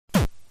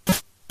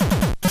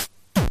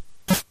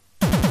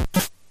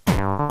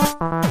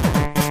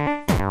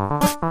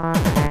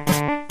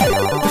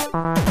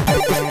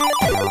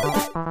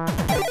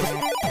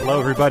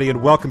everybody,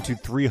 and welcome to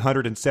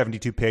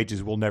 372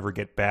 Pages We'll Never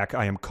Get Back.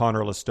 I am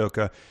Connor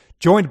Listoka,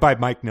 joined by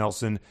Mike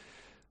Nelson.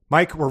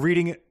 Mike, we're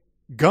reading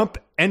Gump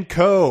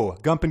Co.,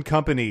 Gump and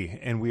Company,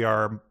 and we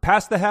are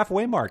past the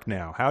halfway mark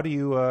now. How do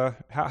you?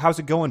 How's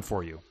it going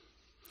for you?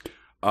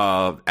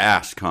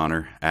 Ass,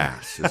 Connor.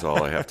 Ass is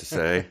all I have to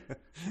say.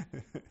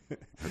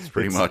 That's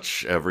pretty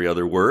much every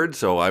other word,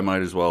 so I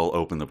might as well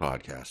open the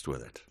podcast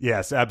with it.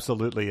 Yes,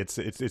 absolutely.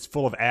 It's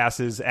full of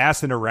asses,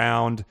 assing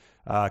around,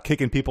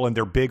 kicking people in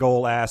their big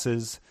old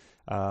asses,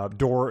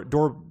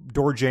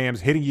 door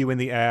jams, hitting you in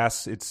the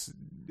ass. It's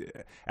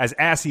as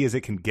assy as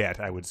it can get,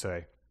 I would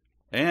say.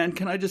 And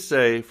can I just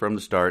say from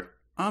the start,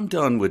 I'm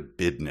done with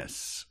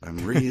bidness.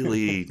 I'm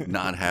really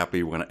not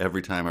happy when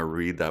every time I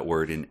read that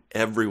word in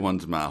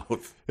everyone's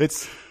mouth.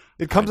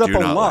 It comes up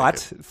a lot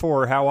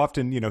for how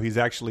often he's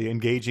actually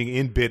engaging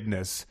in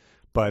bidness.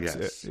 But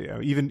yes.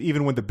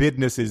 Even when the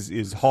bidness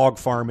is hog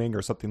farming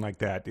or something like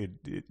that,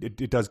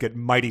 it does get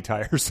mighty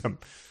tiresome.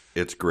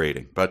 It's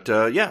grating, but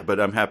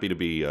I'm happy to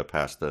be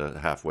past the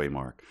halfway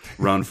mark.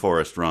 Run,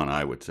 Forrest, run,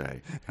 I would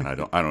say, and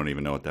I don't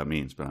even know what that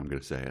means, but I'm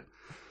going to say it.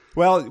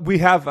 Well, we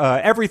have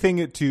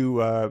everything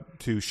to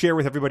share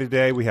with everybody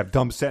today. We have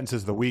dumb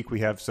sentences of the week.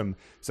 We have some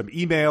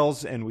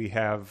emails, and we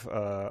have,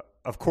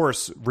 of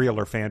course, real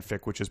or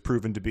fanfic, which has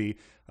proven to be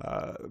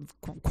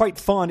quite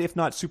fun, if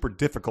not super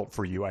difficult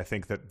for you. I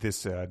think that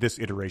this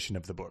iteration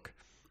of the book.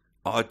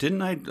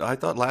 Didn't I? I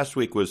thought last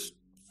week was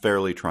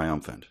fairly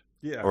triumphant.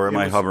 Yeah, or am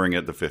I hovering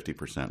at the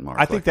 50% mark?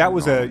 I think that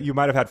was you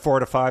might have had 4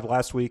 out of 5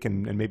 last week,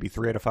 and maybe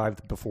 3 out of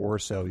 5 before.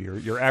 So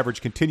your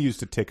average continues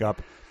to tick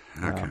up.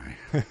 Okay.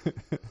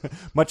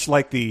 Much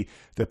like the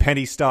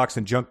penny stocks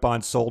and junk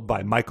bonds sold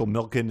by Michael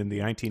Milken in the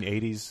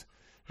 1980s.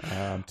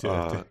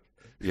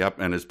 Yep,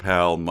 and his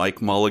pal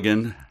Mike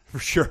Mulligan. For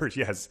sure,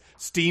 yes.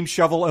 Steam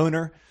shovel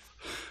owner.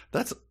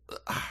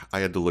 I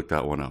had to look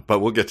that one up, but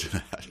we'll get to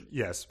that.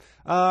 Yes.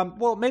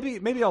 Well,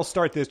 maybe I'll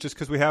start this just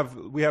because we have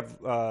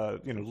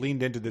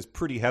leaned into this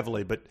pretty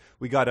heavily, but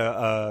we got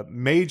a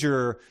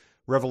major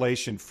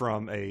revelation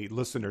from a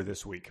listener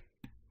this week.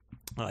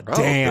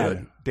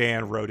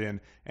 Dan wrote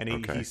in, and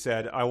he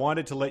said, I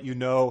wanted to let you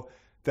know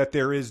that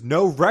there is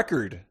no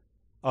record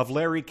of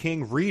Larry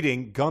King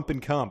reading Gump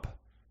and Cump.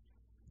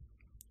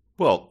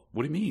 Well,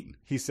 what do you mean?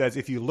 He says,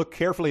 if you look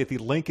carefully at the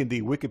link in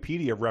the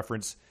Wikipedia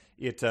reference,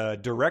 it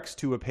directs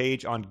to a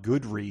page on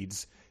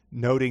Goodreads,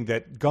 noting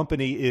that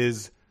Gumpany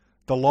is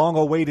the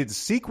long-awaited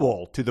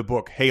sequel to the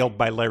book hailed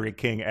by Larry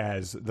King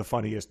as the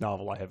funniest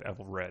novel I have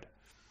ever read.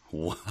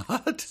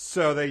 What?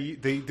 So the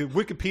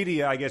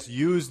Wikipedia, I guess,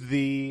 used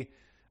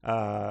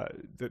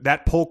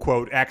that pull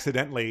quote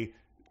accidentally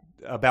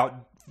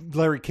about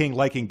Larry King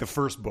liking the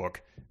first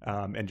book,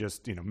 and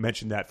just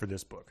mentioned that for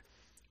this book.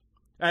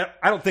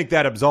 I don't think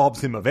that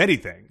absolves him of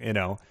anything.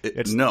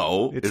 It's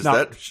not.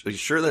 Are you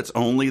sure that's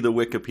only the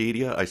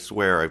Wikipedia? I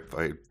swear,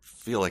 I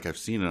feel like I've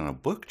seen it on a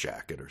book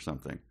jacket or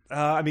something.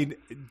 We'll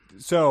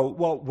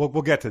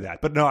get to that,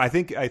 but no, I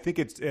think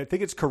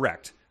it's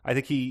correct. I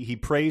think he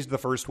praised the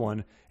first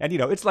one, and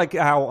it's like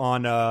how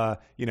on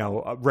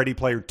Ready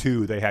Player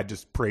 2 they had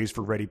just praise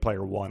for Ready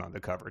Player 1 on the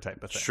cover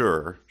type of thing.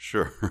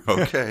 Sure,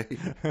 okay.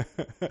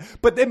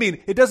 But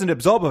it doesn't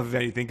absolve him of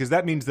anything, because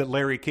that means that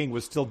Larry King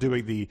was still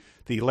doing the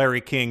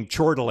Larry King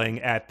chortling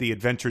at the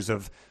adventures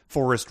of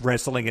Forrest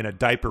wrestling in a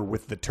diaper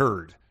with the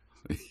turd.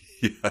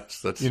 Yes,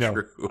 that's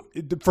true.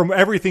 From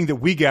everything that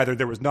we gathered,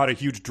 there was not a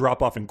huge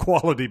drop-off in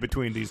quality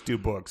between these two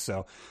books,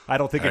 so I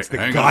don't think it's the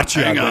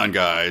gotcha. Hang on,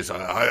 guys.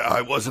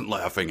 I wasn't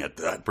laughing at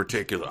that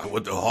particular.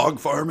 With the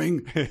hog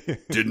farming,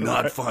 did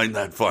not find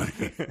that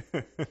funny.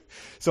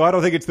 So I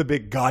don't think it's the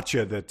big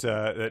gotcha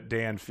that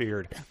Dan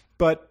feared.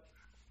 But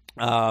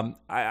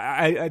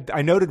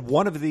I noted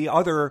one of the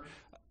other,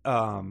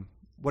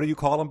 what do you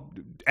call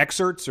them,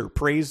 excerpts or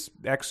praise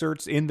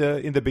excerpts in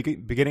the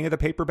beginning of the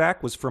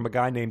paperback was from a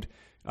guy named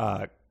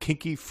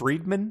Kinky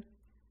Friedman.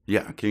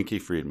 Yeah, Kinky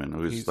Friedman,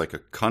 who's like a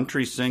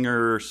country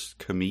singer,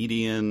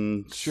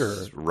 comedian,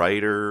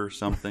 writer,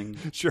 something.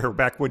 Sure,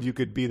 back when you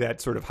could be that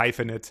sort of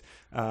hyphenate.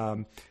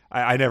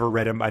 I never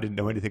read him. I didn't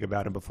know anything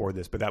about him before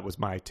this, but that was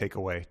my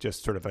takeaway.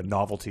 Just sort of a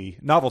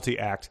novelty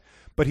act.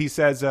 But he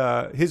says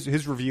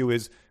his review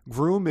is,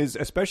 Groom is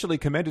especially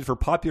commended for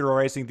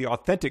popularizing the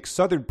authentic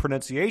Southern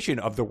pronunciation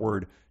of the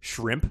word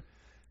shrimp.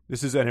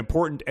 This is an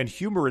important and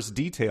humorous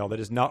detail that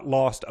is not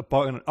lost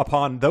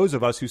upon those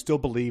of us who still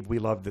believe we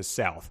love the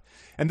South.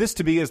 And this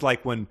to me is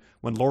like when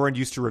Lauren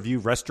used to review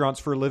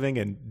restaurants for a living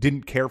and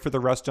didn't care for the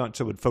restaurant,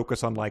 so would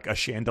focus on like a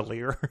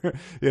chandelier,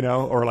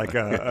 or like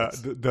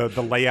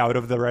the layout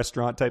of the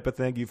restaurant type of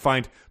thing. You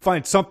find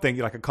something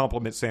like a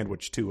compliment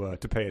sandwich to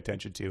pay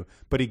attention to.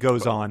 But he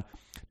goes on.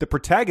 The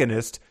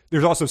protagonist,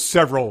 there's also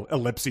several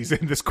ellipses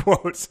in this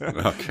quote.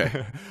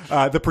 Okay.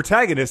 The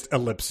protagonist,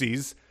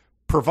 ellipses,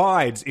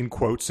 provides, in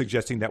quotes,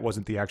 suggesting that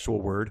wasn't the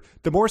actual word,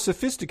 the more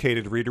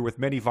sophisticated reader with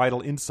many vital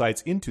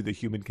insights into the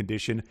human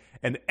condition,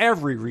 and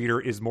every reader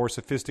is more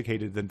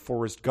sophisticated than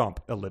Forrest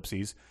Gump,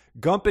 ellipses.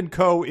 Gump &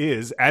 Co.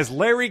 is, as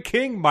Larry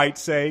King might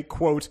say,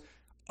 quote,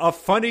 a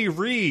funny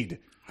read.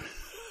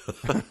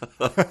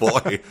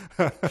 Boy,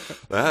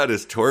 that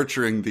is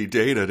torturing the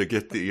data to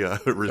get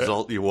the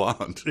result you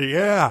want.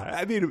 Yeah,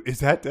 I mean, is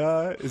that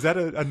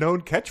a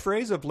known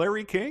catchphrase of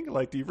Larry King?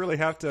 Like, do you really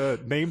have to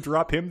name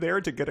drop him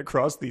there to get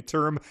across the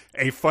term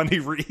 "a funny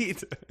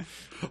read"?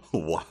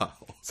 Wow.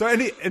 So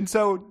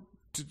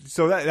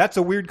that's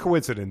a weird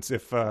coincidence.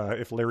 If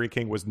Larry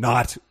King was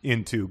not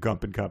into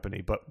Gump and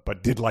Company,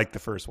 but did like the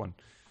first one.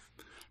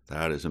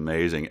 That is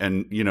amazing.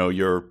 And,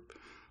 you're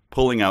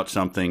pulling out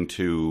something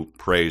to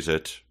praise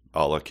it,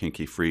 a la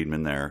Kinky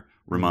Friedman there.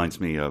 Reminds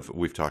me of,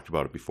 we've talked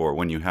about it before,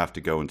 when you have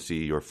to go and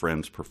see your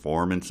friends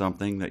perform in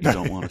something that you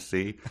don't want to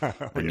see.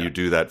 When you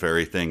do that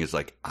very thing, is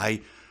like,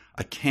 I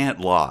can't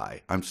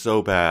lie. I'm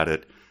so bad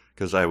at,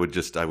 because I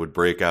would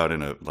break out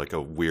in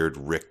a weird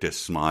rictus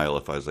smile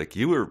if I was like,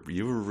 you were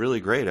really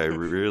great. I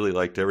really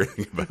liked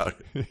everything about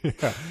it.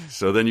 Yeah.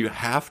 So then you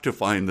have to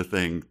find the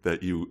thing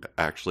that you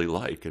actually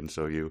like. And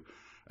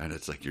and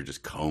it's like you're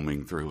just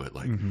combing through it.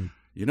 Like,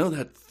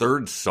 that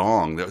third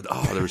song,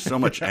 there was so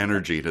much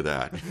energy to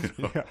that.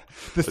 Yeah.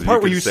 This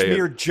part where you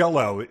smeared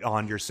Jell-O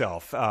on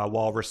yourself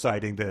while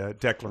reciting the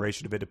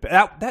Declaration of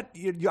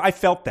Independence. I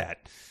felt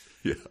that.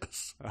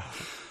 Yes.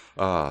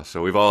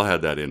 So we've all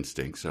had that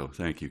instinct. So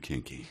thank you,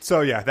 Kinky.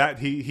 So yeah, that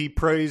he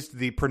praised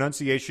the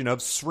pronunciation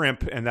of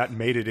shrimp, and that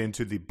made it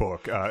into the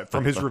book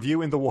from his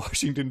review in the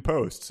Washington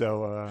Post.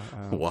 So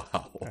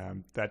wow,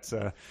 that's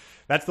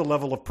the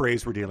level of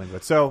praise we're dealing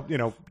with. So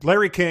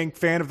Larry King,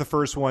 fan of the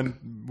first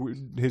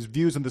one, his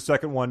views on the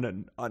second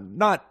one,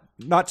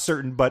 not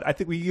certain, but I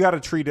think you got to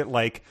treat it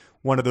like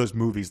one of those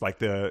movies, like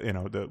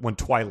the when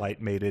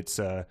Twilight made its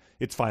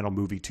final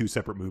movie, two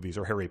separate movies,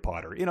 or Harry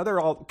Potter. They're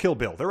all Kill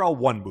Bill. They're all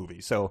one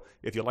movie. So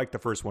if you like the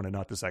first one and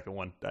not the second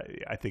one,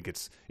 I think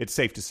it's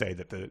safe to say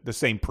that the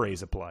same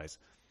praise applies.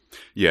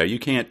 Yeah, you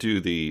can't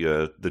do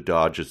the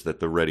dodges that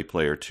the Ready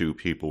Player 2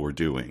 people were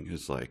doing.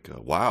 It's like,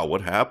 wow,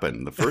 what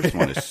happened? The first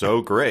one is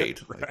so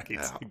great. Right, like,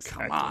 exactly.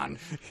 Come on.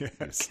 Yes.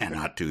 You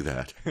cannot do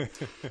that.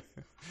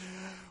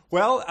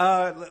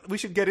 Well, we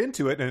should get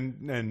into it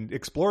and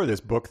explore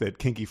this book that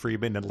Kinky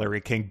Friedman and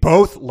Larry King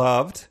both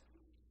loved.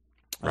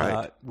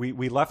 Right.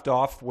 We left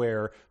off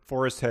where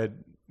Forrest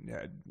had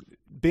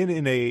been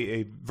in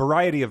a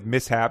variety of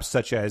mishaps,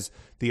 such as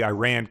the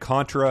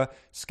Iran-Contra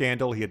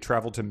scandal. He had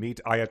traveled to meet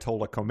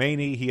Ayatollah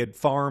Khomeini. He had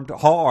farmed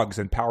hogs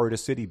and powered a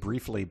city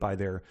briefly by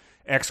their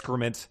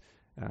excrement.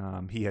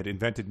 He had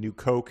invented new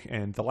coke.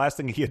 And the last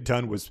thing he had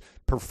done was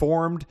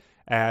performed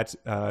at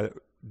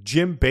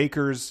Jim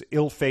Bakker's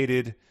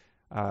ill-fated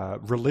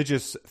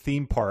religious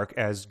theme park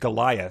as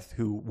Goliath,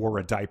 who wore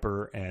a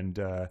diaper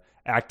and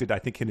acted, I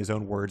think in his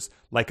own words,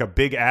 like a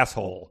big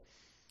asshole.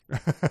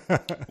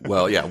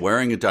 Well, yeah,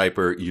 wearing a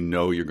diaper,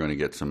 you're going to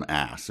get some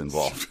ass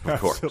involved, of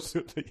course.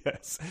 Absolutely,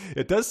 yes.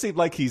 It does seem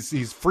like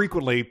he's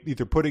frequently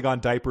either putting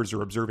on diapers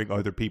or observing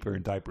other people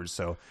in diapers.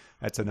 So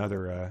that's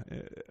another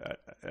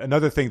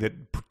thing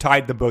that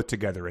tied them both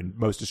together, and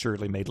most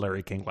assuredly made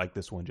Larry King like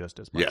this one just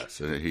as much.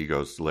 Yes,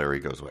 Larry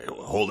goes, wait,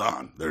 hold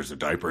on. There's a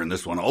diaper in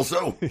this one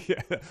also?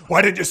 Yeah.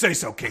 Why did you say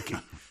so, Kinky?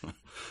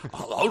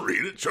 I'll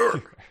read it,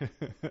 sure.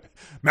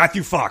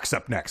 Matthew Fox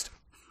up next.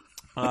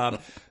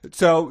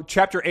 So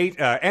chapter 8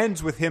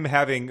 ends with him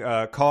having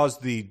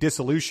caused the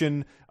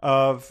dissolution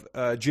of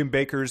Jim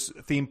Bakker's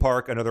theme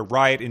park. Another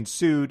riot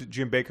ensued.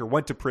 Jim Bakker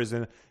went to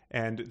prison.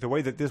 And the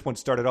way that this one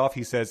started off,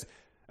 he says,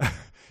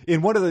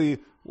 in one of the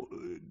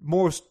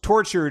most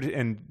tortured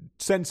and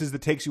sentences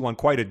that takes you on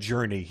quite a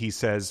journey, he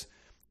says,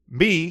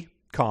 me,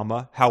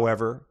 comma,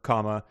 however,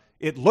 comma,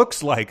 it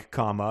looks like,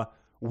 comma,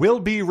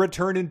 will be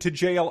returned to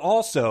jail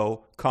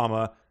also,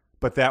 comma,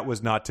 but that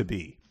was not to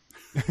be.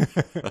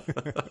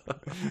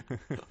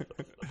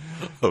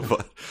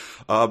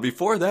 But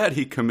before that,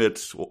 he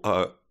commits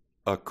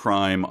a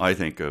crime, I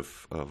think,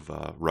 of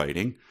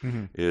writing,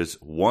 is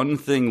one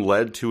thing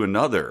led to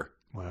another.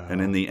 Wow.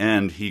 And in the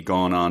end, he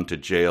gone on to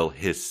jail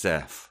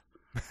himself.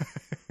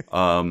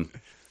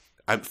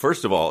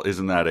 First of all,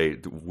 isn't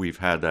that we've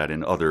had that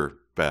in other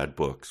bad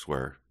books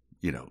where,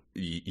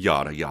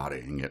 yada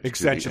yadaing it.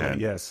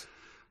 Essentially, yes.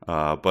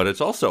 But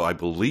it's also, I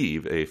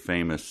believe, a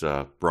famous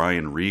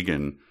Brian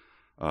Regan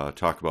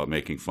talk about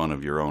making fun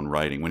of your own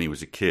writing. When he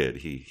was a kid,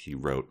 he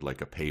wrote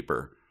like a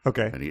paper.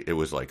 Okay. And it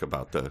was like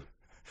about the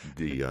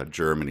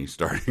Germany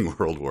starting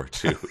World War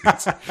II.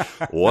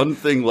 One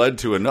thing led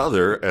to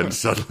another, and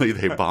suddenly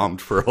they bombed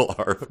Pearl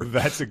Harbor.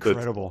 That's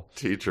incredible. The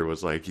teacher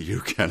was like,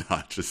 you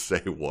cannot just say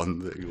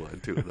one thing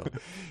led to another.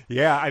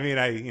 Yeah, I mean,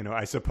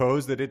 I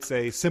suppose that it's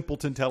a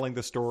simpleton telling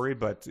the story,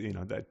 but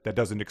that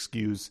doesn't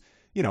excuse,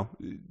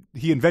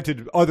 he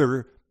invented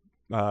other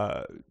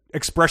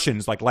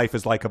expressions like life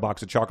is like a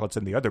box of chocolates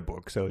in the other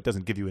book, so it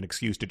doesn't give you an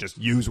excuse to just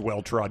use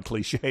well-trod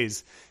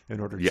cliches in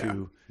order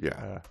to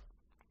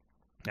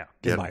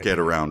get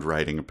around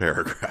writing a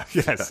paragraph.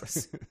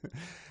 Yes.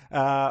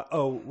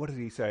 What did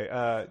he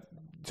say?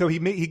 So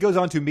he goes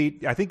on to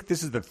meet, I think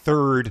this is the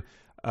third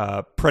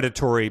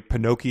predatory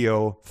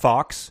Pinocchio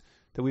fox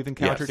that we've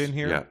encountered in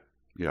here. Yeah.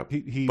 Yep.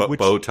 He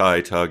bow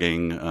tie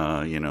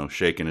tugging,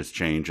 shaking his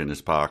change in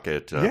his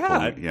pocket.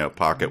 Pulling,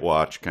 pocket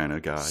watch kind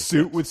of guy.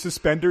 Suit with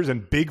suspenders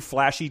and big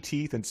flashy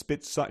teeth and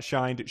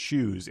spit-shined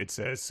shoes, it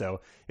says.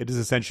 So it is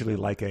essentially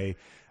like a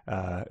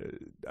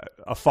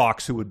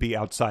fox who would be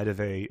outside of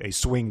a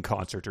swing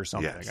concert or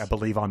something. Yes. I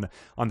believe on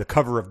the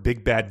cover of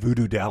Big Bad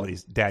Voodoo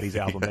Daddy's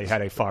album, they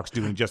had a fox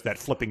doing just that,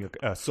 flipping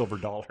a silver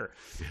dollar.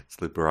 It's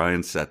the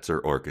Brian Setzer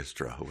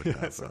Orchestra.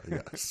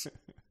 Yes.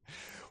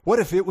 What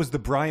if it was the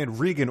Brian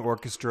Regan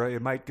Orchestra?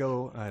 It might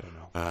go, I don't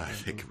know. I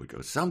think it would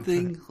go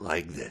something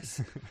like this.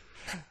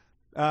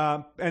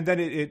 And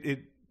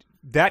then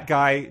that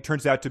guy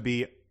turns out to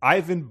be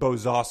Ivan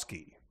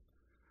Bozowski.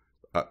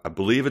 I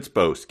believe it's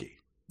Boski.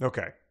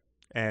 Okay.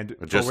 And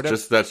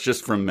that's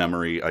just from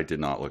memory. I did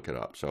not look it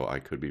up, so I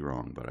could be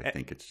wrong, but I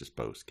think it's just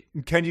Boski.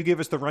 Can you give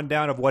us the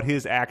rundown of what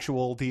his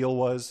actual deal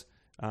was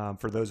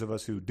for those of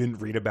us who didn't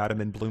read about him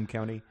in Bloom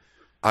County?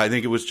 I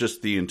think it was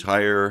just the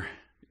entire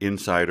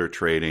insider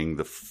trading,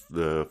 the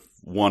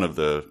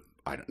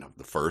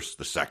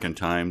second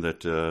time that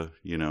the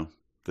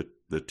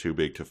too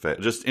big to fail,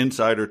 just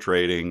insider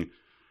trading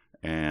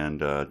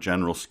and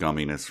general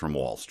scumminess from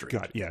Wall Street.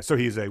 Yeah. So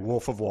he's a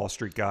Wolf of Wall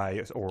Street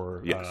guy,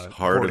 or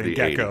heart of the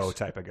Gecko 80s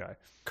type of guy.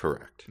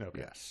 Correct. Okay.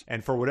 Yes.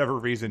 And for whatever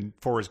reason,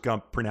 Forrest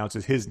Gump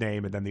pronounces his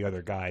name, and then the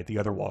other guy, the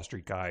other Wall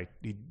Street guy,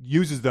 he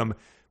uses them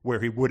where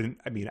he wouldn't.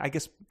 I mean, I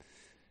guess.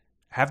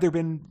 Have there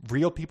been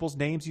real people's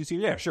names you see?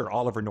 Yeah, sure.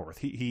 Oliver North.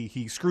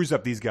 He screws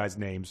up these guys'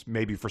 names,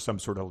 maybe for some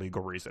sort of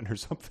legal reason or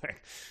something.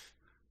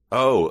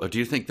 Oh, do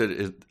you think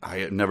that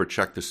I never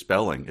checked the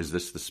spelling? Is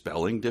this the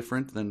spelling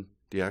different than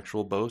the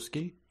actual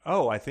Boski?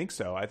 Oh, I think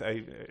so.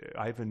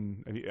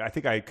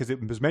 Because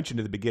it was mentioned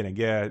in the beginning.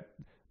 Yeah.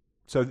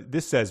 So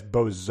this says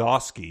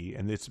Bozowski,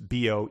 and it's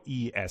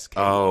Boeski.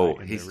 Oh,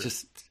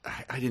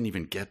 I didn't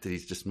even get that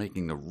he's just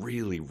making the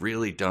really,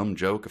 really dumb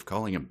joke of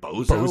calling him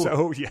Bozo.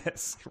 Bozo,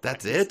 yes.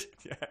 That's it?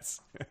 Yes.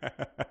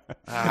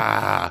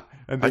 I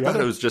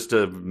thought it was just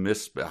a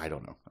I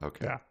don't know.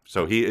 Okay. Yeah.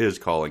 So he is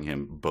calling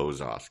him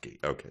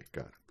Bozowski. Okay,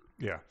 got it.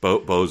 Yeah.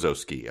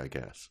 Bozowski, I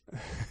guess.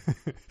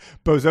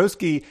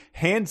 Bozowski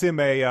hands him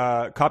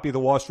a copy of the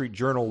Wall Street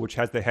Journal, which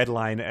has the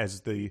headline as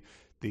the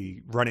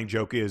running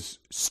joke is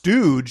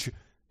Stooge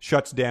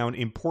shuts down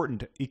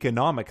important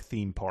economic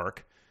theme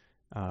park.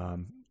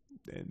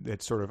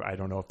 It's sort of, I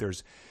don't know if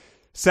there's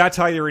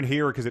satire in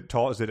here because it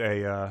calls it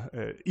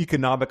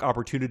economic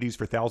opportunities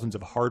for thousands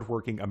of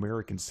hardworking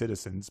American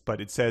citizens.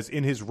 But it says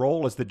in his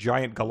role as the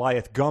giant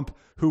Goliath Gump,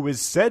 who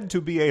is said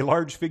to be a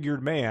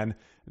large-figured man,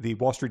 the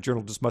Wall Street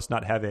Journal just must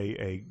not have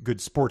a good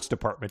sports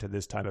department at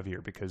this time of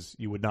year, because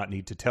you would not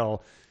need to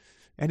tell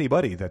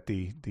anybody that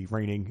the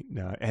reigning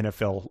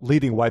NFL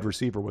leading wide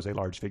receiver was a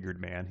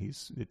large-figured man.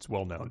 It's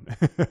well known.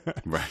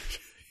 Right.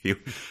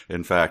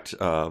 In fact,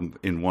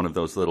 in one of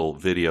those little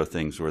video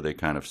things where they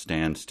kind of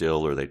stand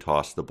still or they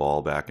toss the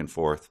ball back and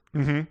forth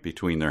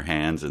between their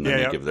hands, and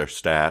then they give their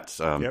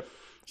stats.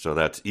 So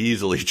that's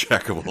easily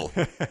checkable.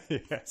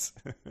 Yes.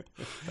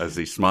 As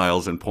he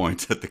smiles and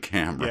points at the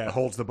camera. Yeah,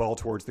 holds the ball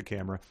towards the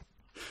camera.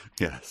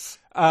 Yes.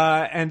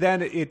 And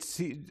then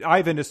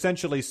Ivan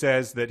essentially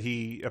says that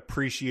he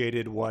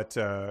appreciated what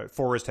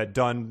Forrest had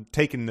done,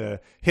 taken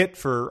the hit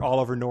for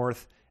Oliver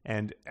North,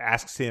 and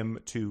asks him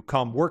to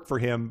come work for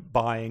him,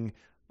 buying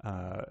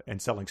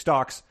and selling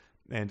stocks.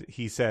 And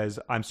he says,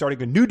 I'm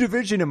starting a new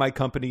division in my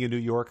company in New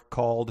York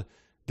called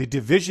the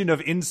Division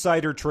of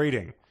Insider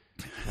Trading.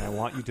 And I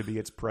want you to be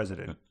its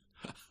president.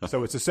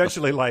 So it's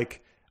essentially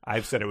like,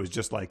 I've said it was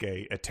just like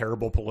a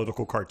terrible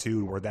political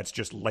cartoon where that's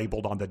just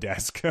labeled on the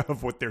desk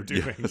of what they're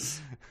doing.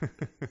 Yes.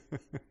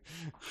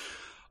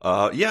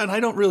 And I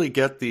don't really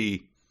get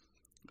the,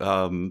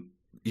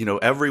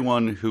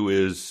 everyone who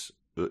is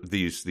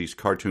these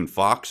cartoon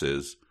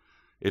foxes,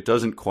 it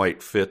doesn't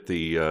quite fit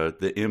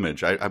the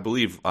image. I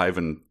believe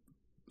Ivan,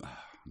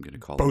 I'm going to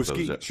call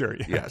Boski. him Sure.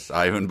 Yeah. Yes,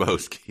 Ivan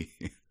Boski.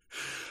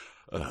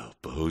 Oh,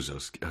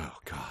 Bozos. Oh,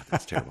 God,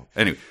 that's terrible.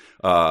 Anyway,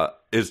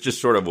 it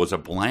just sort of was a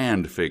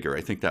bland figure.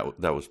 I think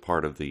that was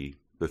part of the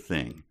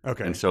thing.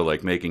 Okay. And so,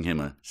 like, making him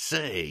a,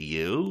 say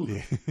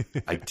you,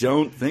 I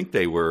don't think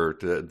they were,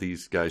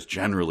 these guys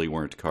generally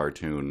weren't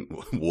cartoon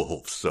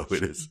wolves. So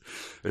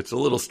it's a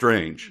little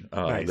strange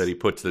nice. That he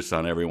puts this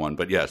on everyone.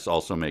 But yes,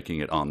 also making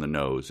it on the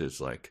nose is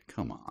like,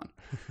 come on.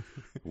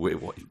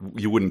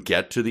 You wouldn't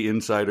get to the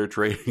insider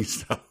trading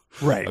stuff.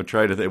 Right. I'm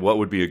trying to think what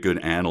would be a good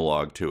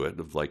analog to it,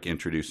 of like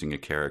introducing a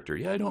character.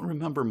 Yeah, I don't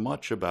remember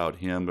much about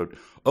him, but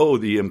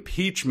the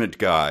impeachment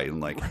guy. And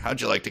like,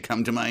 how'd you like to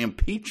come to my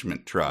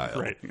impeachment trial?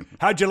 Right.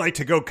 How'd you like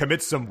to go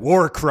commit some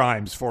war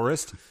crimes,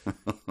 Forrest?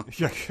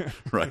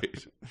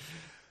 Right.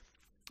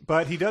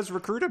 But he does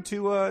recruit him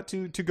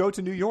to go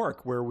to New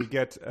York, where we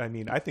get,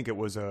 I think it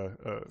was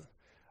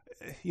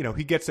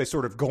he gets a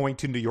sort of going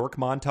to New York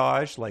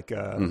montage, like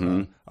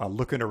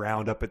looking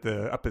around up at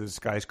the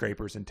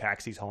skyscrapers and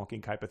taxis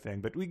honking type of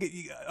thing. But we get,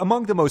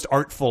 among the most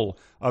artful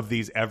of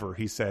these ever,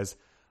 he says,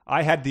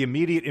 I had the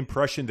immediate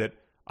impression that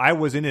I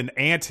was in an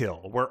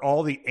anthill where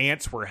all the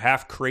ants were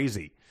half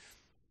crazy.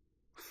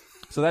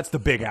 So that's the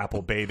Big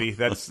Apple, baby.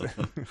 That's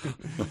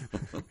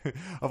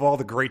of all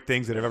the great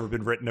things that have ever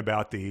been written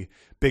about the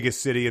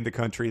biggest city in the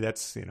country.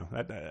 That's,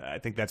 I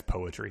think that's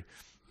poetry.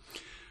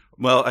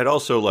 Well, I'd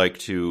also like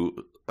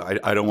to.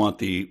 I don't want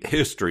the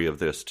history of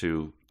this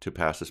to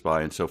pass us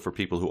by, and so for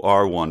people who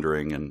are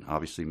wondering, and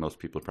obviously most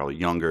people are probably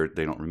younger,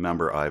 they don't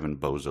remember Ivan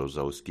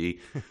Bozozowski.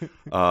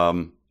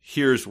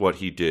 Here's what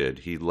he did.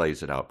 He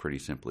lays it out pretty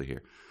simply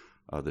here.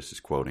 This is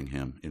quoting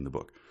him in the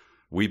book.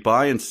 We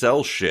buy and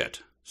sell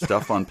shit.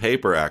 Stuff on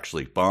paper,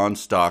 actually. Bonds,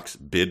 stocks,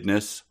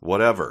 bidness,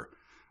 whatever.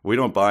 We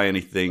don't buy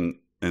anything,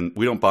 and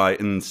we don't buy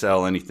and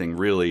sell anything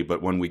really,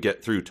 but when we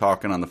get through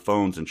talking on the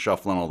phones and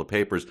shuffling all the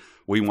papers,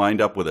 we wind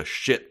up with a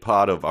shit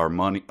pot of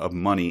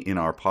money in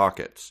our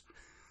pockets.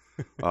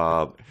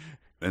 And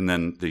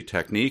then the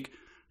technique,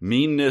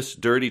 meanness,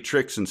 dirty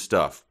tricks and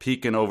stuff,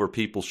 peeking over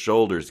people's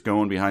shoulders,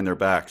 going behind their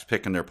backs,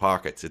 picking their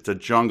pockets. It's a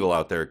jungle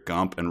out there,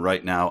 Gump, and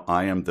right now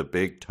I am the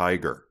big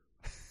tiger.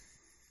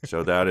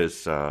 So that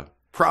is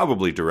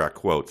probably direct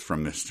quotes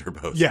from Mr.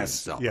 Bose.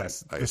 Yes,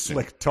 yes. The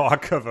slick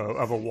talk of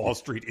a Wall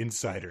Street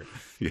insider.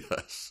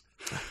 Yes.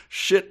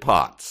 Shit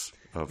pots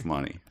of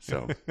money.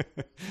 So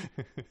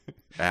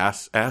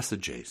ass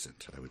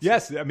adjacent, I would say.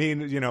 Yes, I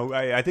mean,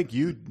 I think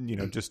you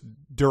just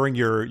during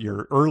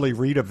your early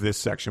read of this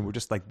section were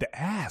just like, the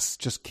ass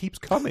just keeps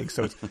coming.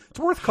 So it's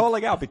worth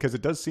calling out because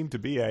it does seem to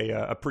be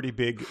a pretty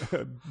big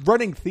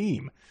running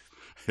theme.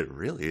 It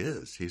really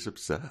is. He's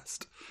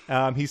obsessed.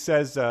 He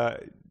says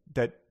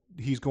that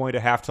he's going to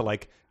have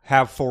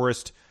have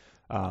Forrest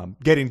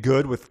get in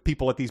good with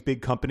people at these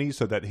big companies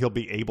so that he'll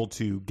be able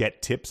to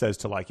get tips as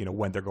to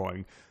when they're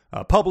going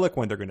public,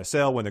 when they're going to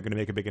sell, when they're going to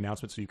make a big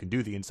announcement, so you can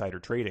do the insider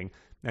trading.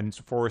 And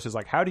Forrest is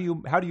like, how do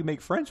you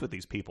make friends with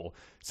these people?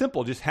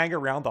 Simple, just hang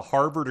around the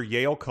Harvard or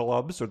Yale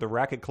clubs or the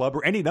Racket Club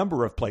or any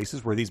number of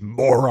places where these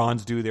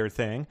morons do their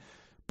thing.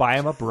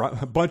 Buy them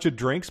a bunch of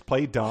drinks,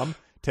 play dumb,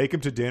 take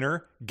them to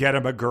dinner, get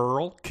them a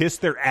girl, kiss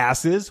their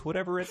asses,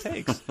 whatever it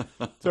takes.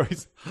 So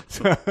this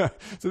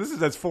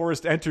is as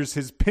Forrest enters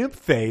his pimp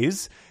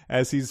phase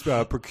as he's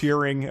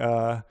procuring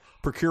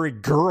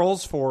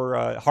girls for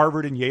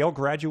Harvard and Yale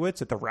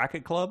graduates at the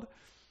Racket Club.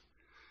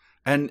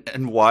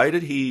 And why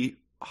did he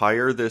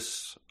hire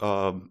this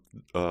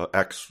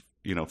ex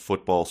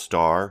football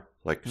star,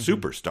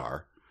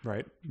 superstar?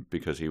 Right.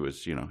 Because he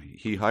was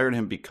he hired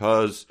him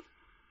because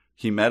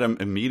he met him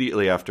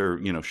immediately after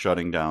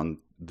shutting down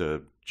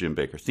the Jim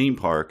Baker theme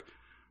park.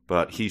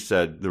 But he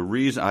said, the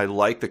reason I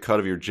like the cut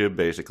of your jib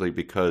basically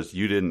because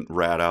you didn't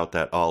rat out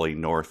that Ollie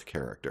North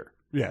character.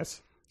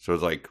 Yes. So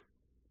it's like,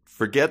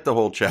 forget the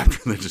whole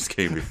chapter that just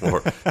came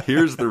before.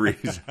 Here's the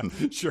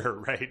reason. Sure,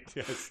 right.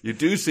 Yes. You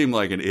do seem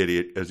like an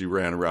idiot as you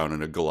ran around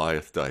in a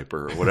Goliath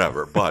diaper or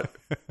whatever. But,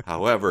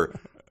 however,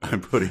 I'm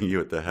putting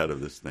you at the head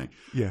of this thing.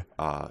 Yeah.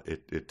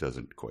 It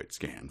doesn't quite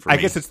scan for me. I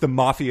guess it's the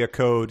mafia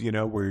code,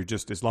 where you're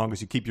just, as long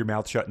as you keep your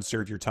mouth shut and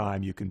serve your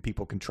time,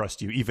 people can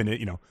trust you,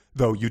 even,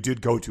 though you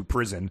did go to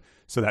prison.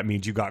 So that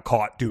means you got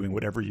caught doing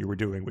whatever you were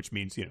doing, which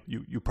means,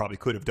 you probably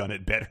could have done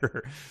it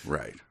better.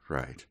 Right,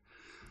 right.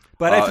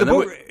 But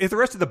if the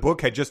rest of the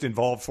book had just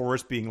involved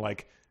Forrest being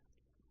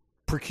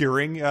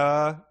procuring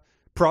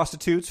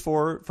prostitutes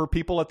for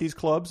people at these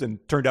clubs, and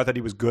turned out that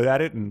he was good at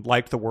it and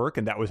liked the work,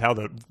 and that was how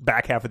the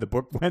back half of the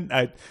book went,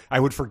 I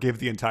would forgive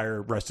the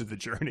entire rest of the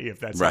journey if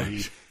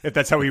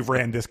that's how he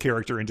ran this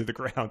character into the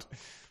ground.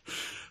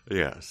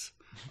 Yes.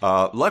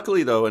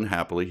 Luckily, though, and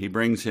happily, he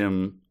brings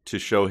him to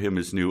show him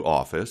his new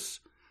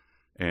office,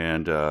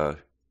 and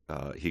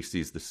he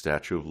sees the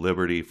Statue of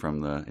Liberty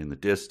in the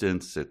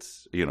distance.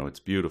 It's it's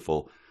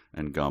beautiful,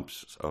 and Gump,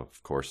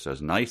 of course,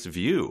 says, "Nice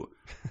view,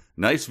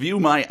 nice view,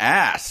 my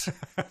ass,"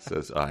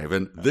 says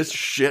Ivan. This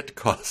shit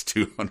costs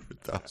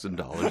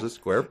 $200,000 a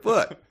square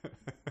foot.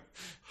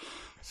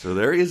 So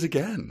there he is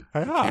again. He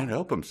can't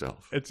help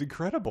himself. It's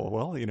incredible.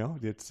 Well,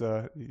 it's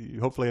you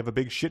hopefully have a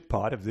big shit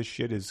pot if this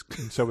shit is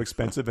so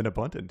expensive and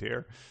abundant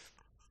here.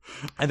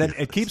 And then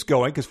it keeps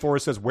going because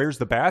Forrest says, "Where's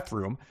the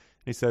bathroom?"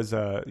 He says,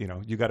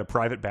 you got a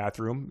private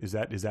bathroom. Is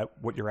that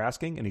what you're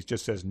asking? And he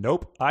just says,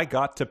 "Nope, I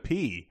got to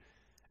pee."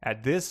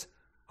 At this,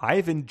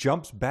 Ivan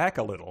jumps back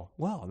a little.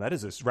 Well, that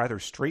is a rather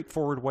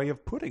straightforward way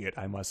of putting it,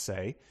 I must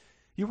say.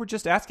 You were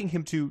just asking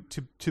him to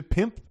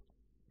pimp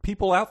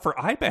people out for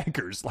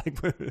iBankers.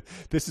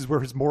 This is where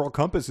his moral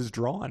compass is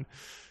drawn.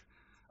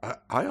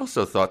 I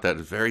also thought that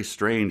very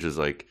strange is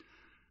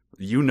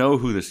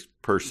who this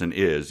person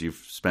is.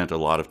 You've spent a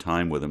lot of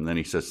time with him. Then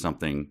he says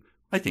something,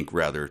 I think,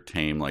 rather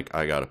tame, like,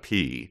 "I gotta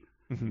pee."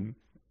 Mm-hmm.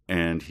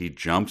 And he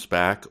jumps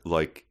back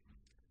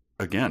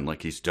again,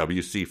 like he's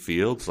W.C.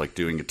 Fields,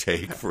 doing a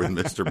take for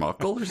Mr.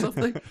 Muckle or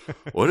something.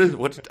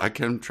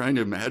 I'm trying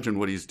to imagine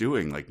what he's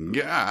doing.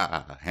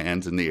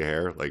 Hands in the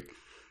air,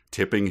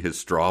 tipping his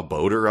straw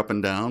boater up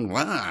and down.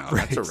 Wow,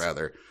 right.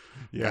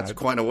 That's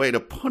quite a way to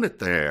put it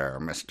there,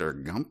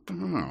 Mr. Gump.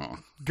 Oh.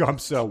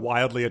 Gump's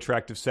wildly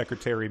attractive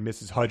secretary,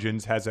 Mrs.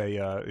 Hudgens, has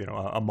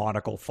a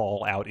monocle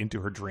fall out into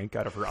her drink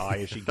out of her eye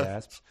as she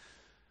gasps.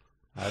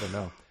 I don't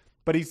know.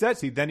 But he says,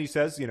 he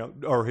says,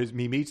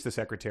 he meets the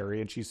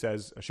secretary and she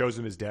shows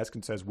him his desk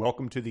and says,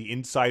 "Welcome to the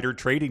insider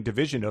trading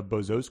division of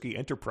Bozowski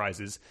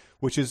Enterprises,"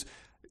 which is,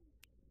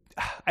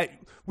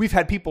 we've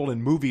had people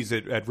in movies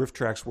at Riff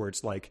Tracks where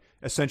it's like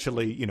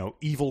essentially,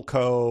 Evil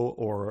Co.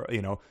 or,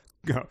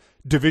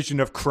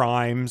 Division of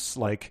Crimes,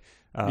 like,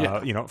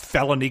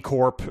 Felony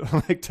Corp,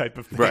 like type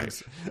of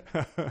things.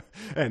 Right.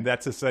 And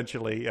that's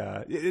essentially,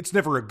 it's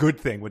never a good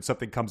thing when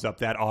something comes up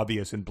that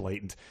obvious and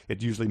blatant.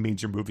 It usually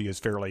means your movie is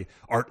fairly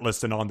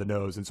artless and on the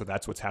nose. And so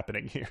that's what's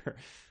happening here.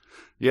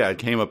 Yeah, it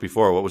came up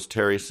before. What was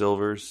Terry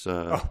Silver's?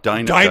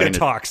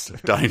 Dynatox.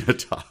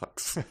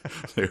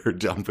 Dynatox. They were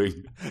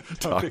dumping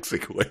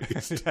toxic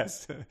waste.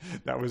 Yes,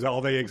 that was all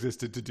they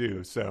existed to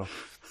do. So,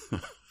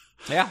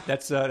 yeah,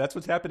 that's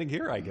what's happening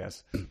here, I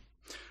guess.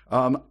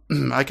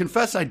 I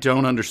confess I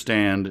don't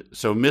understand.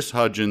 So Miss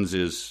Hudgens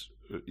is,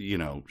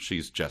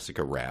 she's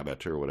Jessica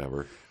Rabbit or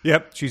whatever.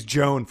 Yep, she's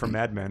Joan from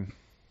Mad Men.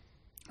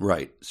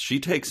 Right. She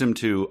takes him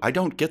to, I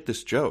don't get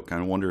this joke. I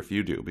wonder if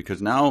you do,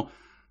 because now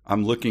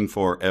I'm looking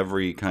for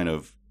every kind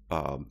of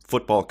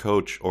football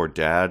coach or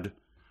dad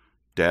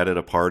at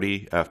a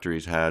party after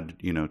he's had,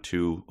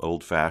 2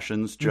 old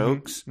fashions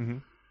jokes. Mm-hmm.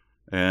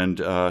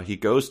 And he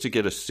goes to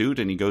get a suit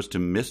and he goes to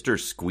Mr.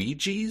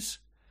 Squeegee's.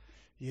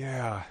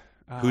 Yeah.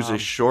 Who's a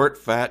short,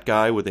 fat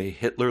guy with a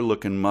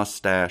Hitler-looking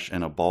mustache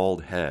and a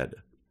bald head.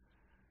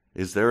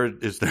 Is there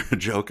a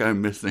joke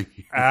I'm missing?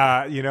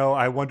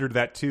 I wondered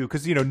that too,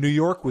 because New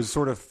York was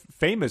sort of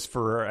famous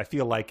for, I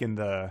feel like in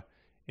the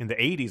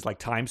 80s, like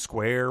Times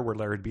Square, where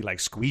there would be like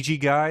squeegee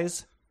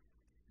guys.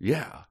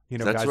 Yeah,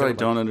 that's what I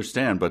don't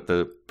understand. But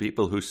the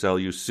people who sell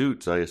you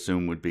suits, I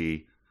assume, would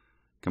be,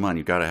 come on,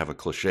 you got to have a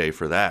cliche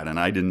for that. And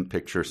I didn't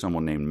picture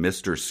someone named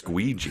Mr.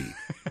 Squeegee,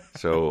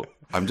 so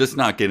I'm just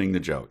not getting the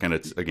joke. And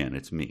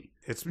it's me.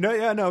 It's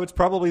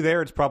probably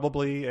there. It's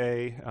probably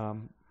a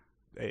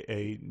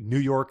New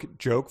York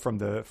joke from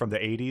the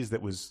 80s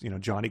that was,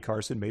 Johnny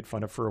Carson made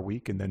fun of for a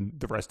week, and then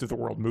the rest of the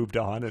world moved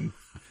on, and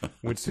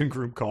Winston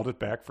Groom called it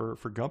back for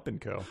Gump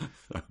Co.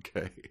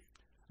 Okay.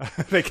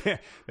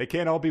 They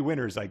can't all be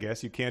winners, I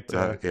guess. You can't.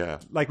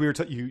 Like we were.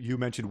 You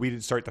mentioned we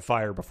didn't start the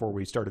fire before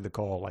we started the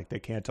call. Like they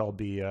can't all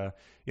be. The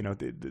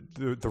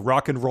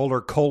rock and roller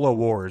cola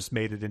wars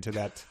made it into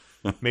that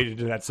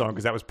song,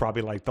 because that was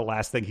probably like the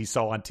last thing he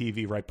saw on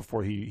TV right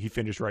before he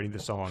finished writing the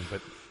song.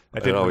 But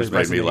that always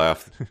made me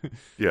laugh.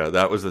 Yeah,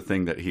 that was the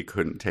thing that he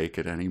couldn't take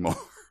it anymore.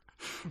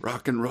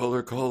 Rock and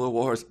roller cola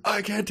wars.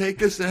 I can't take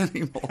this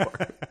anymore.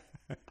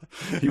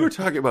 You were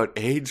talking about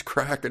AIDS,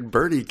 crack, and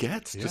Bernie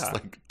Getz just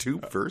like 2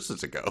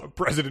 verses ago. A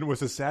president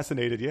was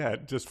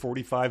assassinated, just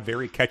 45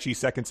 very catchy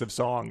seconds of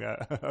song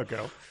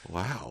ago.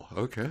 Wow,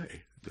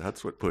 okay.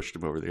 That's what pushed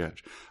him over the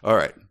edge. All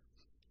right.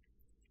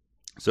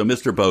 So,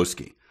 Mr.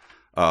 Boski,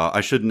 I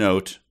should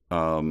note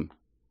the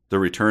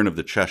return of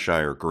the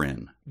Cheshire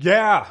Grin.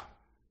 Yeah.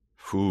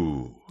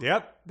 Whew.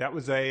 Yep, that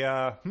was it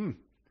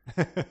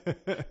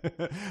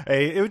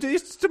was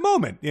just a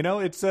moment,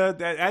 it's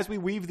as we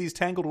weave these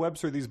tangled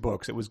webs through these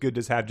books, it was good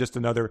to have just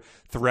another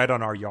thread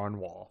on our yarn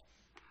wall.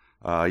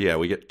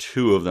 We get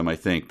 2 of them, I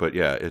think, but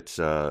it's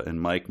and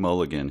Mike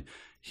Mulligan,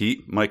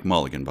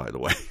 by the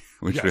way,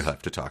 which we'll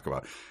have to talk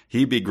about.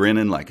 He be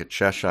grinning like a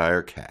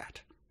Cheshire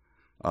cat.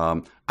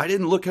 I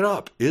didn't look it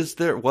up.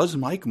 Was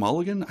Mike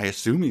Mulligan? I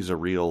assume he's a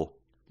real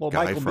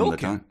guy Michael from Milken, the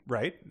time,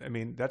 right? I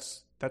mean,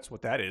 that's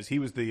what that is. He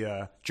was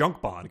the junk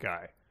bond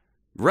guy.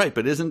 Right,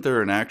 but isn't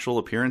there an actual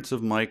appearance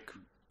of Mike,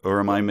 or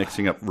am I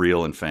mixing up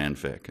real and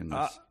fanfic in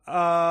this?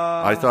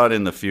 I thought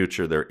in the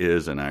future there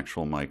is an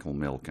actual Michael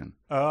Milken.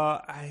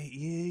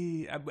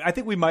 I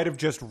think we might have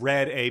just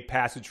read a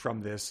passage from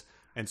this,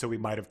 and so we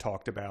might have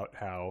talked about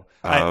how.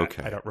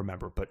 Okay. I don't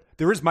remember, but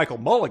there is Michael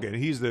Mulligan.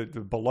 He's the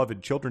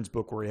beloved children's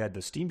book where he had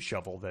the steam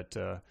shovel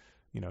that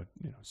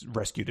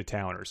rescued a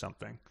town or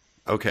something.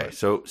 Okay,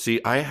 so see,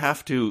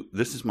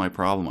 this is my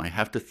problem. I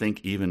have to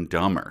think even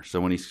dumber. So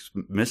when he's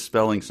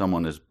misspelling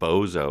someone as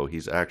bozo,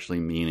 he's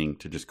actually meaning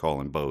to just call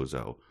him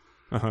bozo.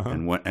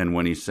 Uh-huh. And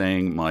when he's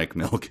saying Mike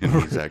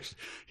Milken,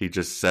 he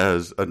just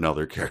says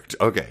another character.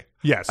 Okay.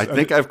 Yes. I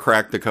think I've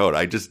cracked the code.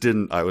 I just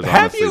didn't. I was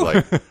honestly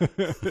like.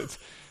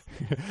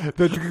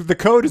 The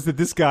code is that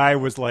this guy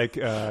was like,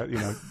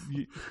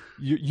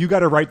 you got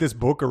to write this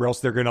book or else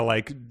they're going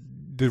to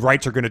the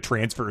rights are going to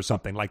transfer or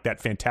something, like that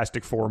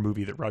Fantastic Four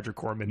movie that Roger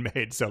Corman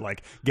made. So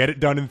get it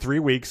done in 3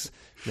 weeks.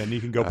 Then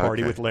you can go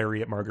party with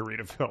Larry at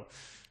Margaritaville.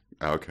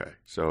 Okay.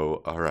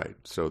 So, all right.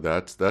 So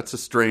that's a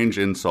strange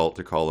insult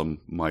to call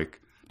Mike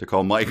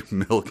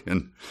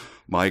Milken,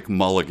 Mike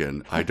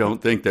Mulligan. I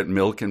don't think that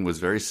Milken was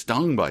very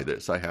stung by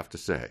this, I have to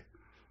say.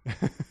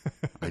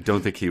 I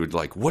don't think he would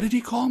what did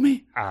he call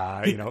me?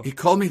 He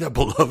called me the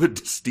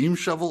beloved steam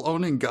shovel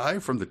owning guy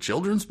from the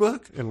children's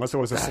book. Unless it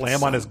was a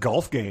slam on his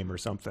golf game or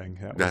something.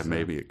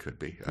 Maybe it could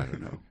be. I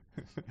don't know.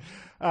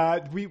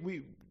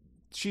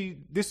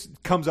 This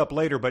comes up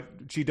later, but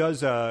she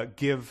does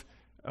give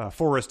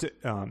Forrest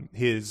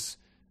his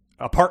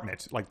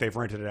apartment, like they've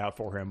rented it out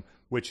for him,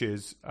 which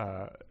is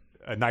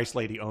a nice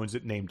lady owns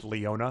it named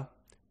Leona,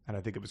 and I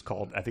think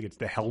it's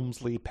the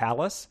Helmsley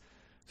Palace.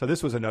 So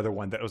this was another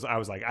one that I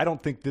was like, I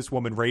don't think this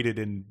woman rated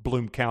in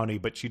Bloom County,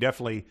 but she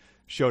definitely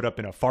showed up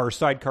in a Far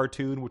Side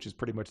cartoon, which is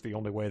pretty much the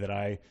only way that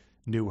I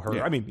knew her.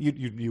 Yeah. I mean,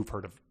 you've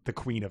heard of the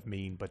Queen of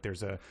Mean, but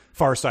there's a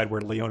Far Side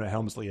where Leona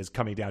Helmsley is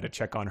coming down to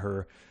check on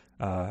her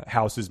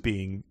house's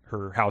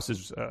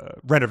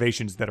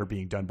renovations that are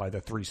being done by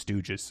the Three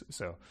Stooges.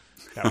 So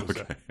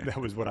that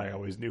was what I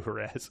always knew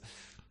her as.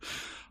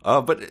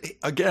 But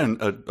again,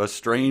 a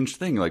strange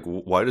thing. Like,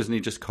 why doesn't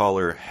he just call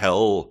her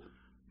Hell?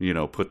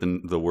 Put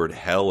the word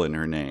hell in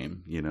her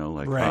name.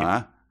 Like,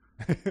 right.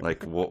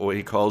 Like, what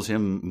he calls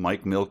him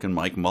Mike Milk and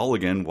Mike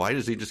Mulligan. Why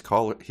does he just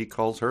he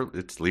calls her?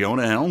 It's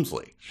Leona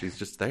Helmsley. She's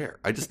just there.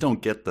 I just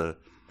don't get the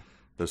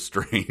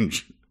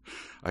strange.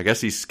 I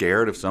guess he's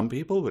scared of some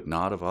people, but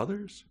not of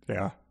others.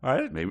 Yeah.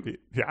 Maybe.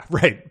 Yeah,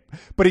 right.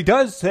 But he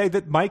does say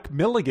that Michael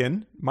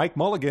Milken,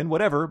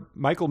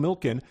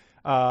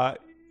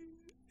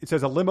 it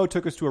says a limo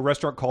took us to a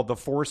restaurant called the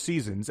Four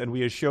Seasons, and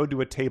we are showed to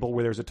a table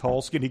where there's a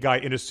tall, skinny guy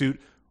in a suit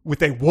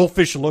with a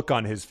wolfish look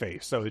on his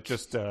face. So it's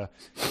just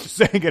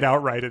saying it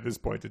outright at this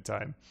point in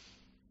time.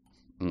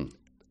 Mm.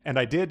 And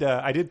I did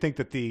think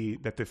that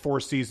the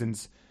Four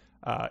Seasons,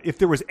 if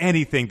there was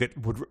anything that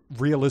would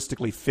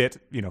realistically fit,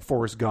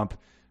 Forrest Gump,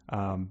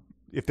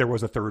 if there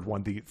was a third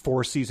one, the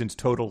Four Seasons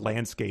total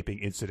landscaping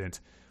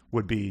incident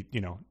would be,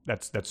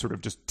 that's sort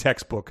of just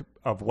textbook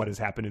of what has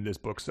happened in this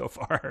book so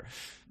far.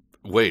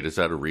 Wait, is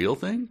that a real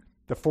thing?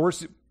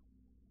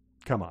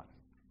 Come on.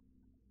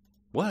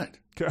 What?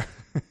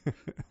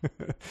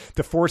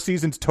 The Four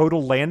Seasons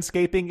total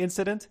landscaping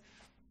incident?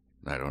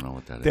 I don't know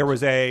what that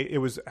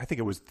is. I think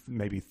it was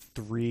maybe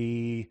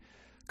it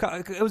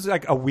was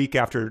like a week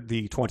after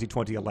the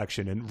 2020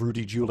 election, and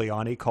Rudy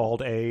Giuliani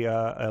called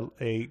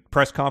a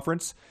press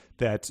conference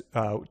that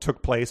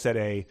took place at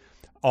a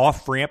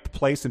off-ramp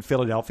place in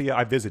Philadelphia.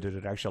 I visited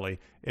it, actually.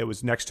 It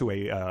was next to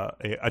a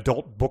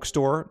adult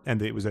bookstore,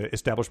 and it was an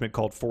establishment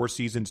called Four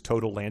Seasons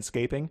Total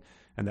Landscaping,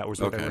 and that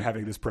was where they were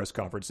having this press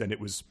conference, and it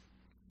was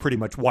pretty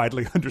much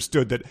widely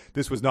understood that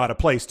this was not a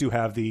place to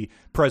have the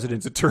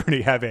president's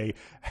attorney have a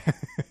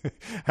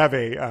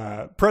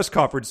press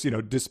conference,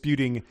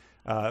 disputing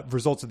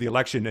results of the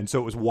election. And so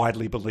it was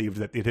widely believed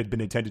that it had been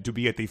intended to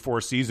be at the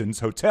Four Seasons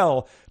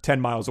Hotel 10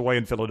 miles away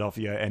in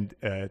Philadelphia, and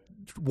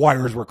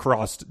wires were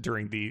crossed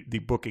during the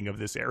booking of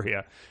this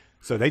area.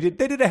 So they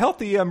did a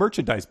healthy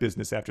merchandise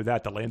business after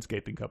that, the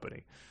landscaping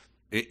company.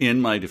 In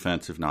my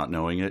defense of not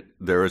knowing it,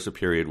 there was a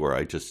period where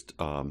I just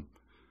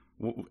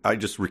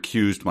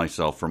recused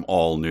myself from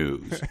all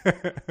news.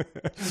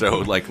 So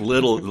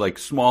like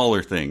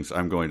smaller things,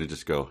 I'm going to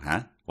just go,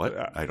 huh? What?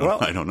 I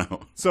don't know.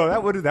 So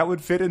that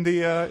would fit in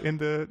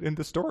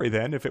the story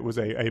then, if it was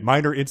a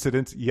minor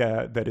incident,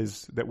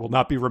 that will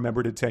not be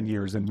remembered in 10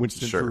 years, and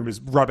Winston Groom is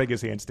rubbing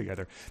his hands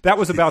together. That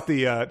was about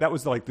that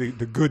was like the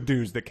good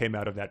news that came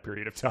out of that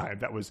period of time.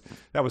 That was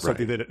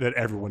something that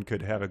everyone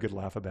could have a good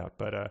laugh about.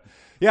 But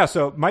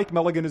so Mike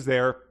Mulligan is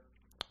there,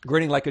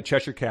 grinning like a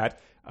Cheshire cat.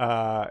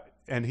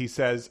 And he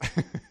says,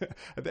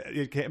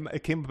 it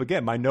came up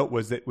again. My note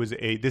was that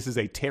this is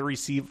a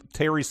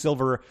Terry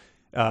Silver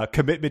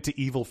commitment to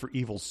evil for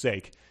evil's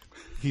sake.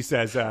 He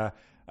says,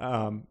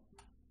 not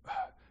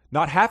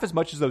half as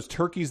much as those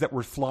turkeys that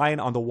were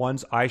flying on the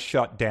ones I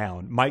shut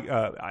down.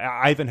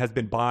 Ivan has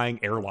been buying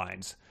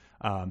airlines.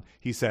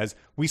 He says,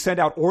 we send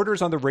out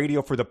orders on the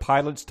radio for the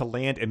pilots to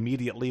land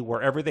immediately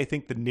wherever they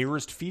think the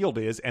nearest field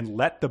is and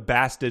let the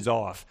bastards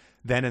off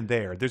then and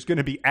there. There's going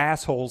to be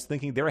assholes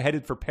thinking they're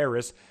headed for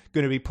Paris,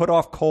 going to be put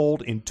off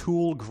cold in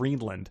Tool,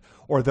 Greenland.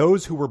 Or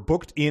those who were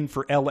booked in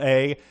for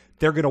L.A.,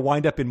 they're going to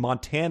wind up in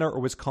Montana or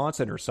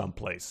Wisconsin or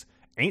someplace.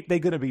 Ain't they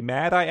going to be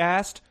mad, I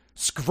asked?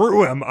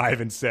 Screw him,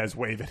 Ivan says,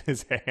 waving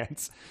his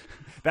hands.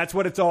 That's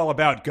what it's all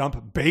about,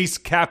 Gump. Base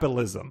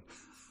capitalism.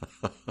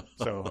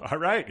 So, all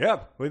right,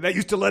 yep. Well, they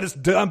used to let us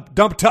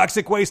dump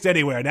toxic waste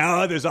anywhere.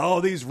 Now there's all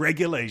these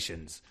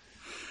regulations.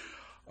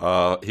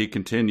 He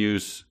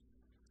continues,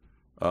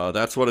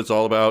 that's what it's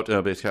all about,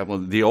 base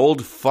capitalism. The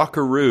old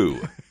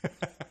fuckaroo.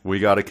 We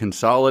got to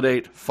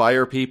consolidate,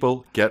 fire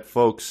people, get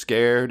folks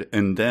scared,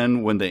 and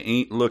then when they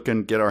ain't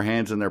looking, get our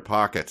hands in their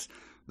pockets.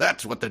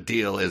 That's what the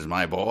deal is,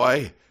 my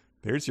boy.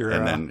 There's your...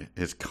 And then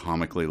his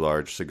comically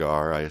large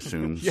cigar, I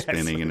assume, yes,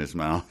 spinning in his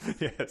mouth.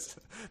 Yes.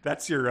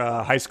 That's your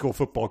high school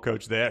football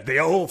coach there. The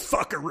old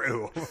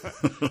fuckaroo.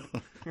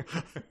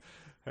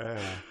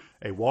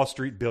 A Wall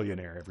Street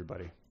billionaire,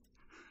 everybody.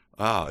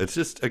 It's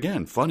just,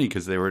 again, funny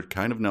because they were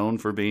kind of known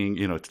for being,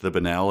 it's the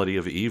banality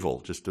of evil,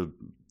 just a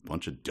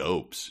bunch of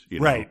dopes.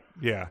 Right,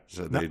 yeah.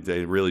 So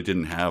they really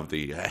didn't have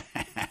the...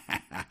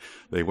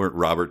 They weren't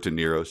Robert De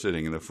Niro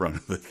sitting in the front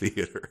of the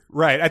theater.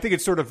 Right. I think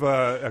it's sort of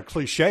a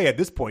cliche at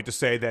this point to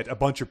say that a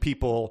bunch of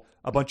people,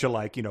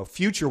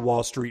 future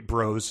Wall Street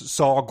bros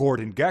saw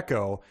Gordon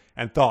Gekko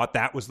and thought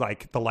that was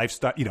like the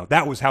lifestyle,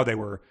 that was how they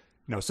were,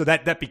 so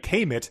that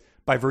became it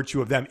by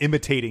virtue of them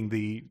imitating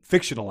the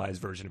fictionalized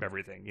version of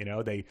everything.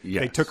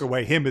 They took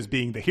away him as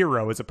being the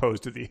hero as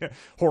opposed to the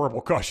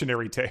horrible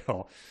cautionary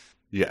tale.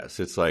 Yes.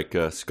 It's like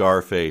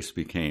Scarface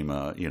became,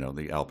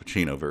 the Al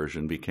Pacino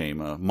version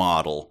became a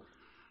model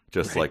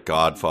Just like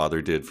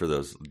Godfather did for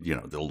those,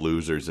 the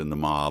losers in the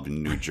mob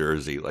in New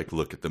Jersey. Like,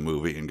 look at the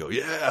movie and go,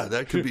 yeah,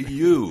 that could be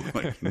you.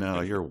 Like,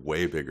 no, you're a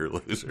way bigger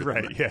loser.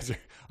 Right, yes.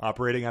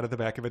 Operating out of the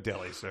back of a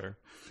deli, sir.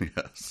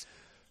 Yes.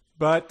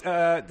 But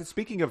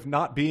speaking of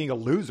not being a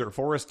loser,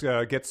 Forrest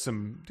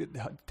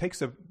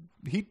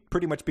he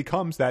pretty much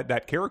becomes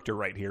that character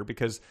right here,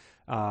 because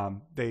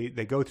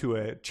they go to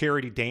a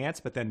charity dance,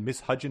 but then Miss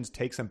Hudgens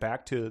takes him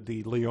back to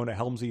the Leona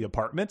Helmsley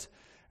apartment.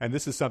 And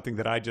this is something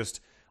that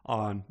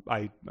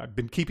I've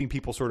been keeping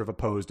people sort of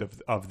opposed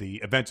of the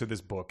events of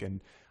this book.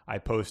 And I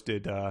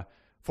posted,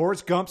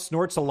 Forrest Gump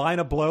snorts a line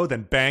of blow,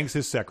 then bangs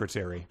his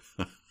secretary.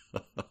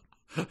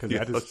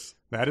 Because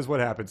that is what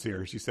happens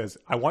here. She says,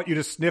 I want you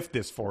to sniff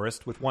this,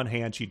 Forrest. With one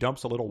hand, she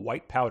dumps a little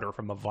white powder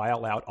from a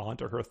vial out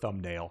onto her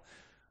thumbnail.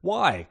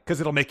 Why?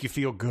 Because it'll make you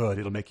feel good.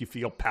 It'll make you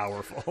feel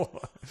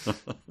powerful.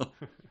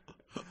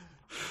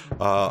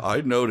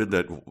 I noted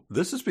that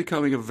this is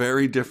becoming a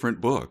very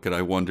different book, and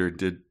I wondered,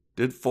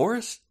 did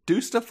Forrest do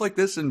stuff like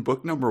this in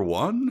book number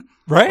 1?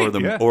 Right.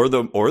 Or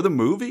the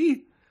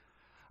movie?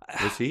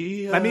 Was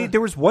he? I mean,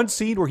 there was one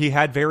scene where he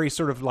had very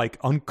sort of like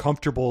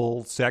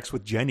uncomfortable sex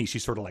with Jenny. She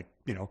sort of like,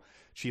 I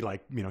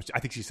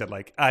think she said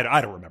like, I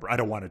don't remember. I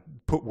don't want to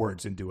put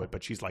words into it,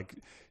 but she's like,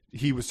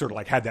 he was sort of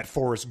like had that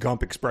Forrest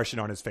Gump expression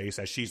on his face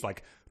as she's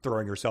like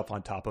throwing herself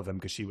on top of him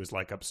because she was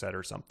like upset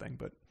or something.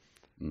 But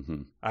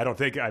I don't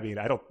think, I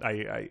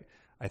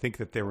think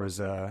that there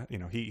was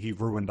he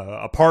ruined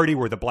a party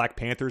where the Black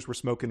Panthers were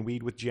smoking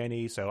weed with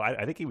Jenny. So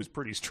I think he was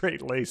pretty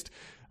straight laced.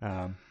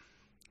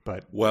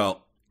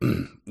 Well,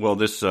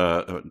 this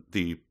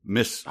the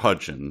Miss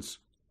Hudgens,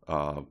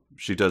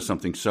 she does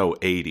something so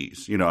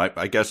 80s.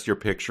 I guess you're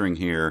picturing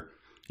here,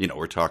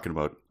 we're talking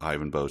about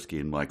Ivan Boesky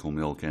and Michael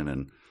Milken,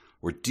 and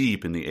we're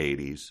deep in the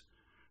 80s.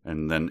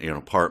 And then an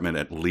apartment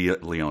at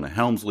Leona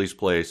Helmsley's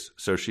place.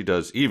 So she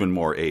does even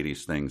more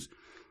 80s things.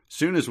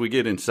 Soon as we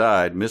get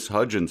inside, Miss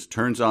Hudgens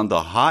turns on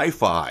the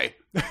hi-fi.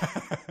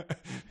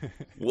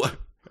 What?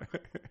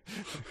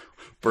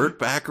 Burt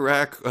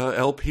Bacharach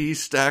LP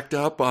stacked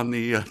up on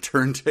the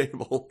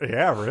turntable.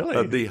 Yeah,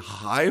 really? The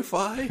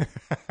hi-fi?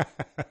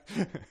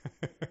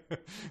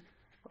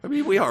 I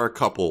mean, we're a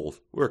couple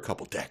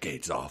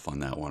decades off on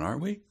that one,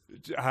 aren't we?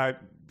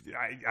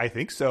 I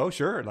think so.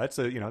 Sure. That's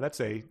a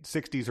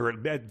 60s,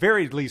 or at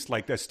very least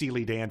like the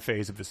Steely Dan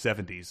phase of the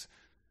 70s.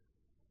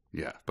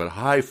 Yeah, but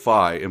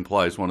hi-fi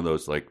implies one of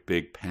those like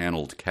big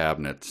paneled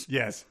cabinets.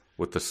 Yes.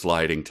 With the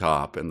sliding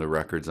top and the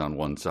records on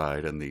one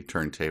side and the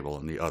turntable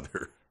on the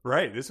other.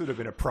 Right. This would have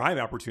been a prime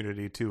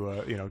opportunity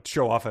to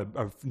show off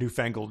a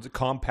newfangled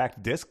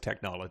compact disc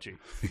technology.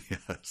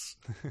 Yes.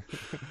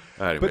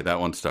 Anyway,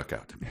 that one stuck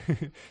out to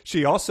me.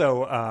 She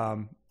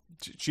also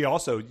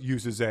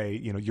uses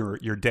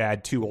your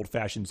dad 2 old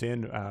fashions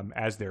in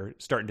as they're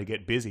starting to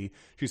get busy.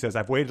 She says,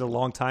 I've waited a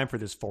long time for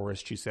this,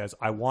 Forrest. She says,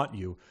 I want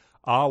you.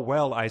 Ah,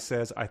 well, I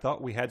says, I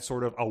thought we had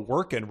sort of a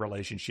working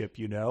relationship,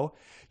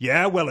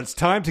 Yeah, well, it's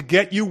time to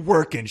get you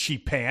working, she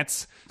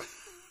pants.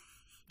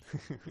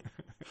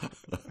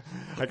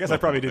 I guess I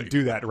probably didn't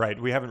do that right.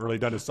 We haven't really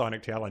done a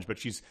sonic challenge, but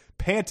she's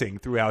panting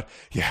throughout.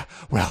 Yeah,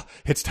 well,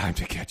 it's time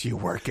to get you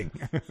working.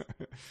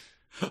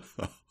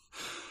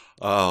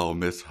 Oh,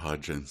 Miss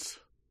Hudgens.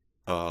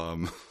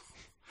 How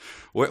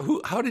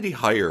did he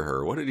hire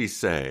her? What did he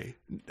say?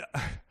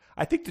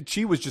 I think that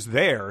she was just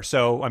there.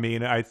 So, I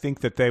mean, I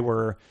think that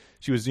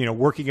she was,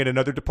 working in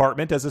another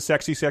department as a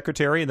sexy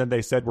secretary. And then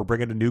they said, we're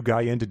bringing a new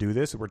guy in to do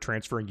this, and we're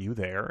transferring you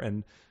there.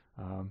 And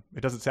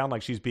it doesn't sound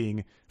like she's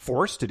being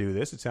forced to do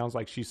this. It sounds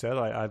like she said,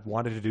 I've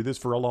wanted to do this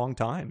for a long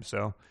time.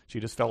 So she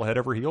just fell head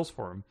over heels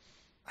for him.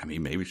 I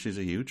mean, maybe she's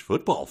a huge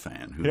football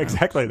fan. Who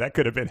exactly. That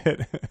could have been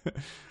it.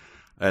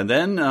 And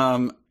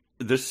then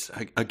this,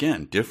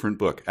 again, different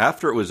book.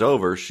 After it was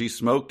over, she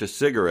smoked a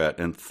cigarette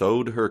and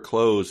thawed her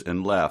clothes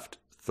and left.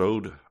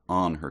 Thawed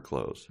on her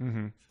clothes.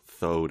 Mm-hmm.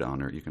 Thawed on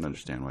her. You can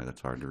understand why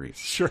that's hard to read.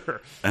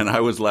 Sure. And I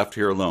was left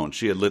here alone.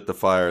 She had lit the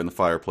fire in the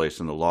fireplace,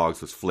 and the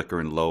logs was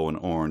flickering low and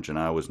orange, and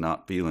I was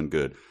not feeling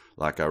good,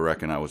 like I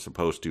reckon I was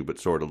supposed to, but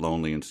sort of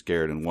lonely and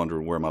scared and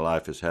wondering where my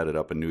life is headed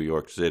up in New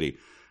York City.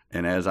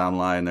 And as I'm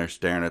lying there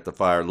staring at the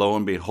fire, lo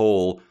and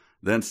behold,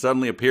 then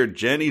suddenly appeared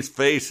Jenny's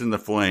face in the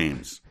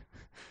flames.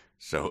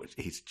 So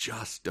he's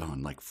just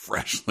done, like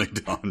freshly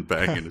done,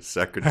 banging his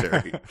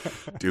secretary,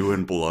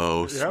 doing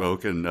blow,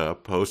 smoking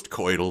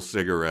post-coital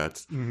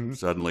cigarettes. Mm-hmm.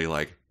 Suddenly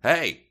like,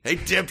 hey,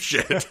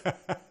 dipshit.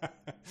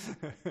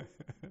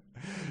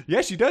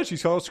 Yeah, she does. She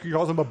calls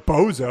him a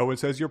bozo and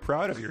says, you're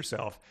proud of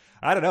yourself.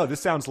 I don't know.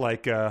 This sounds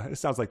like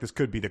this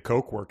could be the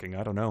coke working.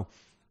 I don't know.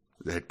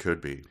 It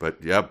could be.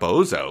 But yeah,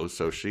 bozo.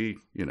 So she,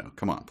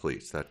 come on,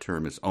 please. That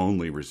term is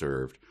only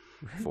reserved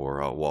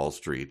for Wall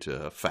Street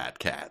fat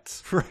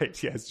cats.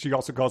 Right, yes. She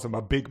also calls him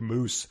a big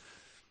moose.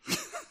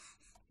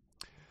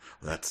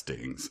 That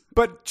stings.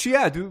 But she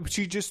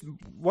just,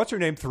 what's her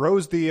name,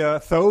 throws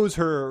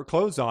her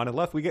clothes on and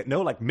left. We get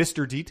no like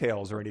Mr.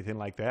 details or anything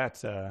like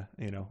that,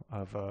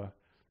 of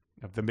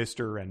the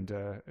Mr. and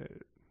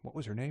what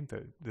was her name?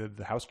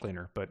 The house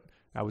cleaner. But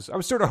I was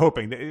sort of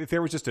hoping that if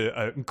there was just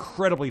a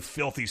incredibly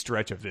filthy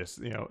stretch of this,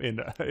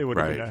 it would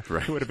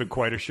have been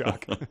quite a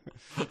shock.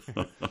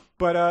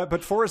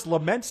 But Forrest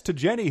laments to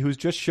Jenny, who's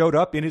just showed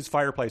up in his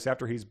fireplace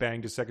after he's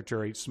banged his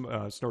secretary,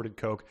 snorted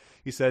coke.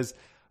 He says,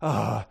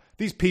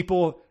 these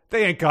people,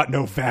 they ain't got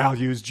no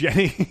values,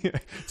 Jenny.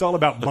 It's all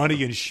about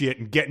money and shit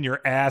and getting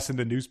your ass in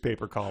the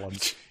newspaper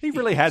columns. He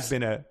really has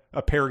been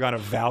a paragon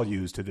of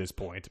values to this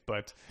point,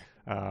 but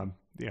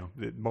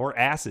more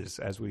asses,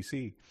 as we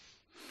see.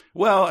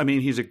 Well, I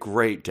mean, he's a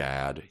great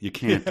dad. You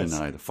can't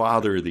deny the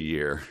father of the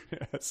year.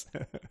 Yes.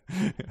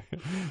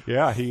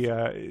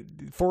 Yeah,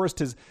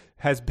 Forrest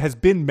has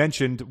been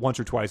mentioned once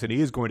or twice, and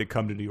he is going to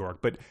come to New York.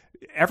 But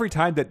every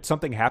time that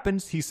something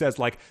happens, he says,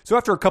 like, so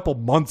after a couple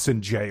months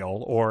in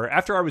jail, or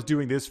after I was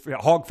doing this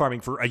hog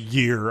farming for a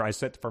year, I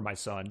set for my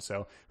son.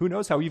 So who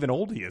knows how even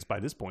old he is by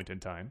this point in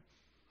time.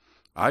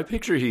 I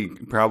picture he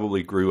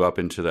probably grew up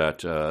into that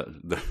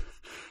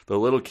the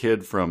little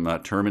kid from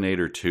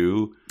Terminator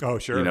 2. Oh,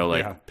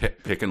 sure.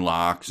 Picking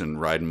locks and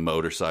riding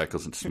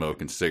motorcycles and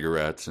smoking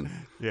cigarettes and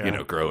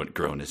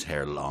growing his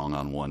hair long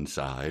on one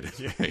side.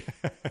 Yeah.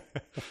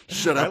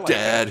 Shut up,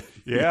 Dad. That.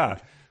 Yeah,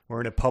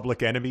 wearing a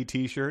Public Enemy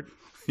T-shirt.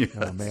 Yes.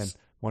 Oh man,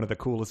 one of the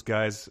coolest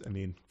guys. I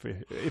mean,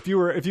 if you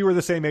were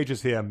the same age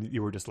as him,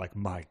 you were just like,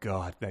 my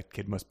God, that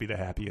kid must be the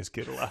happiest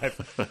kid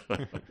alive.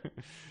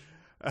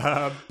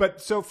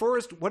 But so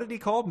Forrest, what did he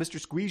call Mr.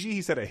 Squeegee?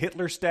 He said a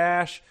Hitler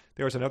stash.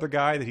 There was another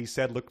guy that he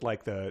said looked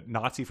like the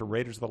Nazi from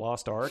Raiders of the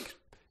Lost Ark.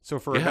 So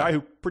for a guy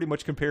who pretty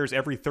much compares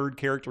every third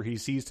character he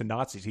sees to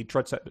Nazis, he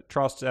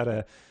trusts at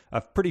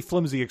a pretty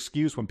flimsy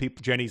excuse when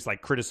Jenny's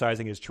like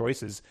criticizing his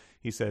choices.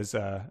 He says,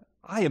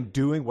 I am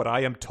doing what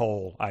I am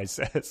told, I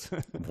says.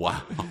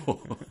 Wow.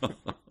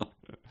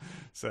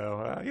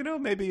 So,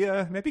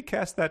 maybe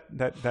cast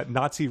that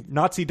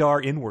Nazi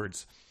dar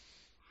inwards.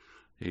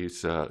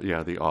 He's,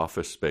 the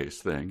Office Space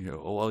thing.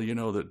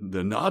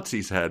 The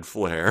Nazis had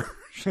flair.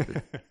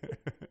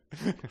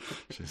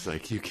 She's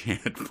like, you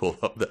can't pull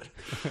up that.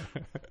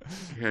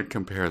 You can't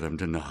compare them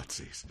to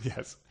Nazis.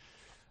 Yes.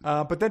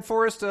 But then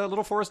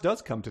little Forrest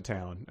does come to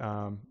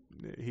town.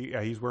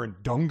 He's wearing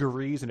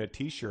dungarees and a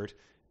T-shirt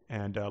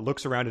and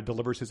looks around and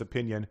delivers his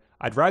opinion.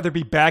 I'd rather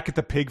be back at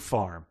the pig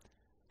farm.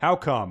 How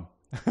come?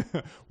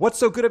 What's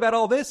so good about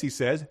all this, he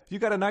says. You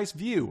got a nice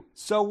view.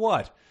 So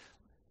what?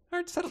 All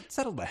right,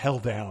 settle the hell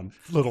down,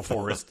 little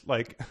Forrest.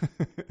 Like,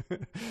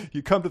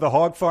 you come to the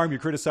hog farm, you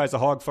criticize the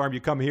hog farm. You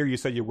come here, you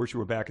say you wish you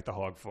were back at the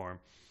hog farm.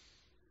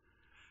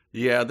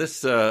 Yeah,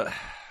 this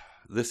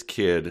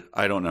kid,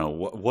 I don't know.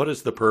 What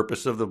is the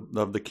purpose of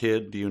the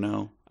kid? Do you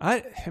know?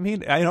 I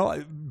mean,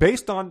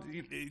 based on,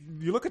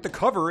 you look at the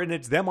cover and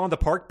it's them on the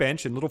park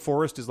bench and little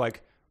Forrest is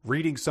like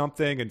reading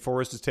something and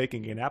Forrest is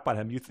taking a nap on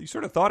him. You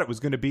sort of thought it was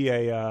going to be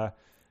a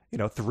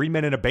 3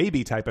 Men and a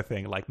Baby type of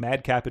thing, like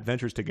Madcap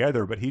Adventures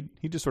Together. But he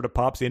just sort of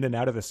pops in and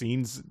out of the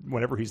scenes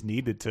whenever he's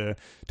needed to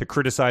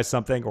criticize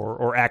something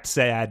or act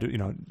sad,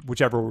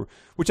 whichever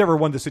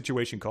one the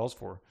situation calls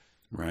for.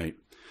 Right.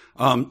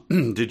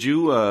 Did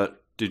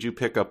you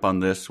pick up on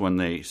this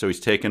so he's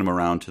taking him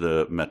around to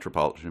the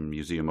Metropolitan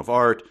Museum of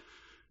Art,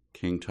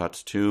 King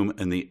Tut's tomb,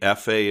 and the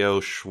FAO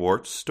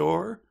Schwartz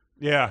store?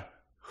 Yeah.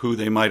 Who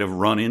they might have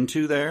run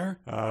into there.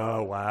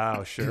 Oh,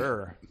 wow,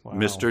 sure. Wow.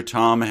 Mr.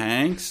 Tom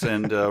Hanks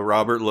and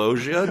Robert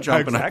Loggia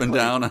jumping up and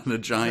down on a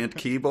giant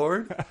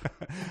keyboard.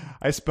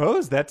 I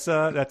suppose that's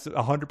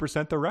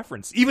 100% the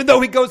reference, even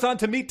though he goes on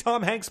to meet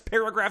Tom Hanks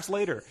paragraphs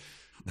later.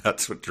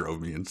 That's what drove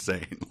me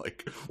insane.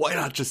 Like, why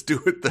not just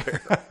do it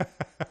there?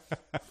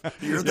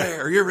 You're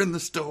there. You're in the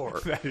store.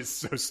 That is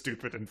so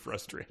stupid and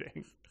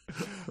frustrating.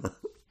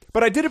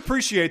 But I did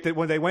appreciate that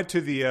when they went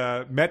to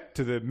the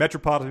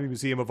Metropolitan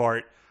Museum of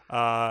Art,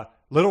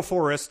 little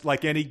Forrest,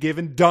 like any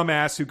given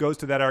dumbass who goes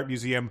to that art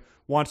museum,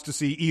 wants to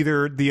see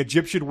either the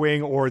Egyptian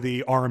wing or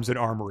the arms and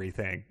armory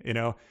thing.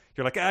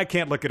 You're like, I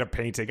can't look at a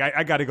painting.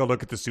 I got to go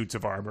look at the suits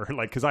of armor,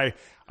 like, because I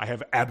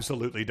have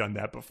absolutely done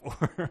that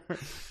before.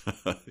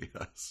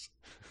 Yes.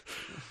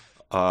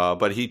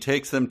 But he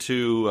takes them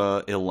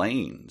to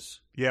Elaine's.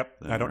 Yep.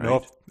 I don't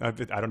know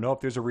if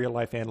there's a real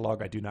life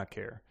analog. I do not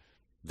care.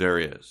 There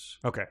is.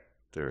 Okay.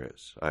 There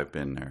is. I've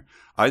been there.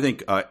 I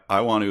think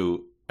I want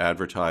to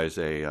advertise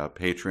a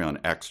Patreon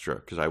extra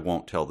because I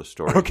won't tell the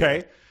story. Okay.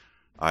 Yet.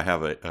 I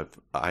have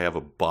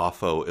a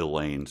Boffo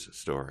Elaine's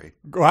story.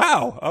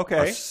 Wow.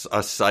 Okay.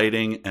 A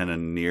sighting and a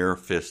near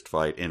fist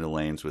fight in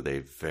Elaine's with a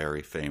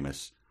very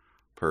famous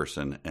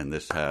person, and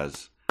this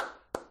has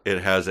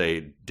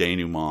a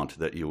denouement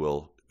that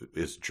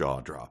is jaw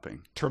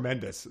dropping.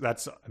 Tremendous.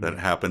 That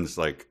happens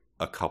like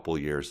a couple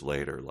years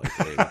later, like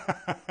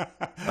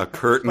a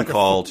curtain like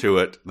call to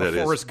it. That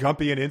is Forrest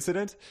Gumpian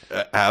incident.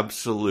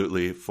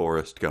 Absolutely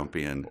Forrest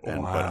Gumpian.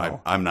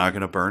 Wow. But I'm not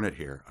going to burn it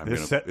here.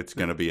 It's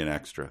going to be an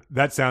extra.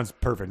 That sounds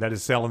perfect. That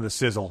is selling the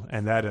sizzle,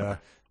 and that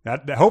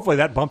Hopefully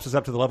that bumps us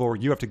up to the level where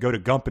you have to go to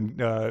Gump and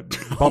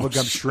Bubba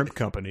Gump Shrimp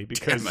Company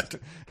because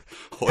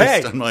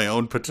Hoist on my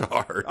own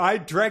petard. I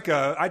drank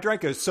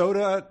a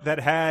soda that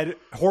had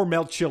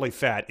Hormel chili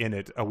fat in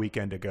it a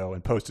weekend ago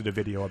and posted a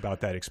video about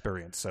that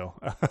experience. So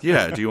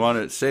yeah, do you want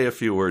to say a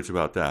few words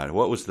about that?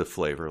 What was the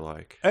flavor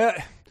like?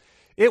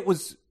 It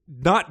was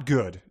not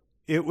good.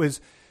 It was.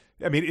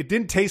 I mean, it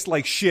didn't taste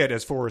like shit,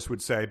 as Forrest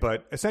would say,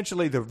 but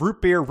essentially the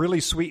root beer really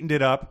sweetened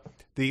it up.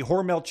 The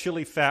Hormel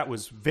chili fat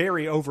was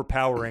very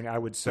overpowering, I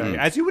would say,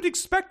 as you would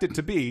expect it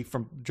to be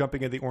from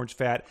jumping in the orange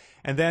fat.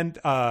 And then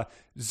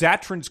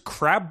Zatran's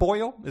crab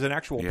boil is an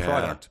actual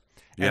product.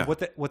 And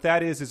what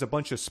that is a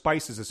bunch of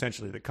spices,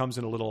 essentially, that comes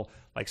in a little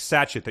like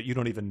sachet that you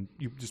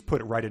just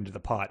put it right into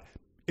the pot.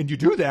 And you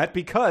do that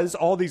because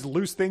all these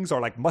loose things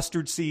are like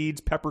mustard seeds,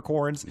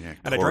 peppercorns,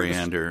 and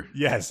coriander.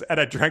 And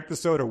I drank the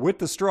soda with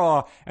the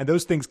straw, and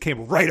those things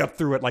came right up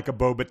through it like a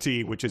boba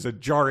tea, which is a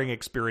jarring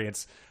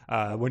experience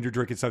when you're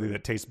drinking something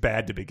that tastes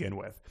bad to begin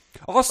with.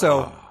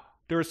 Also,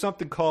 there is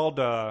something called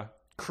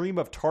cream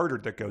of tartar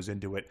that goes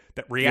into it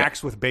that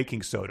reacts with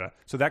baking soda,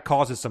 so that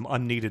causes some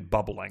unneeded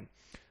bubbling.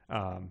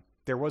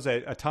 There was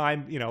a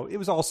time, it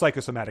was all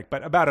psychosomatic,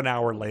 but about an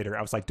hour later,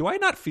 I was like, do I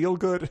not feel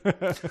good?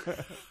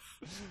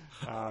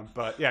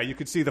 But yeah, you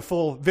could see the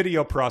full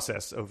video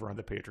process over on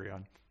the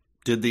Patreon.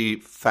 Did the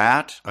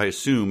fat, I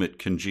assume it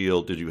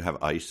congealed, did you have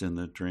ice in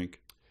the drink?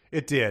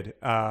 It did.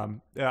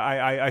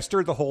 I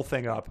stirred the whole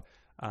thing up,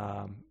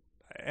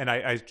 and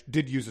I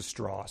did use a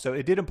straw. So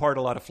it did impart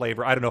a lot of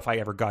flavor. I don't know if I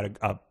ever got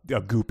a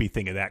goopy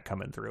thing of that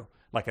coming through,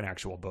 like an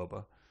actual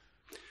boba.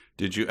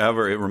 Did you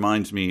ever, it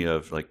reminds me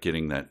of like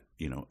getting that,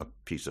 a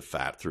piece of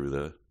fat through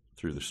the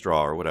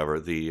straw or whatever.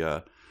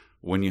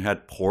 When you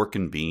had pork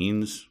and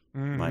beans,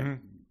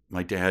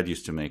 my dad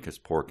used to make us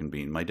pork and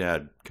beans. My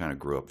dad kind of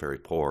grew up very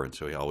poor, and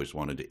so he always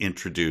wanted to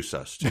introduce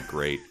us to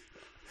great,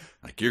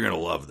 like, you're going to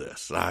love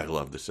this. I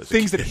love this.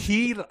 Things that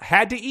he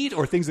had to eat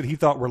or things that he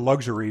thought were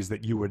luxuries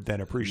that you would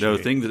then appreciate? No,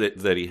 things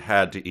that he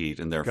had to eat,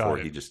 and therefore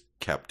he just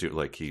kept it,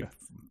 like he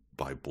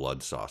buy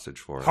blood sausage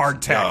for us.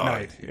 Hardtack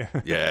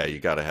night. Yeah, you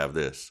got to have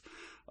this.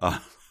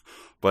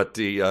 But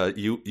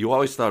you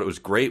always thought it was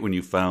great when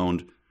you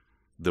found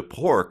the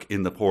pork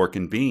in the pork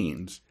and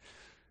beans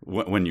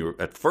when you were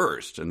at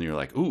first, and you're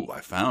like, ooh,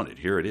 I found it.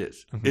 Here it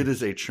is. Mm-hmm. It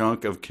is a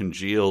chunk of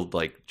congealed,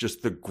 like,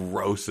 just the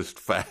grossest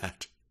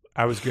fat.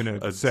 I was going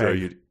to say. So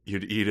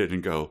you'd eat it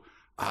and go,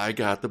 I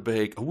got the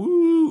bake.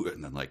 Woo!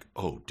 And then like,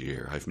 oh,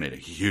 dear, I've made a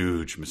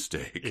huge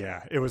mistake.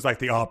 Yeah, it was like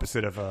the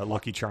opposite of a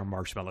Lucky Charm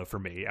marshmallow for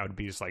me. I would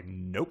be just like,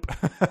 nope.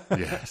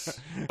 Yes.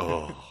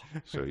 Oh,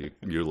 so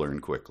you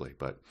learn quickly,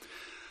 but...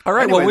 All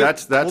right, anyway,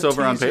 that's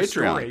over on Patreon.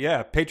 Story.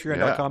 Yeah,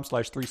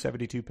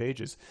 patreon.com/372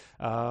 pages.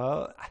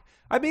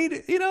 I mean,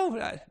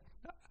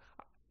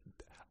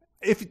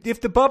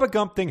 if the Bubba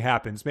Gump thing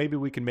happens, maybe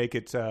we can make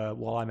it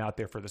while I'm out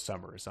there for the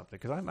summer or something,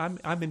 because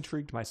I'm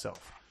intrigued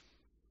myself.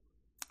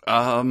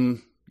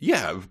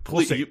 Yeah,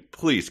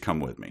 please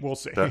come with me. We'll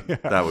see.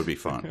 That would be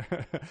fun.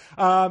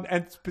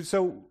 And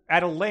so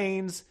at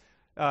Elaine's,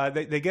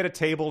 they get a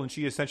table, and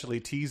she essentially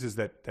teases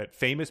that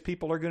famous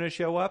people are going to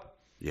show up.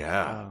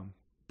 Yeah.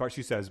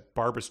 She says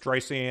Barbra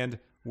Streisand,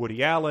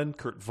 Woody Allen,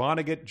 Kurt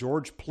Vonnegut,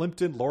 George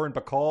Plimpton, Lauren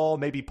Bacall,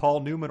 maybe Paul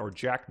Newman or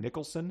Jack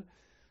Nicholson.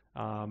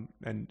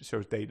 And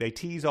so they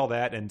tease all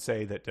that and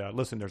say that,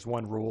 listen, there's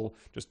one rule.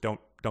 Just don't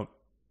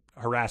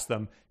harass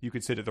them. You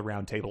could sit at the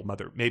round table.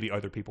 Maybe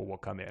other people will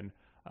come in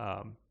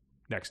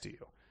next to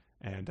you.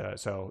 And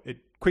so it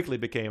quickly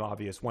became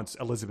obvious once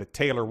Elizabeth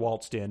Taylor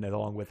waltzed in, and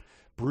along with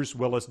Bruce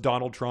Willis,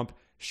 Donald Trump,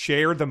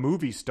 Cher the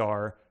movie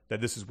star,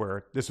 that this is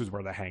where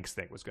the Hanks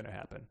thing was going to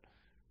happen.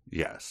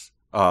 Yes.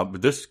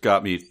 But this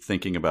got me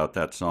thinking about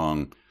that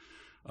song.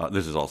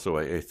 This is also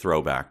a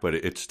throwback, but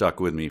it stuck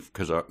with me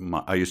because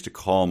I used to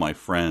call my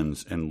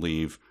friends and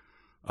leave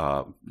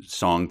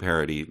song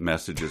parody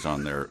messages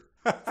on their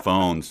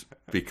phones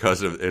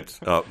because of it's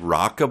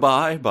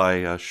Rockabye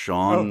by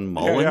Sean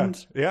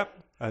Mullins. Yeah. Yep.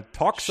 A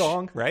talk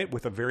song, right?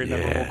 With a very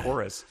memorable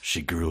chorus.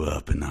 She grew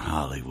up in the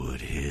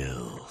Hollywood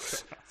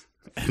Hills.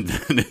 And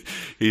then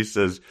he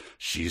says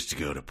she used to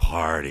go to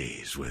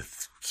parties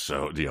with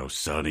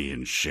Sonny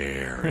and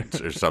Cher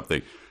or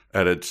something.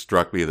 And it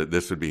struck me that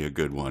this would be a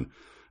good one.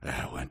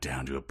 I went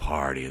down to a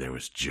party. There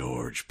was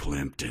George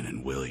Plimpton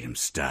and William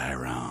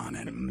Styron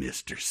and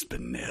Mr.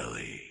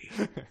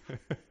 Spinelli.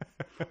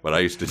 But I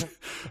used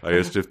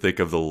to think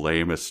of the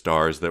lamest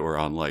stars that were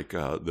on like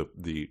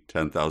the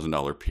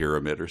 $10,000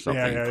 pyramid or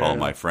something, and call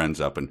my friends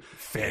up and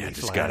I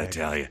just got to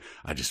tell you,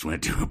 I just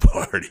went to a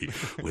party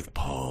with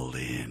Paul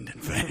Lynde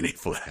and Fanny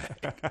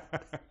Flagg.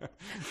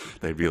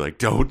 They'd be like,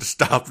 "Don't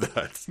stop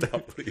that,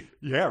 stop please."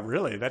 Yeah,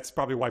 really. That's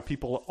probably why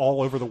people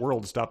all over the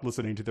world stopped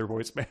listening to their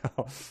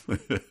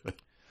voicemail.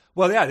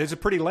 Well, yeah, it's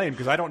pretty lame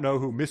because I don't know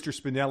who Mr.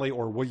 Spinelli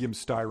or William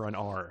Styron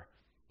are.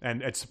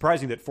 And it's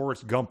surprising that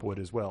Forrest Gump would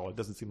as well. It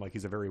doesn't seem like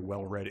he's a very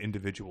well-read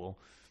individual.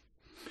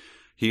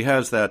 He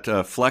has that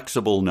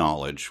flexible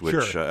knowledge,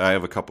 which Sure. I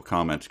have a couple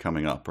comments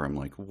coming up where I'm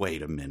like,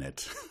 wait a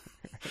minute,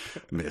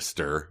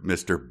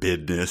 Mr.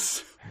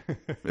 Business.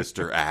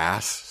 Mr.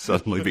 Ass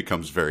suddenly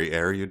becomes very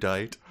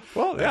erudite.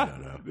 Well,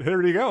 yeah,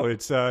 there you go.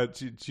 It's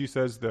she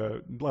says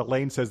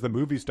Elaine says the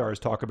movie stars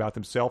talk about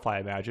themselves, I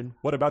imagine.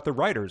 What about the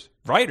writers?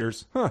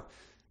 Writers? Huh.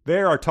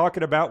 They are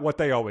talking about what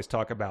they always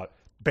talk about.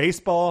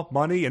 Baseball,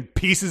 money, and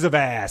pieces of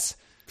ass.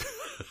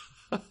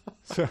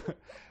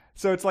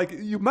 So it's like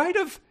you might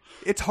have.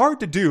 It's hard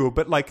to do,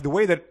 but like the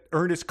way that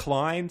Ernest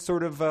Cline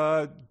sort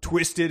of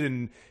twisted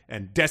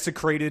and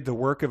desecrated the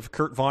work of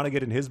Kurt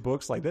Vonnegut in his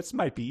books, like this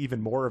might be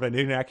even more of an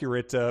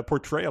inaccurate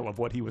portrayal of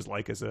what he was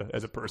like as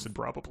a person,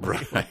 probably.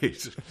 Right.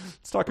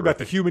 Let's talk about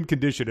the human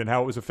condition and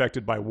how it was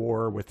affected by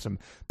war, with some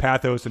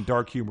pathos and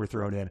dark humor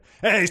thrown in.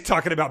 Hey, he's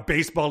talking about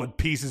baseball and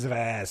pieces of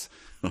ass.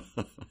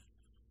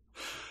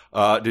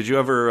 Did you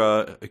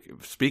ever,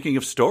 speaking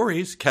of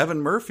stories,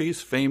 Kevin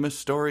Murphy's famous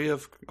story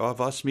of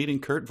us meeting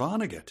Kurt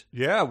Vonnegut?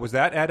 Yeah, was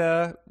that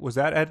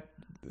at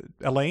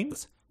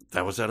Elaine's?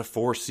 That was at a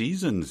Four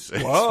Seasons.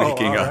 Whoa,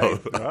 speaking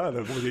of,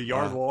 the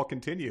yard wall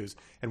continues.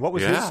 And what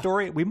was his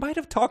story? We might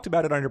have talked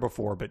about it on here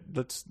before, but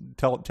let's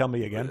tell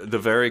me again. The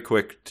very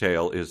quick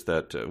tale is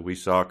that we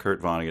saw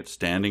Kurt Vonnegut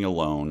standing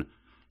alone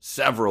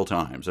several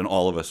times, and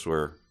all of us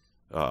are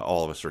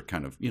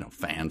kind of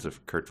fans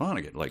of Kurt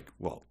Vonnegut. Like,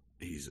 well,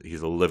 he's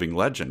a living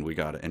legend.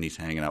 And he's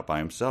hanging out by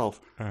himself.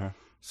 Uh-huh.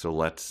 So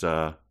let's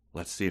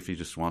see if he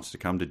just wants to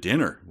come to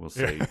dinner. We'll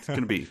say it's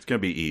gonna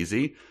be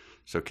easy.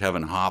 So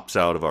Kevin hops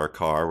out of our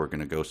car. We're going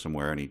to go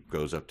somewhere, and he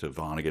goes up to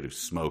Vonnegut, who's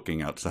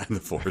smoking outside the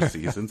Four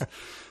Seasons,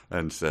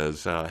 and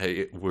says,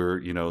 "Hey,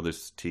 we're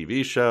this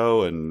TV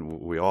show,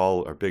 and we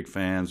all are big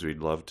fans.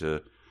 We'd love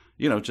to,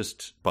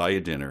 just buy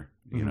you dinner.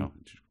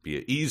 Be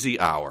an easy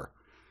hour."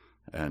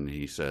 And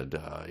he said,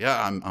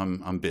 "Yeah,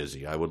 I'm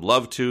busy. I would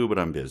love to, but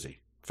I'm busy."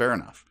 Fair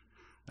enough.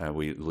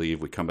 We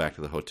leave. We come back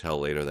to the hotel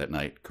later that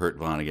night. Kurt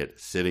Vonnegut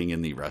sitting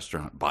in the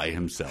restaurant by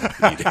himself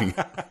eating.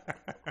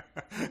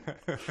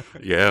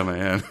 Yeah,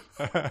 man.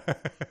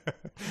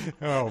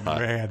 Oh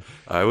man,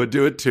 I would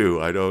do it too.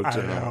 I don't. I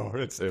know.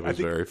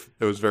 It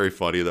was very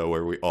funny though,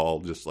 where we all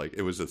just like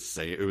it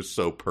was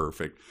so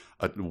perfect.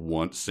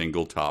 One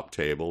single top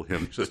table,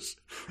 him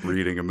just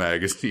reading a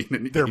magazine,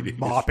 and they're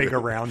mopping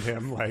around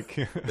him like.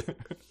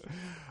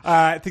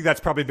 I think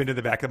that's probably been in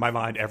the back of my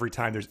mind every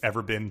time there's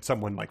ever been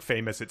someone like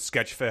famous at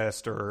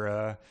Sketchfest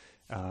or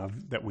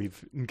that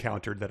we've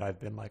encountered that I've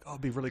been like, oh,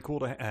 it'd be really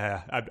cool to.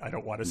 I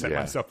don't want to set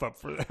myself up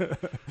for them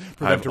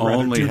I've to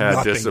only do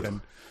had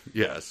nothing.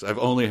 Yes, I've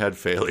only had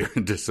failure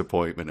and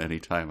disappointment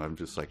anytime I'm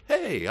just like,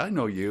 hey, I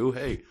know you.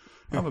 Hey,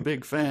 I'm a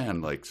big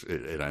fan. Like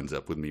it ends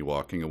up with me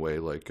walking away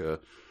like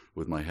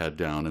with my head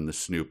down and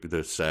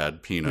the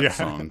sad Peanut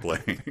song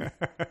playing.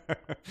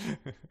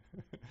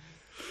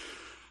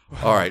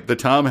 All right, the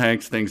Tom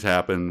Hanks things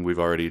happen. We've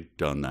already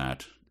done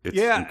that. It's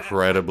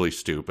incredibly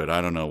stupid.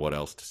 I don't know what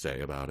else to say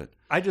about it.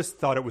 I just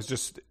thought it was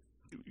just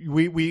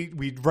we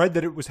read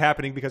that it was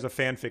happening because of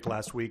fanfic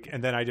last week,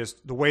 and then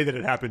the way that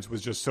it happens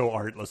was just so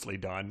artlessly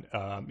done.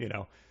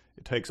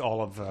 It takes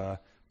all of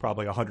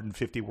probably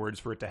 150 words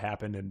for it to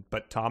happen,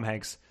 but Tom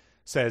Hanks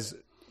says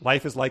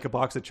life is like a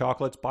box of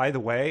chocolates. By the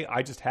way,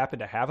 I just happen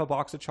to have a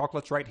box of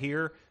chocolates right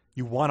here.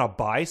 You want to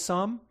buy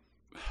some?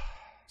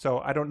 So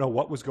I don't know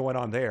what was going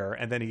on there.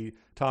 And then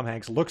Tom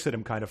Hanks looks at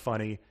him kind of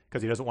funny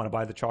because he doesn't want to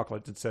buy the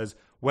chocolates and says,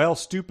 well,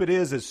 stupid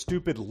is as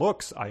stupid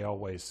looks, I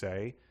always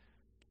say,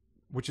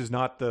 which is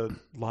not the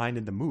line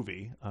in the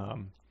movie.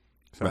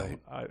 Right.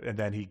 And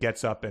then he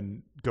gets up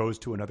and goes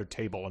to another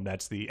table, and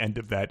that's the end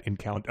of that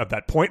encounter, of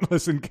that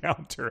pointless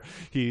encounter.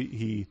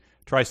 He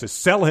tries to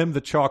sell him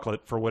the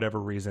chocolate for whatever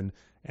reason.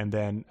 And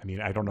then,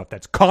 I don't know if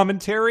that's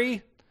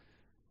commentary,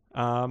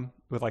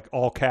 with like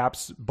all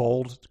caps,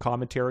 bold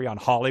commentary on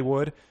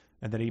Hollywood,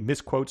 and then he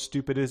misquotes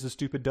 "stupid is as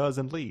stupid does"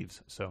 and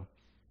leaves. So,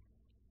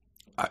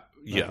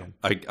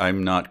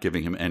 I'm not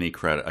giving him any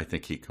credit. I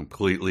think he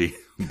completely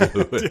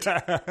blew it.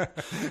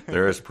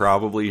 There is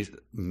probably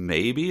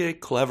maybe a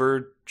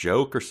clever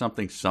joke or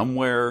something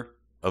somewhere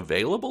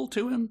available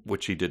to him,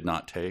 which he did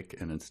not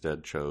take, and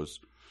instead chose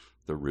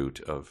the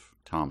route of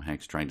Tom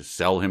Hanks trying to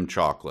sell him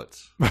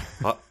chocolates.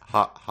 Ha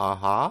ha ha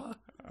ha.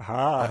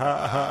 Ha ha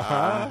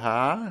ha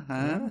ha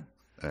ha.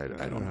 I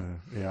don't know.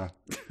 Yeah.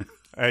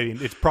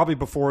 It's probably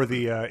before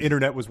the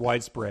internet was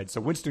widespread.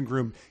 So Winston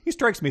Groom, he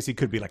strikes me as he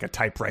could be like a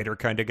typewriter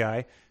kind of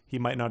guy. He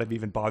might not have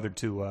even bothered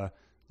to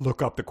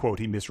look up the quote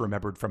he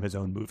misremembered from his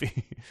own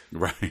movie.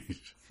 Right.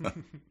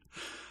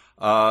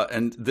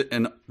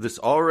 And this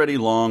already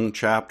long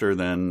chapter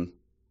then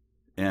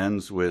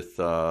ends with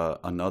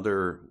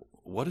another.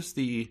 What is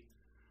the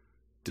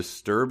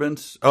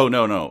disturbance? Oh,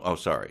 no. Oh,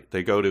 sorry.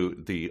 They go to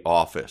the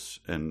office,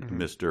 and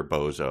Mr.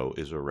 Bozo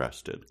is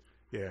arrested.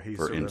 Yeah, he's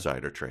for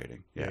insider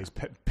trading. Yeah, he's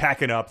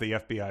packing up. The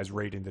FBI's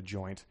raiding the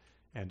joint,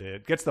 and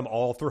it gets them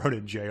all thrown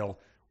in jail.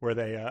 Where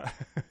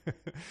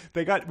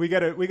we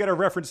got a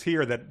reference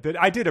here that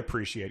I did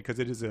appreciate because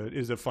it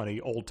is a funny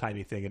old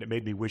timey thing, and it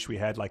made me wish we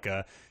had like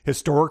a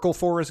historical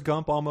Forrest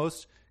Gump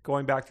almost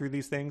going back through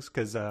these things.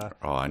 Because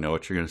I know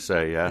what you're going to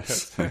say.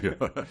 Yes,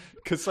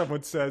 because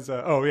someone says,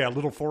 "Oh yeah,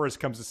 little Forrest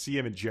comes to see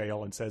him in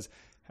jail and says,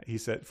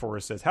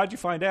 Forrest says, how'd you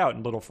find out?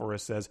 And little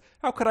Forrest says,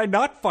 how could I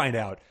not find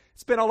out?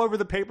 It's been all over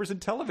the papers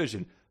and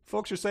television.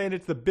 Folks are saying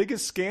it's the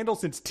biggest scandal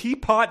since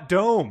Teapot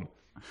Dome.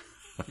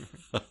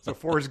 So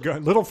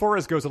little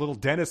Forrest goes a little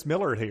Dennis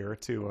Miller here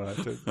to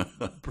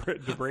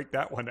break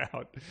that one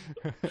out.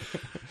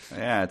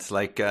 Yeah, it's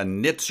like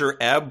Nitzer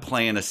Ebb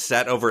playing a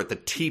set over at the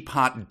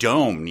Teapot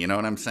Dome. You know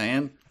what I'm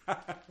saying?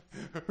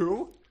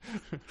 Who?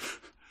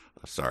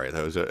 Sorry,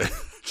 that was a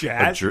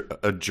jazz,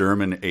 a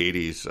German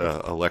 '80s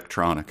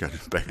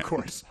electronica band.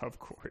 Of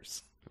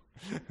course.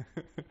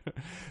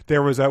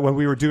 There was when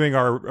we were doing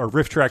our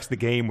riff tracks, the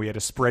game, we had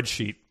a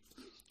spreadsheet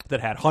that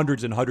had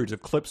hundreds and hundreds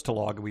of clips to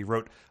log, and we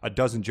wrote a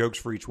dozen jokes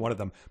for each one of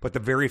them. But the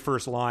very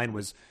first line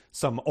was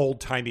some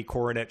old-timey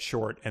cornet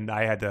short, and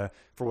I had to,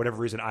 for whatever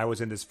reason, I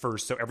was in this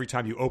first. So every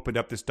time you opened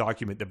up this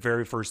document, the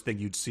very first thing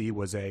you'd see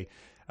was a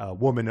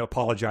woman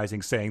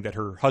apologizing, saying that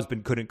her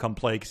husband couldn't come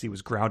play because he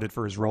was grounded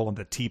for his role in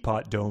the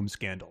Teapot Dome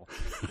scandal.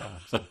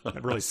 So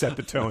that really set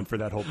the tone for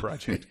that whole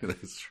project.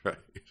 That's right.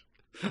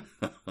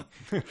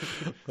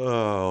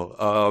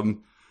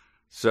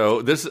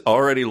 So this is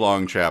already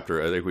long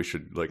chapter. I think we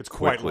should it's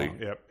quickly. Quite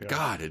long. Yep.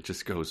 God, it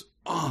just goes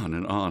on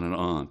and on and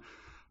on.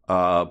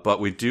 But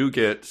we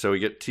get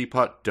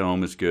Teapot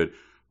Dome is good.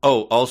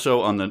 Oh, also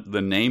on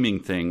the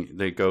naming thing,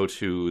 they go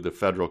to the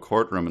federal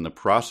courtroom and the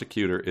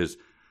prosecutor is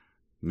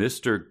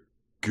Mr.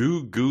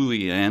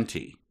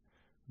 Guguglianti.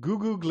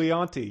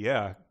 Guguglianti,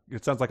 yeah.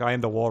 It sounds like I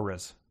Am the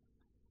Walrus.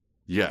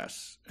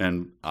 Yes,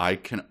 and I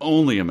can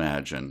only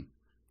imagine,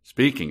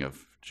 speaking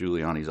of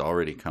Giuliani's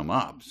already come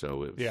up,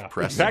 so it was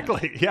precedent.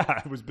 Exactly. Yeah,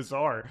 it was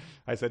bizarre.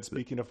 I said,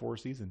 speaking of Four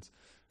Seasons.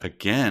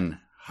 Again,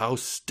 how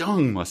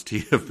stung must he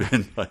have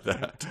been by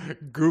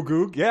that?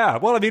 Goo. Yeah.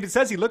 Well, I mean, it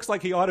says he looks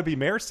like he ought to be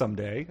mayor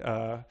someday.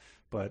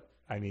 But,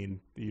 I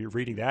mean, you're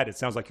reading that. It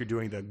sounds like you're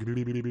doing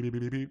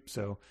the...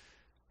 So,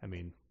 I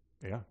mean,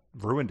 yeah,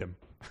 ruined him.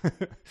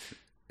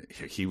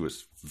 He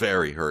was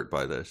very hurt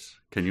by this.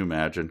 Can you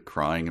imagine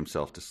crying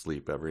himself to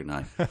sleep every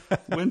night?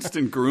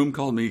 Winston Groom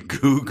called me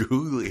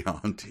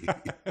Guguglianti.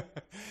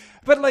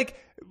 But like,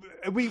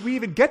 we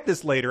even get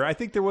this later. I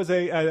think there was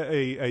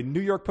a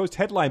New York Post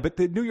headline, but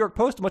the New York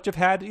Post must have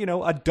had,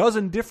 a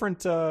dozen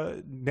different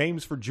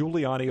names for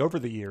Giuliani over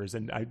the years.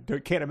 And I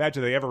can't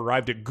imagine they ever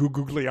arrived at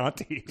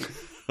Guguglianti.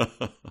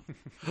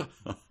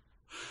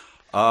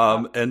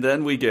 And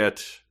then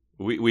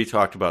we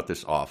talked about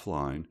this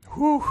offline.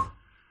 Whew.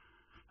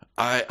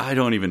 I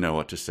don't even know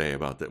what to say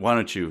about that. Why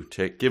don't you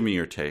give me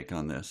your take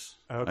on this?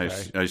 Okay.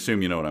 I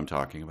assume you know what I'm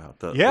talking about.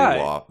 The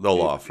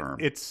law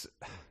firm.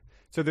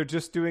 So they're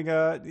just doing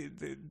a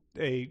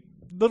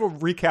little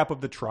recap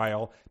of the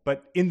trial,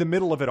 but in the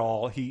middle of it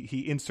all,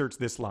 he inserts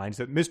this line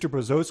that Mr.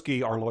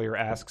 Brzozowski, our lawyer,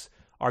 asks,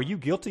 "Are you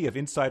guilty of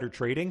insider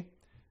trading?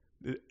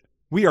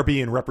 We are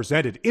being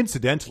represented,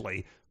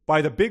 incidentally,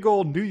 by the big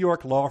old New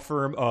York law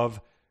firm of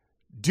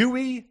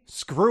Dewey,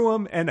 Screw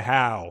 'em, and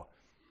Howe."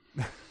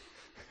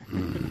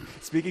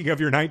 Speaking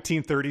of your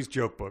 1930s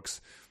joke books.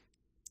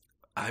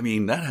 I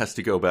mean, that has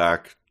to go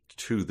back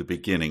to the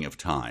beginning of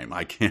time.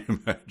 I can't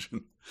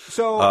imagine.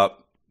 So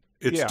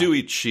it's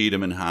Dewey,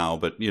 Cheatham, and Howe,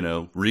 but,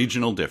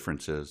 regional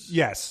differences.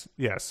 Yes.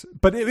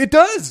 But it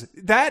does.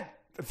 That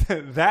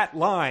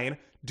line,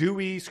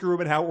 Dewey, Screw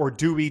 'em, and Howe, or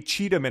Dewey,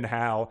 Cheatham, and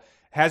Howe,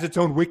 has its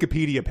own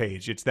Wikipedia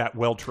page. It's that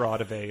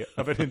well-trod of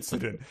an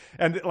incident.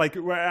 And like,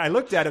 when I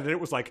looked at it, and it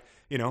was like,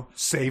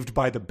 Saved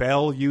by the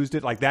Bell used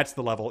it. Like, that's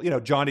the level.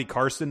 Johnny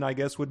Carson, I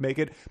guess, would make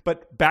it.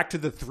 But back to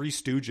the Three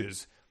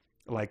Stooges,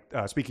 like,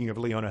 speaking of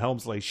Leona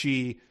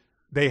Helmsley,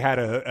 they had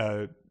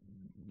a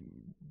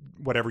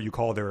whatever you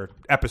call their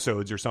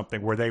episodes or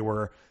something, where they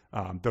were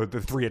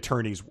the three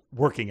attorneys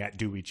working at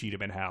Dewey,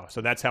 Cheatham, and Howe.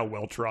 So that's how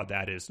well-trod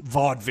that is.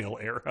 Vaudeville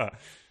era.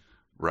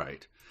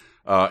 Right.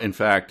 In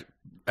fact,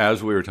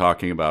 as we were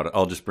talking about it,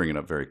 I'll just bring it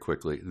up very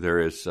quickly. There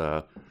is,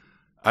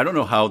 I don't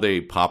know how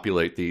they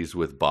populate these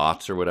with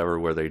bots or whatever,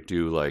 where they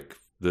do like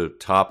the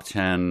top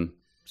 10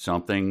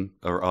 something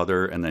or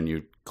other, and then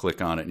you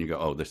click on it and you go,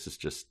 oh, this is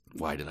just,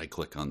 why did I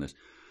click on this?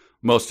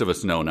 Most of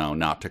us know now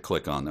not to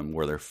click on them,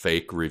 where they're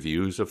fake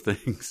reviews of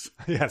things.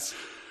 Yes.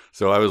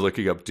 So I was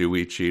looking up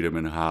Dewey, Cheatham,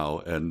 and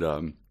Howe,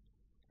 and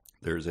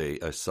there's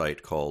a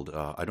site called,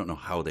 I don't know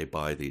how they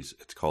buy these.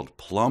 It's called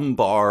Plum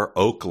Bar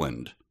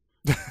Oakland.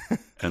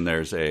 And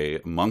there's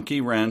a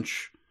monkey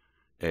wrench,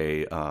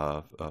 a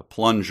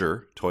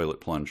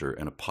toilet plunger,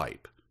 and a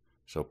pipe.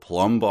 So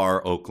Plum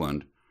Bar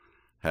Oakland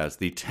has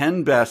the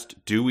 10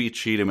 best Dewey,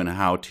 Cheatham, and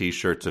Howe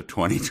T-shirts of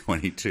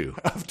 2022.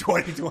 Of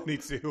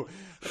 2022.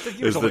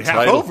 Is the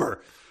title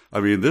over?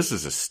 I mean, this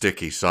is a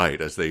sticky site,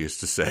 as they used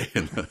to say.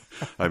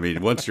 I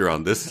mean, once you're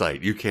on this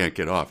site, you can't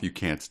get off. You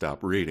can't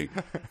stop reading.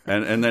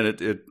 And then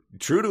it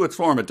true to its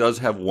form, it does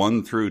have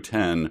 1 through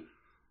 10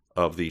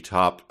 of the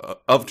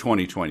top of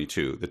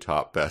 2022, the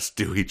top best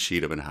Dewey,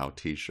 Cheatham, and Howe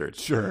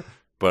T-shirts. Sure.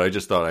 But I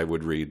just thought I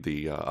would read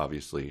the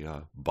obviously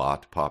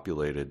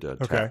bot-populated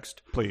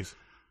text. Please.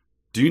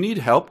 Do you need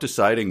help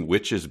deciding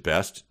which is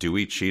best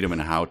Dewey, Cheatham,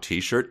 and Howe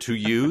T-shirt to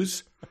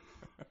use?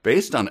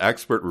 Based on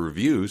expert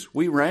reviews,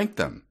 we rank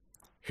them.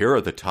 Here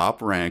are the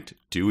top-ranked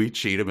Dewey,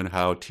 Cheatham, and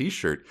Howe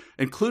t-shirt,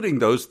 including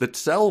those that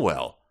sell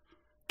well.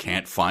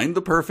 Can't find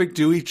the perfect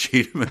Dewey,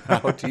 Cheatham, and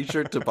Howe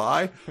t-shirt to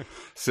buy?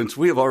 Since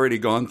we have already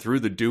gone through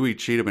the Dewey,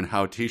 Cheatham, and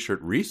Howe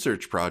t-shirt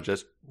research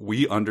process,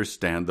 we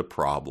understand the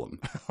problem.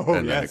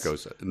 Then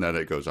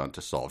it goes on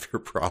to solve your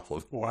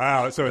problem.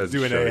 Wow. So it's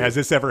doing a "has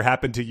this ever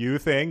happened to you"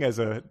 thing as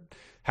a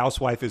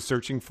housewife is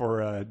searching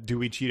for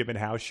Dewey, Cheatham, and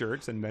Howe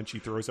shirts, and then she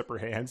throws up her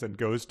hands and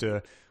goes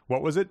to,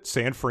 what was it?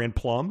 San Fran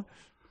Plum?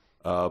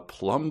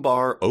 Plum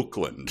Bar,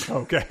 Oakland.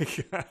 Okay.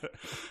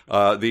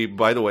 By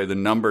the way, the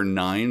number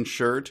 9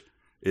 shirt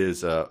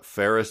is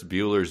Ferris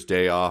Bueller's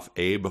Day Off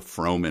Abe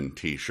Froman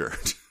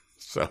t-shirt.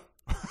 So,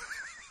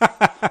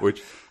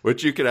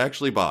 which you could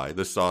actually buy,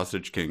 the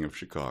Sausage King of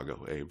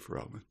Chicago, Abe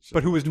Froman. So,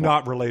 but who is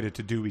not related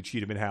to Dewey,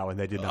 Cheatham, and Howe, and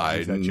they did not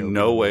use that joke.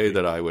 No way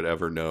that I would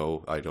ever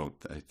know. I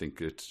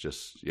think it's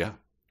just, yeah.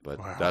 But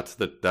wow.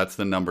 That's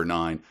the number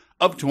 9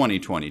 of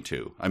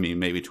 2022. I mean,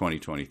 maybe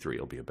 2023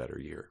 will be a better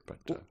year. But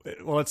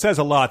well, it says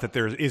a lot that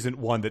there isn't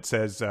one that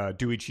says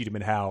Dewey, Cheatham,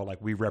 and Howe,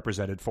 like we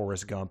represented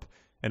Forrest Gump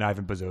and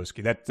Ivan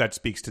Bozoski. That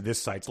speaks to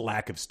this site's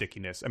lack of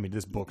stickiness. I mean,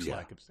 this book's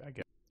lack of, I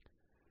guess.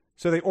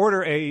 So they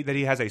order that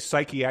he has a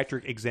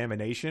psychiatric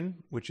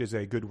examination, which is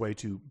a good way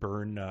to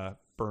burn a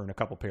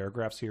couple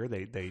paragraphs here.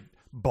 They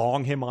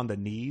bong him on the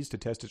knees to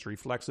test his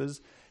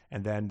reflexes,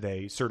 and then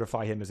they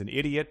certify him as an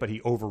idiot, but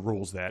he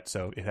overrules that,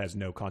 so it has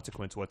no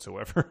consequence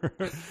whatsoever.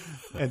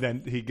 And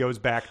then he goes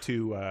back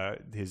to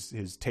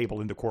his table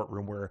in the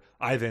courtroom where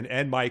Ivan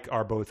and Mike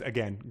are both,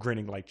 again,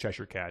 grinning like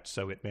Cheshire cats.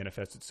 So it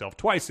manifests itself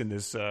twice in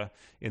this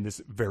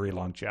very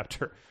long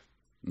chapter.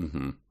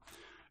 Mm-hmm.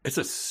 It's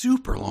a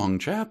super long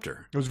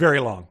chapter. It was very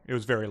long.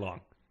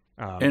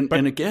 And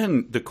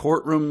again, the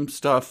courtroom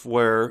stuff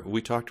where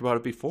we talked about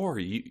it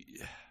before.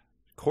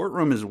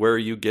 Courtroom is where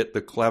you get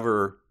the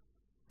clever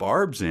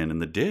barbs in and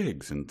the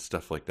digs and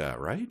stuff like that,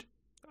 right?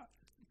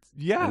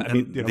 Yeah,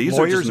 and these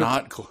lawyers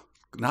are just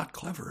not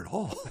clever at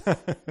all.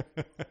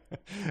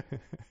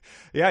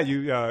 Yeah,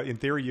 you in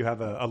theory you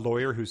have a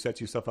lawyer who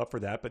sets yourself up for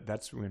that, but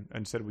that's when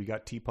instead we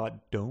got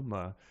teapot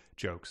dome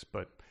jokes,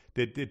 but.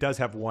 It does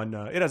have one.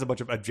 It has a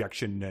bunch of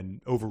objection and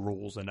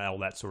overrules and all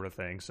that sort of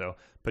thing. So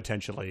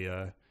potentially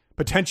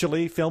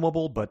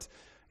filmable, but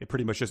it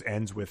pretty much just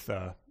ends with,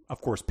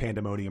 of course,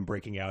 pandemonium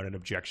breaking out and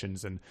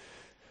objections and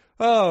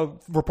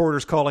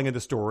reporters calling in the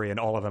story and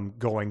all of them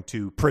going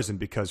to prison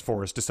because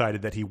Forrest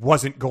decided that he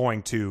wasn't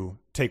going to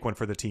take one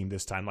for the team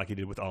this time, like he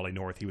did with Ollie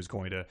North. He was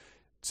going to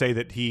say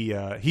that he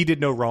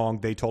did no wrong.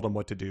 They told him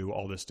what to do.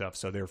 All this stuff.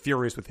 So they're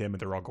furious with him and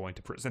they're all going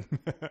to prison.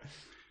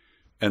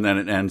 And then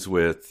it ends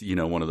with,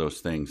 one of those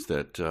things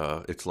that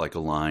it's like a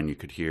line you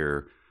could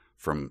hear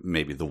from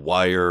maybe The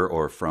Wire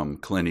or from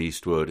Clint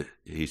Eastwood.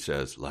 He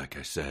says, like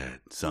I said,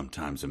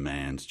 sometimes a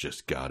man's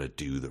just got to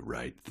do the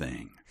right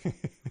thing.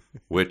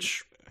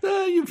 Which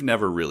you've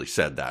never really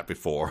said that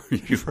before.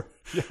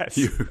 Yes.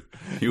 You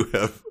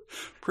have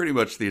pretty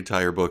much the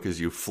entire book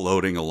is you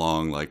floating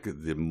along like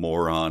the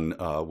moron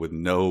with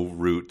no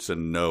roots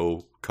and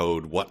no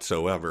code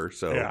whatsoever.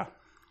 So. Yeah.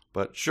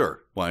 But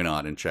sure, why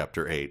not? In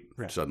chapter 8,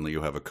 Suddenly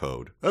you have a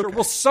code. Okay. Sure,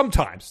 well,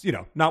 sometimes,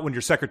 not when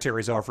your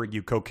secretary's offering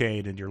you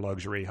cocaine in your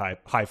luxury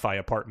hi-fi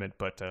apartment,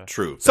 but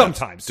true.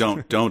 Sometimes.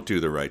 Don't do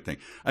the right thing.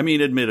 I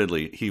mean,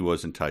 admittedly, he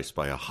was enticed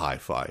by a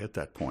hi-fi at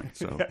that point.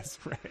 So yes,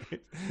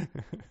 right.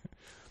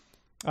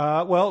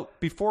 Well,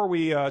 before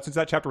we, since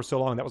that chapter was so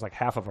long, that was like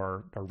half of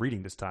our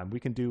reading this time. We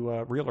can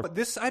do real or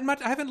this. I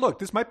haven't looked.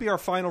 This might be our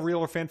final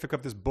real or fanfic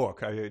of this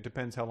book. It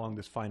depends how long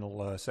this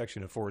final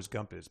section of Forrest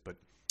Gump is, but.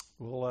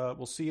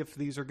 We'll see if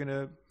these are going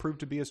to prove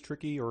to be as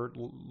tricky or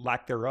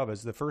lack thereof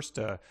as the first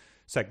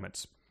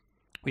segments.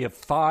 We have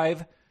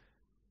 5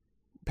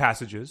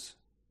 passages,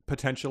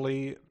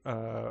 potentially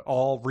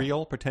all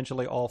real,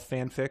 potentially all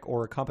fanfic,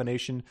 or a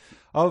combination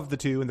of the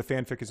two. And the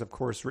fanfic is, of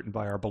course, written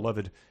by our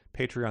beloved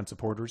Patreon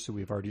supporters, who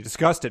we've already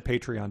discussed at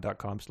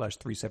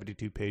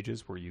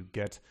patreon.com/372pages, where you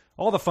get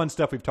all the fun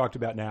stuff we've talked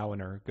about now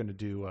and are going to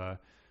do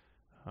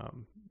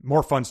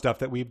more fun stuff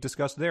that we've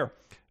discussed there,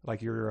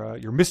 like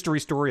your mystery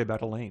story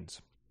about Elaine's.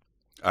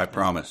 I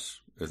promise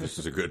this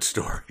is a good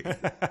story.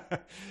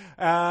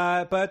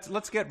 But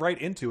let's get right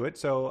into it.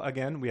 So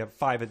again, we have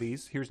 5 of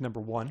these. Here's number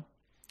 1.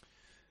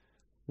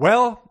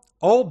 Well,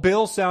 old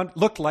Bill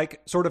looked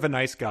like sort of a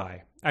nice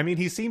guy. I mean,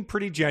 he seemed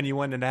pretty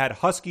genuine and had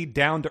husky,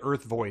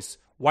 down-to-earth voice,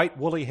 white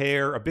woolly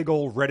hair, a big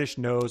old reddish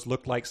nose,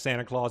 looked like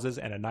Santa Claus's,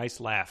 and a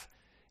nice laugh.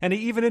 And he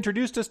even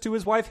introduced us to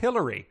his wife,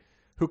 Hillary,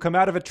 who come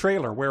out of a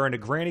trailer wearing a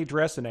granny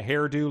dress and a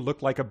hairdo,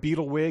 looked like a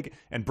beetle wig,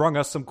 and brung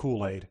us some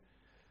Kool-Aid.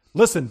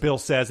 Listen, Bill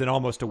says in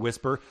almost a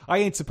whisper, I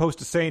ain't supposed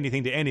to say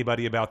anything to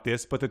anybody about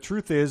this, but the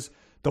truth is,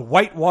 the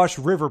Whitewash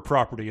River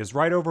property is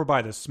right over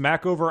by the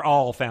Smack Over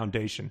All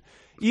Foundation.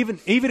 Even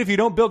if you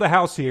don't build a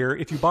house here,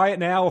 if you buy it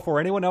now before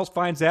anyone else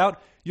finds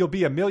out, you'll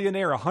be a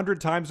millionaire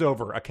 100 times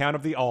over, account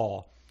of the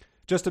all.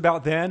 Just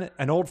about then,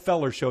 an old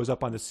feller shows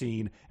up on the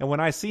scene, and when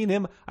I seen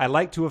him, I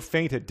like to have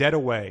fainted dead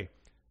away.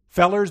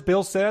 Fellers,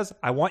 Bill says,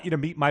 I want you to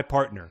meet my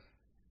partner.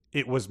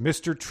 It was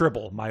Mr.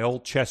 Tribble, my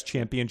old chess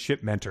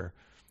championship mentor.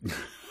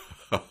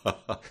 I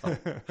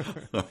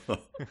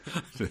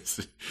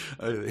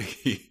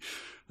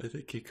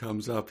think he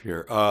comes up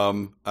here.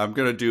 I'm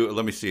gonna do.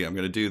 Let me see. I'm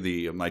gonna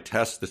do my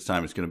test this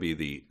time. Is gonna be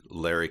the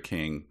Larry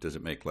King. Does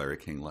it make Larry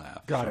King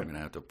laugh? Got it. I'm gonna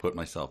have to put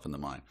myself in the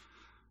mind.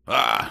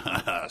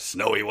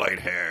 Snowy white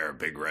hair,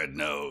 big red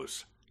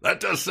nose. That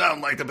does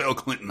sound like the Bill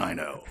Clinton I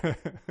know.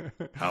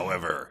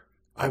 However,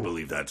 I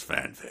believe that's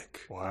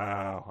fanfic.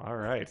 Wow. All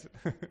right.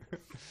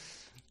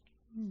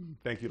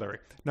 Thank you, Larry.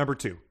 Number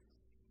 2.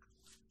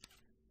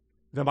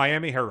 The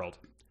Miami Herald.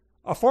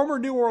 A former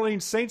New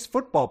Orleans Saints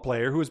football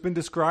player who has been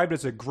described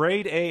as a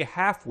grade A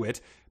half-wit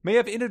may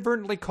have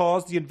inadvertently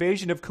caused the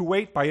invasion of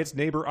Kuwait by its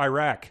neighbor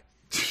Iraq.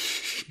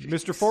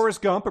 Mr.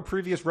 Forrest Gump, a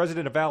previous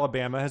resident of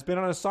Alabama, has been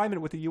on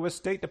assignment with the U.S.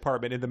 State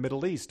Department in the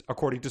Middle East,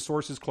 according to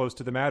sources close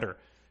to the matter.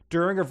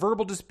 During a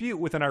verbal dispute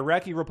with an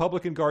Iraqi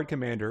Republican Guard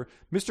commander,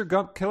 Mr.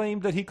 Gump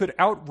claimed that he could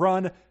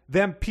outrun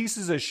them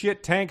pieces of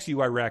shit tanks you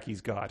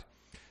Iraqis got.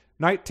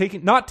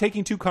 Not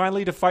taking too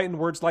kindly to fighting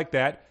words like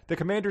that, the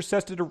commander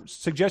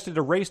suggested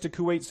a race to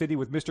Kuwait City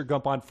with Mr.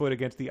 Gump on foot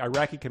against the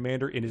Iraqi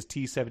commander in his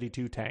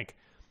T-72 tank.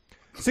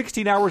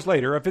 16 hours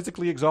later, a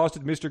physically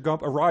exhausted Mr.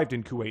 Gump arrived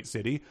in Kuwait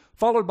City,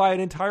 followed by an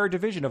entire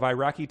division of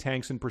Iraqi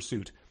tanks in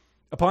pursuit.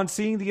 Upon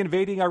seeing the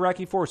invading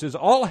Iraqi forces,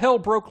 all hell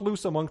broke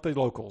loose among the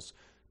locals.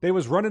 They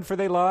was running for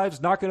their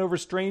lives, knocking over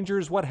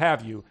strangers, what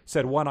have you,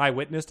 said one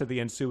eyewitness to the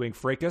ensuing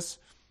fracas.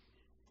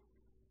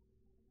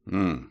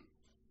 Well,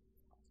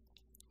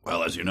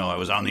 as you know, I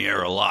was on the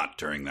air a lot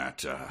during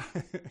that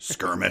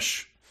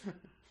skirmish.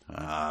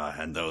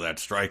 And though that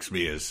strikes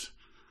me as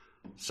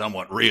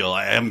somewhat real,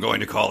 I am going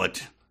to call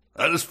it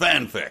that is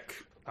fanfic.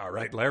 All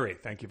right, Larry,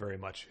 thank you very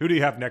much. Who do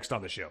you have next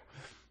on the show?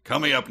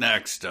 Coming up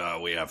next,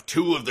 we have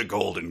 2 of the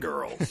Golden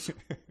Girls.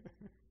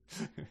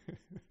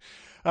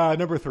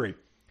 Number 3.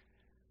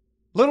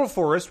 Little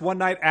Forrest one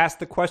night asked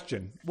the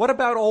question, what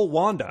about old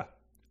Wanda?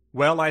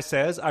 Well, I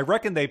says, I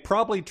reckon they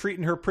probably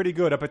treating her pretty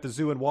good up at the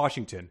zoo in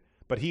Washington,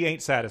 but he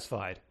ain't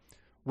satisfied.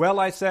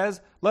 Well, I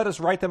says, let us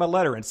write them a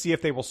letter and see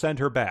if they will send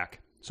her back.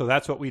 So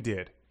that's what we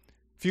did.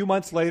 Few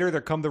months later, there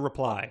come the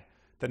reply.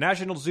 The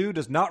National Zoo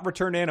does not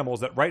return animals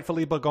that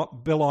rightfully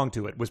belong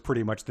to it, was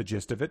pretty much the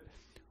gist of it.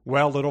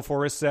 Well, Little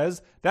Forrest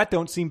says, that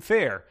don't seem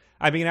fair.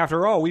 I mean,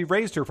 after all, we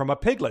raised her from a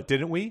piglet,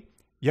 didn't we?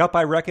 Yup,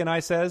 I reckon,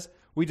 I says.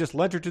 We just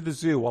lent her to the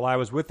zoo while I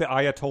was with the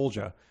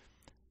Ayatollah.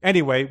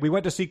 Anyway, we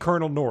went to see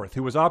Colonel North,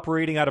 who was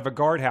operating out of a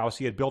guardhouse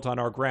he had built on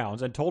our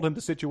grounds, and told him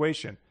the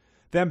situation.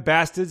 Them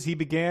bastards, he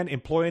began,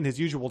 employing his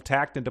usual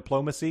tact and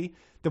diplomacy.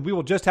 Then we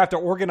will just have to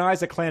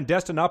organize a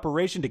clandestine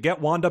operation to get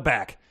Wanda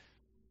back.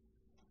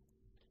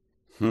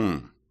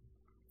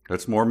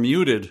 That's more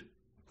muted.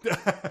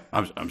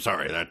 I'm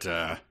sorry.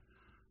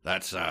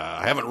 That's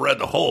I haven't read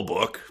the whole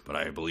book, but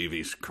I believe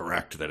he's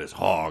correct that his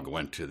hog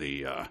went to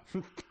the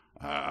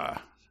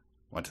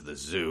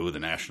zoo, the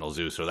National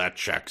Zoo, so that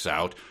checks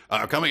out.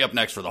 Coming up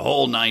next for the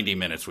whole 90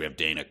 minutes, we have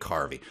Dana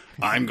Carvey.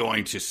 I'm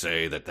going to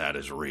say that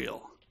is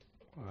real.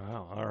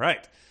 Wow. All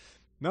right.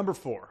 Number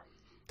 4.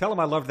 Tell him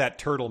I love that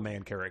Turtle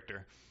Man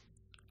character.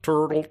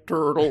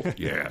 Turtle.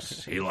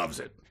 Yes, he loves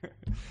it.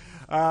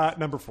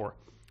 Number 4.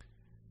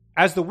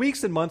 As the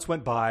weeks and months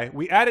went by,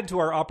 we added to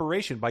our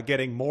operation by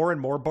getting more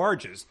and more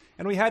barges,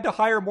 and we had to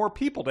hire more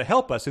people to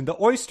help us in the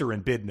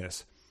oysterin'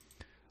 business.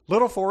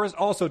 Little Forrest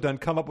also done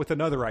come up with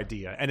another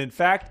idea, and in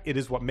fact, it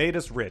is what made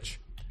us rich.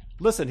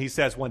 Listen, he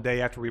says one day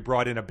after we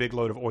brought in a big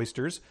load of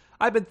oysters,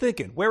 I've been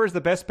thinking, where is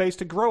the best place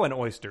to grow an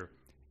oyster?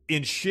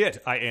 In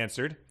shit, I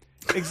answered.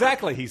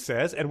 Exactly, he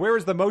says, and where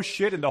is the most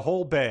shit in the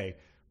whole bay?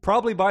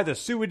 Probably by the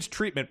sewage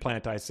treatment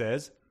plant, I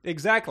says.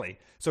 Exactly.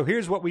 So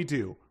here's what we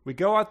do. We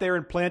go out there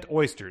and plant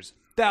oysters.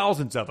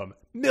 Thousands of them.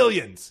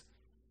 Millions.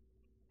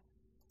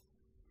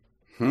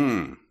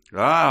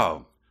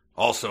 Oh,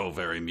 also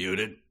very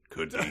muted.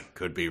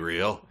 Could be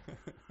real.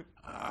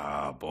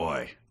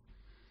 Boy.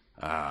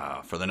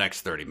 For the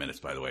next 30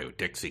 minutes, by the way,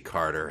 Dixie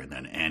Carter and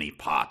then Annie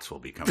Potts will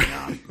be coming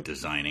on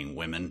designing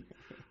women.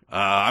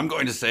 I'm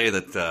going to say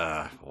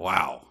that,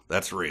 wow,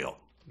 that's real.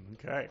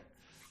 Okay.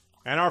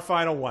 And our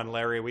final one,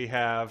 Larry, we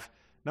have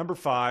number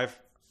 5,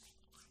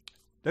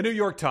 the New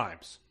York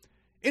Times.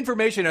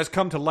 Information has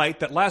come to light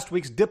that last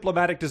week's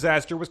diplomatic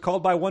disaster was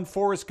caused by one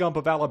Forrest Gump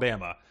of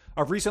Alabama,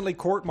 a recently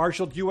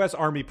court-martialed U.S.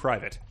 Army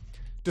private.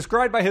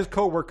 Described by his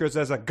co-workers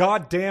as a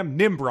goddamn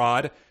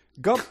Nimrod,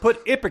 Gump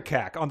put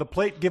ipecac on the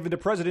plate given to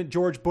President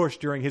George Bush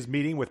during his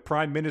meeting with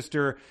Prime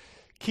Minister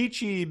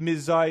Kiichi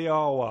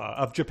Miyazawa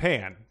of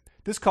Japan.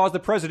 This caused the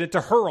president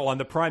to hurl on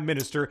the prime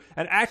minister,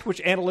 an act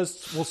which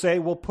analysts will say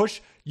will push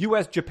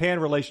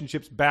U.S.-Japan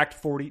relationships back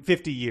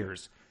 50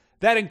 years.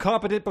 That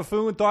incompetent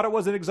buffoon thought it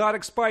was an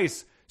exotic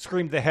spice,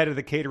 screamed the head of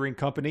the catering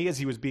company as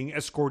he was being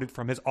escorted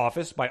from his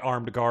office by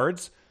armed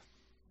guards.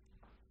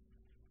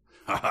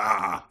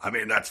 I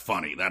mean, that's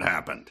funny. That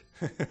happened.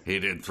 He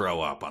did throw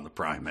up on the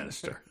prime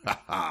minister.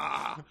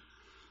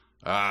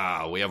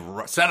 We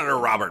have Senator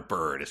Robert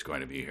Byrd is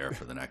going to be here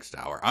for the next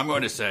hour. I'm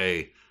going to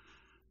say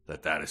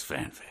that is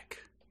fanfic.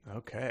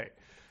 Okay.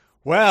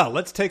 Well,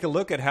 let's take a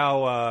look at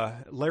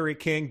how Larry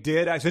King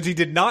did. Since he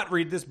did not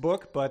read this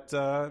book, but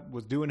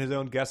was doing his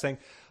own guessing,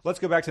 let's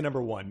go back to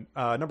number one.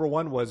 Number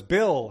one was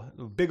Bill,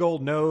 big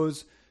old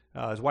nose.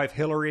 His wife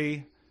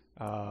Hillary.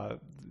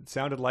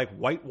 Sounded like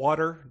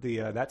Whitewater,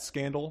 that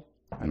scandal.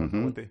 I don't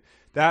know what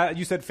that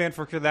you said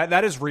fanfic for that.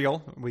 That is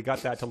real. We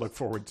got that to look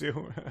forward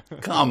to.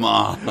 Come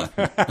on.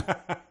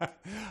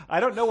 I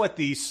don't know what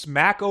the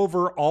smack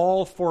over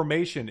all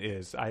formation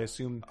is. I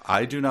assume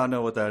I do not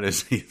know what that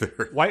is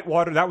either.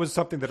 Whitewater. That was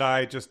something that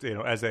I just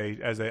as a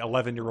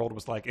 11-year-old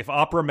was like, if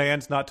Opera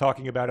Man's not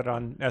talking about it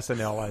on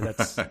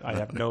SNL, I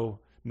have no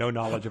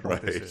knowledge of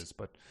what this is.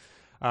 But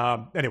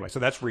anyway, so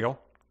that's real.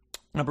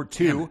 Number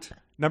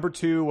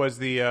two was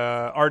the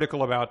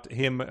article about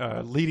him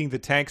leading the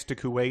tanks to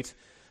Kuwait.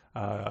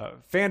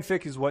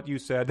 Fanfic is what you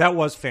said. That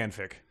was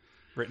fanfic,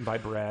 written by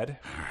Brad.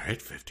 All right,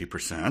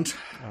 50%.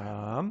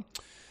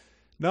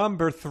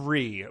 Number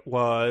three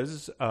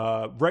was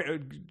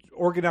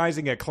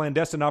organizing a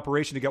clandestine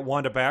operation to get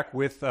Wanda back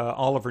with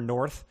Oliver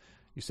North.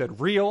 You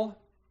said real.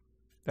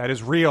 That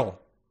is real.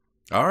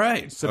 All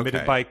right.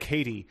 Submitted by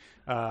Katie.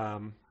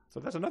 So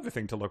that's another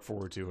thing to look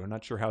forward to. I'm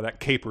not sure how that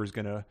caper is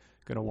gonna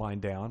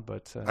wind down,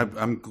 but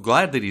I'm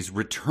glad that he's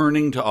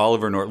returning to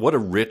Oliver North. What a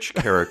rich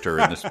character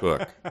in this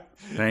book.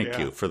 Thank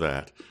you for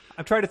that.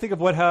 I'm trying to think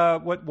of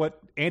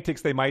what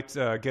antics they might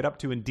get up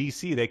to in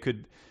DC. They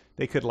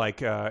could like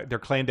their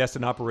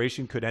clandestine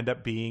operation could end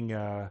up being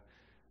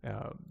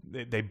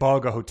they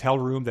bug a hotel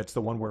room. That's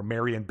the one where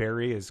Marion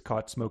Barry is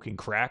caught smoking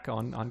crack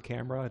on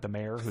camera. The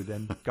mayor who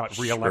then got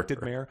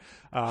reelected mayor.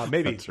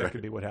 Maybe that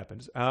could be what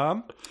happens.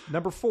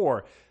 Number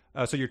four.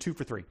 So you're 2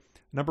 for 3.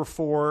 Number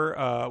four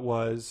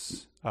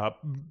was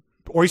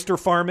oyster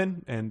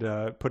farming and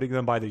putting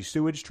them by the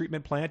sewage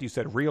treatment plant. You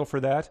said real for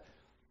that.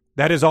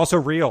 That is also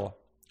real.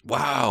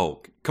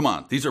 Wow. Come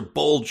on. These are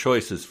bold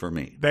choices for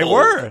me. They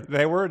were.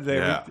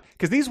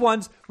 Because these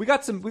ones, we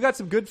got some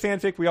good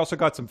fanfic. We also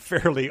got some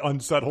fairly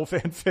unsubtle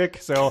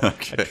fanfic. So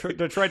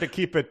I tried to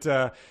keep it,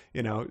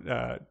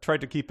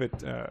 tried to keep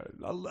it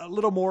a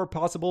little more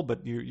possible,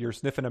 but you're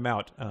sniffing them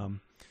out.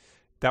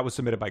 That was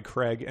submitted by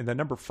Craig. And then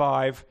number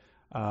 5,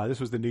 this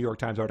was the New York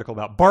Times article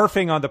about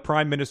barfing on the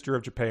Prime Minister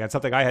of Japan,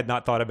 something I had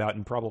not thought about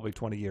in probably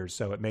 20 years.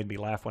 So it made me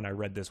laugh when I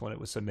read this when it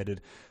was submitted.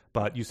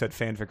 But you said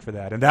fanfic for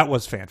that. And that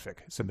was fanfic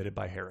submitted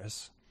by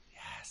Harris.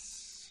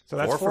 Yes. So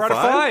that's 4 out of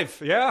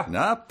 5. Yeah.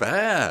 Not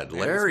bad.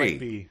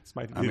 Larry. This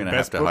might be I'm the going to have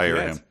best to book hire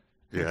yet. him.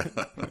 Yeah.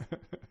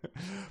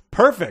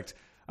 Perfect.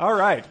 All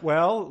right.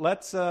 Well,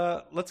 let's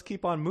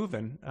keep on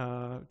moving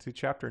to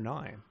chapter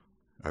 9.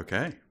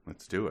 Okay.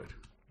 Let's do it.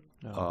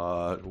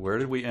 Where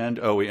did we end?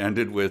 Oh, we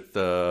ended with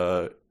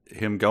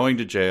him going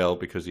to jail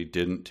because he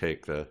didn't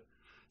take the...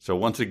 So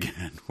once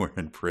again, we're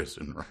in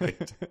prison,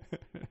 right?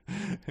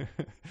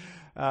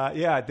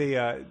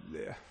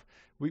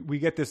 We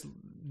get this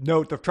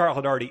note. The trial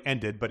had already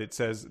ended, but it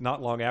says,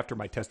 not long after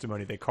my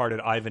testimony, they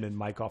carted Ivan and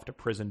Mike off to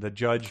prison. The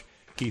judge,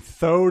 he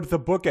throwed the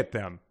book at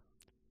them.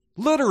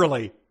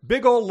 Literally,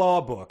 big old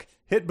law book.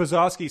 Hit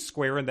Buzowski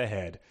square in the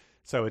head.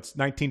 So it's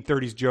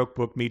 1930s joke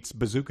book meets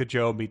Bazooka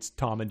Joe meets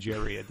Tom and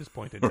Jerry at this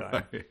point in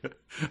time.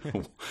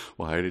 Right.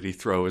 Why did he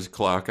throw his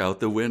clock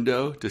out the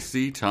window? To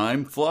see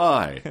time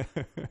fly.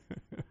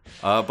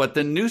 But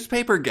the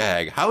newspaper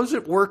gag, how's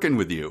it working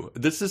with you?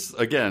 This is,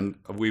 again,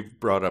 we've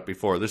brought up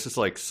before, this is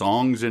like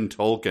songs in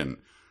Tolkien.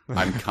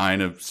 I'm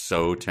kind of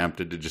so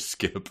tempted to just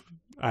skip.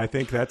 I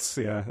think that's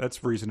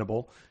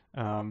reasonable.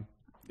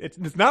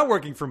 It's not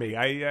working for me.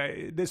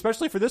 I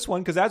especially for this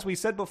one, because as we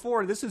said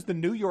before, this is the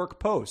New York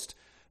Post.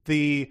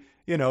 The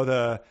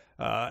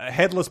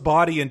headless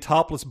body and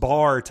topless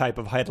bar type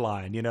of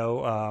headline,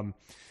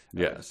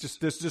 yes,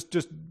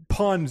 just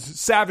puns,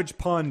 savage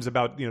puns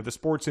about the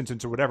sports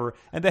instance or whatever.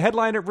 And the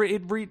headline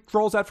it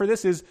rolls out for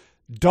this is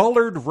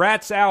 "Dullard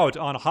rats out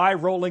on high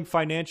rolling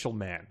financial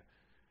man."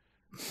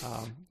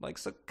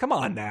 So come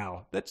on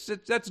now,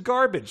 that's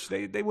garbage.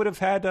 They would have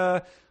had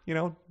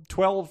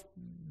 12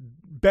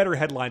 better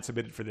headlines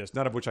submitted for this,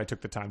 none of which I took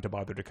the time to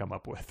bother to come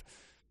up with.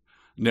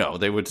 No,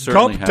 they would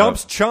certainly have...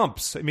 Dumps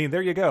chumps. I mean,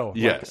 there you go.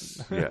 Yes,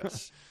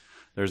 yes.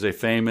 There's a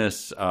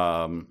famous,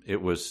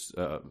 it was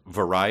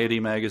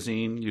Variety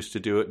magazine used to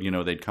do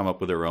it. They'd come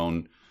up with their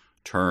own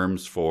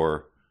terms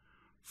for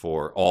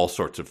all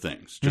sorts of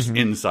things, just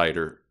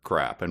insider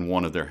crap. And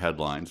one of their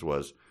headlines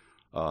was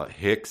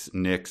Hicks,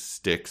 Nicks,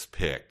 Sticks,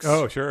 Picks.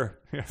 Oh, sure.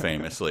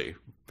 Famously.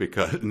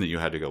 Because and then you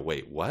had to go,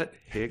 wait, what?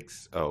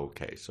 Hicks? Oh,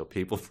 okay. So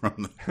people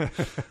from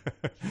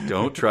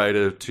don't try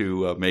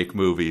to make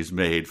movies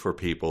made for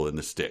people in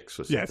the sticks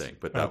was the thing.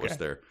 But that was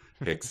their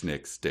Hicks,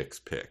 Nicks, Sticks,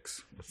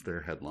 Picks was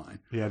their headline.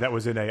 Yeah, that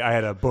was I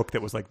had a book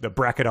that was like the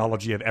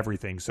bracketology of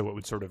everything. So it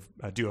would sort of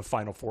do a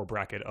Final Four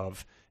bracket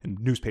of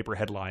newspaper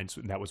headlines.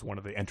 And that was one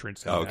of the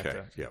entrants.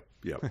 Okay.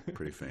 Yep.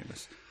 Pretty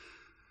famous.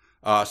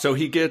 So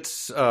he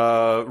gets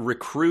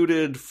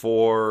recruited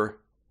for...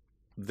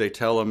 They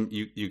tell him,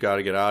 you got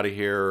to get out of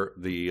here.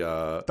 The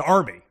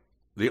army.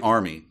 The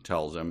army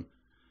tells him.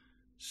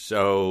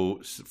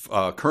 So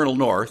Colonel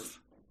North,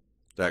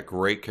 that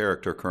great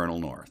character Colonel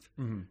North,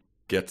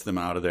 gets them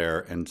out of there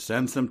and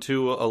sends them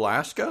to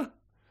Alaska.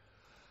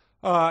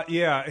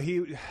 Yeah,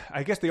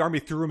 I guess the army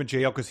threw him in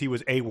jail because he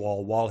was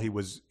AWOL while he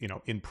was,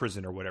 in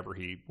prison or whatever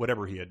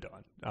he had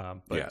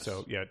done. But yes.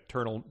 So yeah,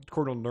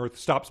 Colonel North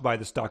stops by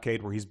the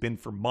stockade where he's been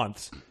for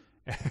months,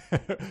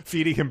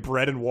 feeding him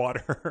bread and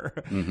water.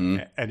 Mm-hmm.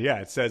 And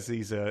yeah, it says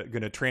he's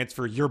going to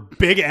transfer your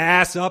big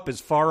ass up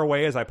as far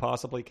away as I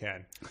possibly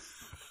can.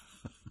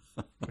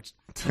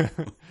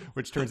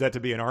 Which turns out to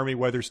be an army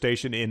weather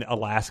station in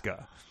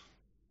Alaska.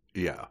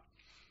 Yeah.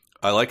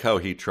 I like how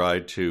he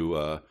tried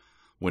to,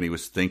 when he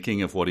was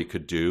thinking of what he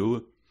could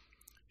do,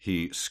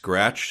 he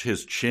scratched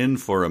his chin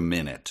for a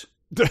minute.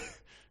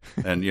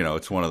 And,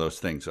 it's one of those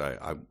things.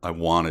 I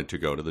wanted to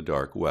go to the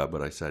dark web,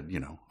 but I said,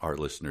 our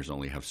listeners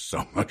only have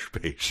so much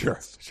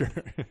patience. Sure.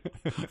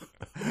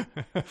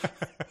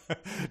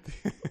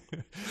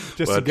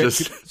 just to get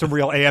some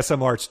real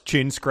ASMR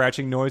chin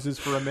scratching noises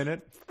for a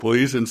minute.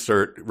 Please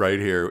insert right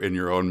here in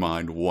your own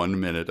mind 1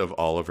 minute of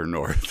Oliver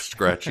North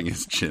scratching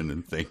his chin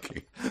and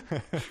thinking.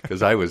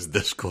 Because I was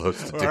this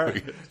close to doing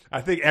it.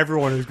 I think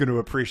everyone is going to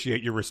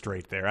appreciate your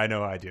restraint there. I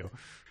know I do.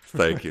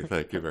 Thank you.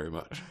 Thank you very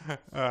much.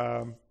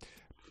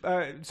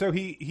 So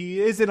he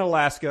is in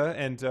Alaska,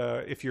 and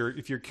if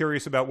you're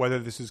curious about whether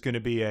this is going to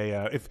be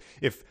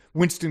if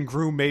Winston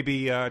Groom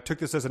maybe took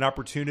this as an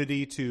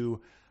opportunity to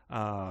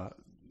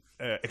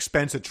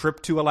expense a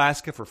trip to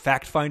Alaska for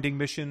fact-finding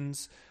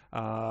missions,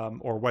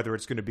 or whether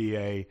it's going to be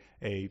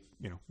a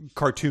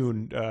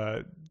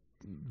cartoon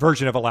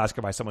version of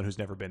Alaska by someone who's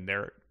never been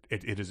there.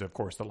 It is, of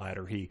course, the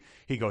latter. He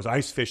goes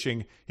ice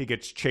fishing. He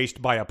gets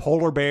chased by a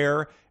polar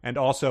bear and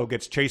also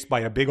gets chased by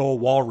a big old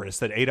walrus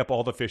that ate up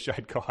all the fish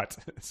I'd caught.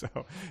 So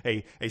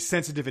a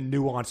sensitive and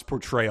nuanced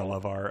portrayal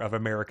of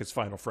America's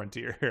final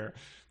frontier.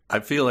 I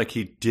feel like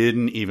he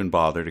didn't even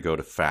bother to go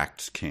to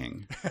Facts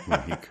King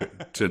when he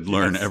could, to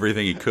learn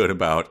everything he could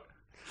about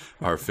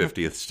our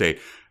 50th state.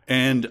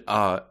 And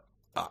I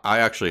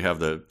actually have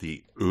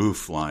the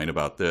oof line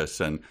about this,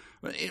 and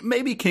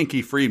maybe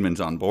Kinky Friedman's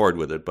on board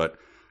with it, but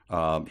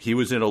he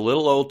was in a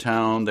little old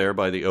town there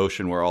by the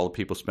ocean where all the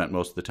people spent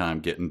most of the time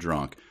getting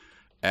drunk.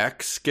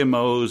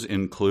 Eskimos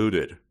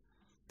included.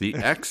 The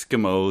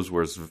Eskimos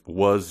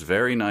was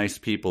very nice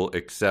people,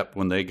 except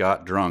when they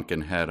got drunk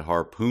and had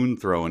harpoon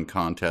throwing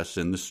contests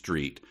in the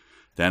street.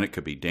 Then it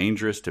could be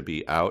dangerous to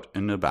be out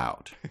and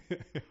about.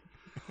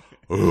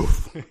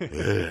 Oof.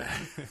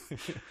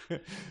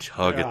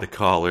 Tug at the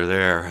collar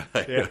there.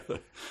 Yeah.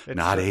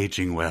 Not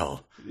aging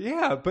well.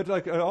 Yeah, but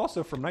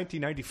also from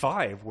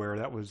 1995, where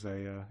that was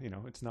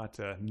it's not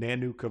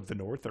Nanook of the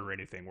North or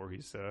anything, where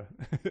he's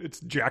it's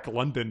Jack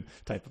London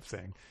type of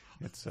thing.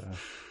 It's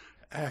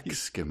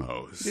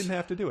Eskimos. He didn't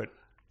have to do it.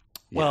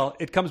 Yeah. Well,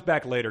 it comes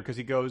back later because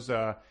he goes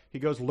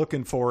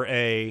looking for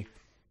a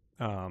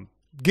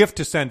gift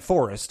to send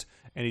Forrest,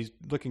 and he's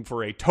looking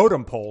for a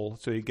totem pole.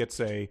 So he gets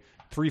a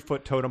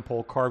 3-foot totem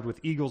pole carved with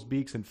eagles'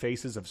 beaks and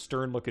faces of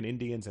stern-looking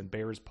Indians and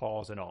bears'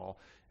 paws and all.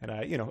 And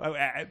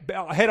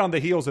head on the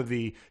heels of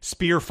the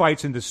spear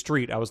fights in the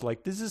street, I was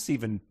like, is this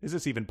even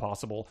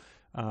possible?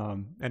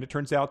 And it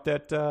turns out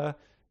that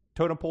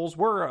totem poles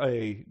were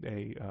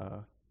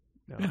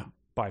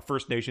by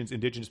First Nations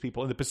indigenous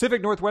people in the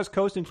Pacific Northwest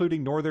coast,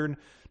 including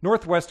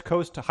Northwest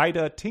Coast,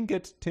 Haida,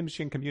 Tlingit,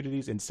 Tsimshian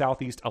communities in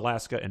Southeast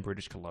Alaska and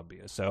British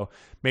Columbia. So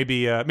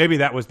maybe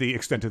that was the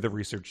extent of the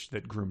research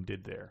that Groom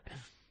did there.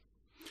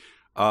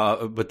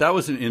 But that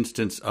was an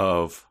instance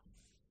of,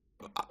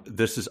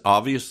 this is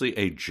obviously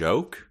a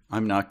joke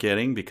I'm not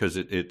getting, because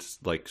it's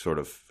like sort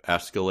of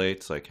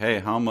escalates like, hey,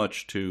 how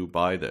much to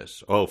buy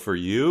this? Oh, for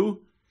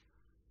you,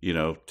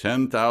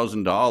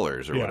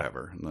 $10,000 or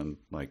whatever. And then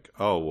like,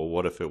 oh, well,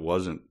 what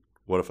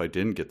if I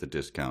didn't get the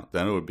discount?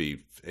 Then it would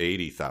be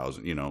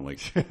 80,000,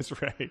 like,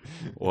 that's right.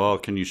 Well,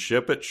 can you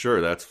ship it?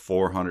 Sure. That's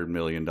 $400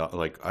 million.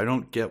 Like, I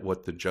don't get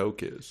what the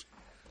joke is.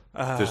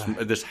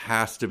 This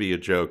has to be a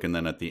joke. And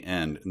then at the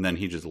end, and then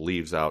he just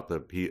leaves out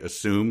he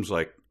assumes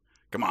like,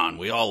 come on,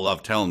 we all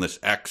love telling this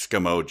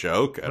Eskimo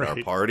joke at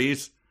our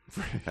parties.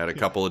 Had a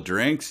couple of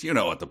drinks. You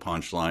know what the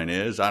punchline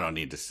is. I don't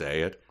need to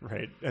say it.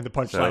 Right. And the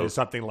punchline is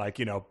something like,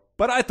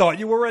 but I thought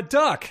you were a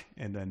duck.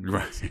 And then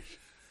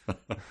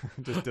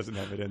just doesn't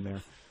have it in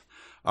there.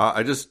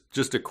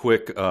 Just a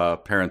quick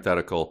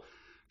parenthetical.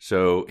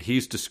 So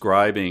he's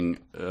describing,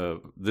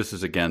 this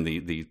is again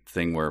the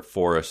thing where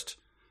Forrest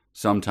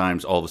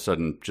sometimes all of a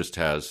sudden just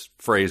has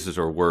phrases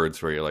or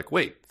words where you're like,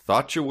 wait,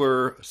 thought you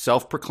were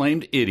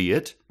self-proclaimed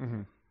idiot.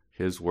 Mm-hmm.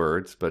 His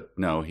words, but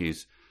no,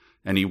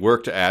 and he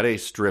worked at a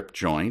strip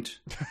joint.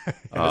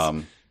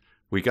 Yes.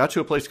 We got to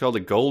a place called the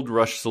Gold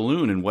Rush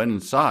Saloon and went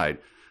inside.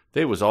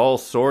 There was all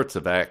sorts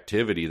of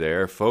activity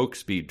there.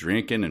 Folks be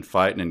drinking and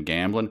fighting and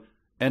gambling.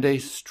 And a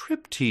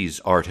striptease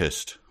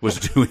artist was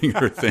doing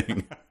her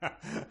thing.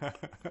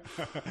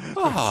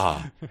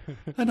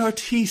 An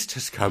artiste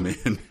has come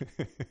in.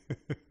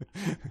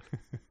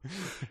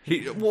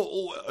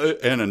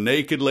 And a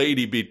naked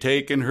lady be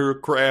taking her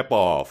crap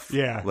off.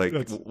 Yeah.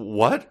 Like,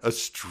 what? A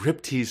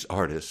striptease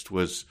artist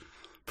was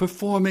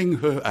performing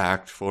her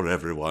act for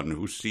everyone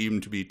who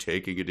seemed to be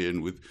taking it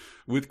in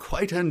with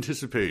quite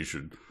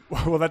anticipation.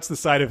 Well, that's the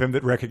side of him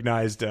that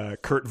recognized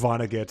Kurt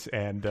Vonnegut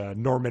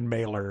and Norman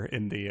Mailer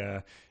in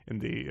the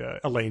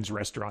Elaine's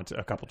restaurant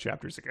a couple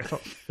chapters ago.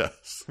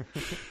 Yes.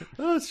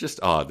 Well, it's just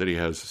odd that he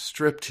has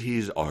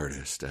striptease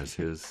artist as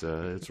his.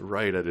 It's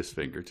right at his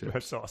fingertips.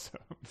 That's awesome.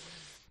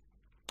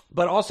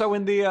 But also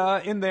in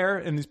there,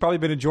 and he's probably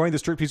been enjoying the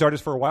striptease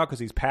artist for a while because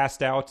he's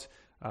passed out,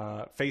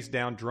 face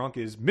down, drunk.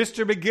 Is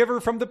Mr.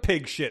 McGiver from the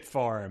Pig Shit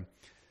Farm?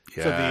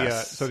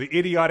 Yes. So the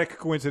idiotic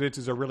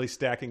coincidences are really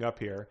stacking up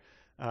here.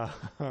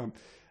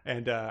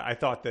 And I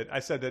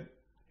said that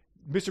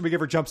Mr.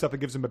 McGiver jumps up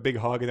and gives him a big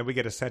hug, and then we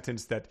get a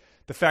sentence that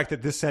the fact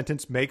that this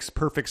sentence makes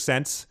perfect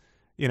sense.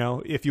 You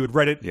know, if you had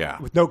read it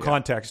with no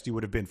context, you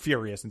would have been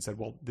furious and said,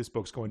 well, this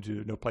book's going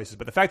to no places.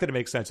 But the fact that it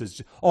makes sense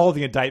is all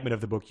the indictment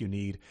of the book you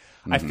need.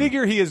 Mm-hmm. I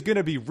figure he is going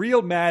to be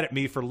real mad at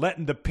me for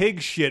letting the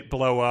pig shit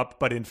blow up,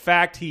 but in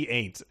fact, he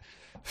ain't.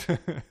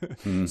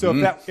 Mm-hmm. So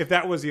if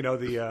that was,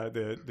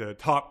 the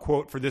top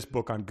quote for this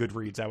book on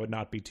Goodreads, I would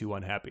not be too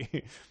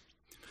unhappy.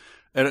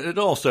 And it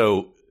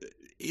also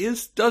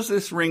does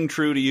this ring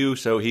true to you?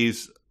 So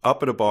he's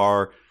up at a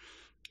bar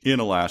in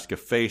Alaska,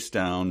 face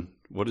down.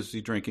 What is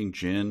he drinking?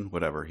 Gin?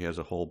 Whatever. He has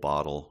a whole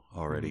bottle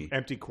already.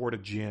 Empty quart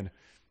of gin.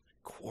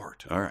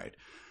 Quart. All right.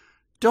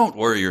 Don't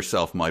worry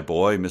yourself, my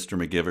boy, Mr.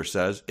 McGiver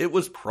says. It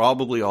was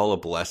probably all a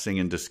blessing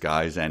in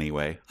disguise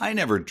anyway. I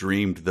never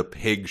dreamed the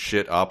pig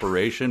shit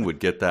operation would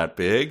get that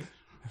big,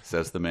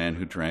 says the man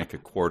who drank a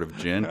quart of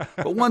gin.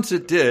 But once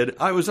it did,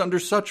 I was under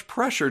such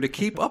pressure to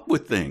keep up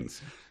with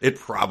things. It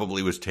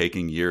probably was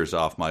taking years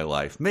off my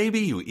life. Maybe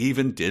you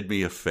even did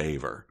me a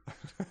favor.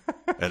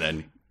 And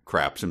then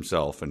craps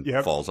himself and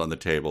falls on the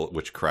table,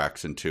 which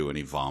cracks in two, and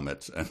he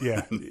vomits.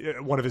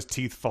 One of his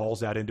teeth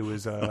falls out into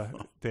his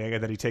thing,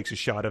 and then he takes a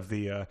shot of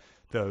the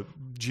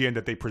gin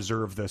that they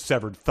preserve the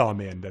severed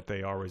thumb in that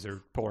they always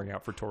are pouring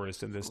out for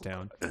tourists in this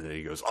town. And then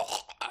he goes,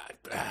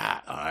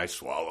 I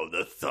swallowed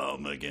the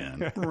thumb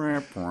again.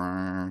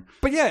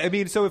 But yeah, I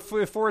mean, so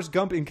if Forrest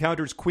Gump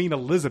encounters Queen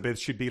Elizabeth,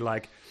 should be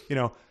like,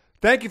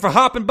 thank you for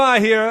hopping by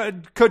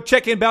here. Could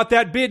check in about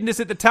that business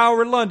at the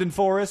Tower of London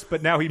for us.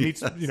 But now he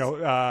meets,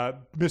 Mr.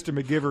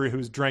 McGiver,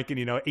 who's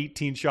drinking,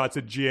 18 shots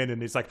of gin. And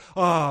he's like,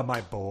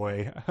 my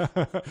boy,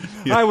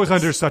 I was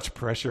under such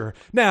pressure.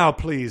 Now,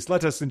 please,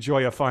 let us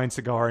enjoy a fine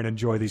cigar and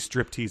enjoy the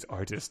striptease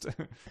artist.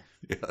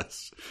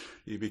 Yes.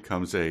 He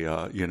becomes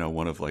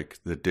one of like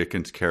the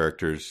Dickens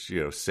characters,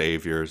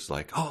 saviors,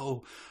 like,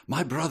 oh,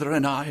 my brother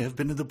and I have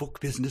been in the book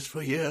business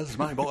for years,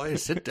 my boy,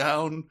 sit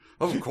down.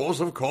 Of course.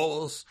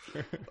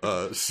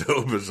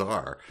 So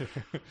bizarre.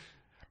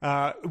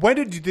 When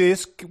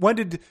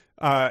did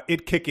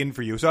it kick in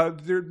for you? So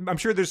I'm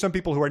sure there's some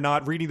people who are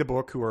not reading the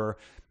book who are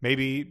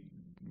maybe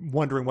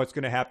wondering what's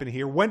going to happen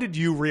here. When did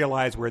you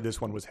realize where this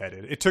one was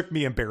headed? It took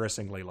me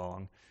embarrassingly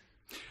long.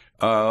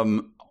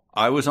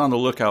 I was on the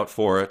lookout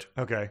for it.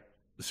 Okay.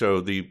 So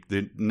the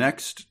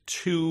next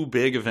two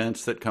big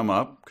events that come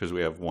up, because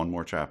we have one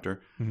more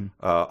chapter,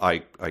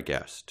 I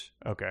guessed.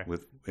 Okay.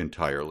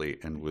 Entirely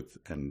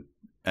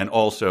and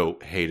also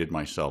hated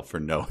myself for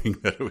knowing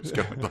that it was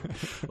going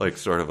like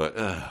sort of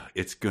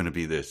it's going to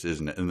be this,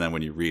 isn't it? And then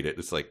when you read it,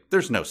 it's like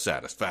there's no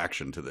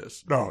satisfaction to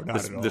this. No,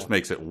 not at all. This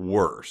makes it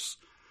worse.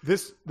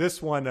 This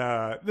one.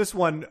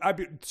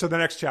 So the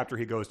next chapter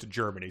he goes to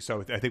Germany.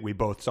 So I think we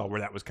both saw where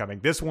that was coming.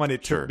 This one,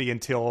 it took me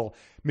until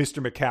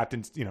Mr.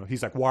 McCaptain,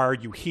 he's like, "Why are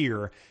you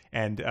here?"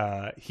 And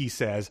he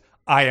says,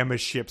 "I am a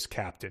ship's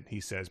captain."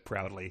 He says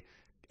proudly,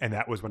 and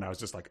that was when I was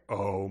just like,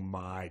 "Oh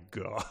my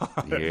god!"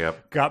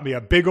 Yep. Got me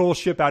a big old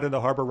ship out in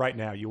the harbor right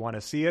now. You want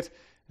to see it?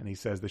 And he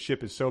says the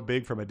ship is so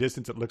big from a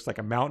distance it looks like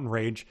a mountain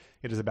range.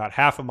 It is about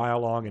half a mile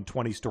long and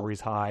 20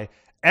 stories high.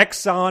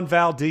 Exxon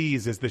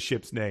Valdez is the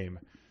ship's name.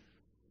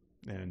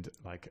 And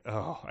like,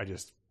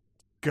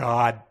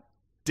 God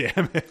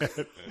damn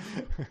it!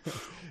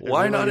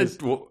 Why not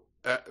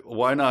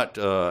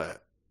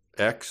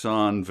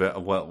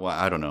Exxon? Well,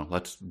 I don't know.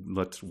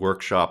 Let's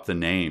workshop the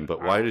name.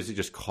 But why does he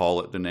just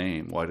call it the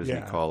name? Why doesn't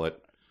he call it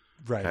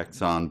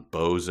Exxon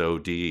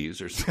Bozo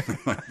D's or something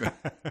like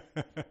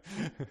that?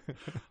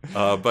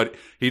 But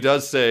he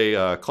does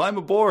say, "Climb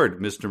aboard!"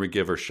 Mr.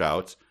 McGiver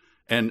shouts.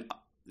 And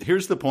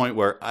here's the point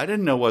where I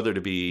didn't know whether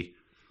to be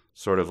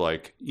sort of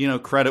like,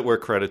 credit where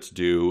credit's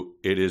due.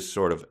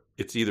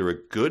 It's either a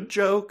good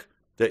joke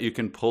that you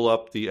can pull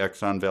up the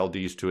Exxon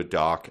Valdez to a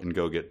dock and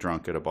go get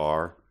drunk at a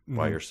bar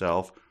by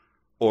yourself,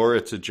 or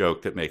it's a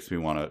joke that makes me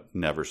want to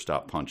never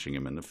stop punching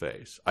him in the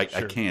face. I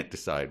can't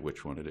decide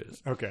which one it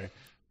is. Okay.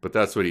 But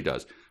that's what he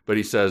does. But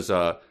he says,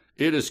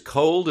 it is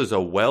cold as a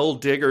well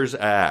digger's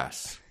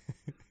ass.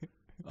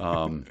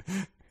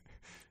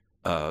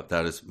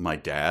 That is my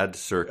dad,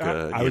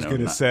 circa. I was going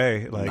to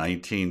say, like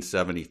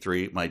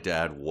 1973. My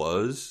dad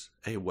was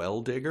a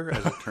well digger,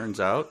 as it turns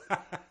out.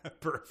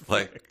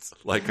 Perfect.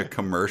 Like a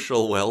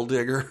commercial well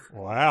digger.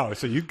 Wow.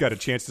 So you've got a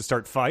chance to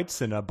start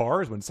fights in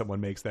bars when someone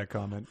makes that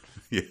comment.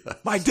 Yeah.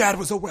 My dad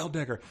was a well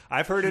digger.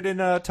 I've heard it in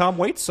Tom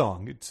Waits'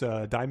 song. It's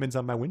Diamonds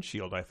on My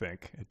Windshield, I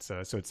think. It's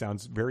so it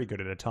sounds very good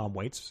in a Tom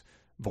Waits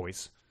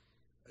voice.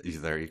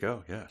 There you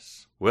go.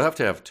 Yes, we'll have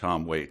to have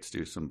Tom Waits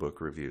do some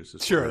book reviews.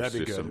 Sure, that'd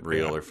be good. Some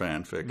real or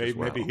fanfic.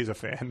 Maybe he's a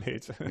fan.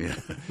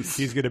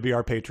 He's going to be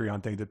our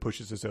Patreon thing that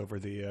pushes us over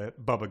the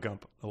Bubba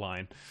Gump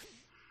line.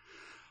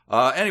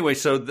 Anyway,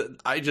 so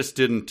I just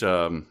didn't.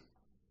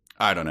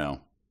 I don't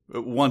know.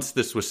 Once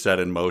this was set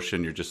in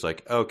motion, you're just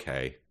like,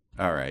 okay,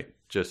 all right,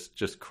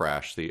 just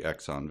crash the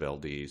Exxon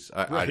Valdez.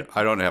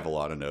 I don't have a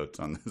lot of notes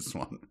on this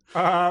one.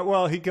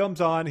 Well, he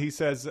comes on. He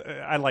says,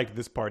 I like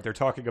this part. They're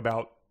talking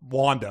about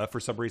Wanda.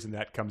 For some reason,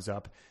 that comes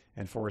up.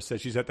 And Forrest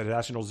says she's at the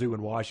National Zoo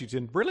in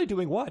Washington. Really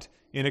doing what?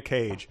 In a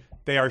cage.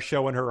 They are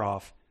showing her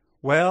off.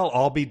 Well,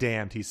 I'll be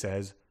damned, he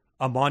says.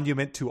 A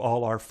monument to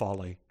all our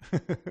folly.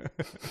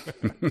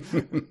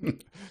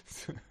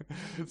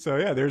 So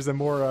yeah, there's a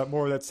more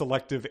of that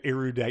selective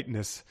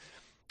eruditeness.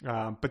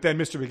 But then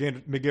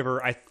Mr. McGiver,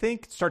 I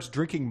think, starts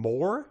drinking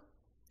more.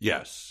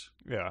 Yes.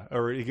 Yeah.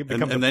 Or he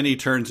becomes and then he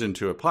turns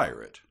into a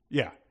pirate.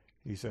 Yeah.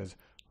 He says,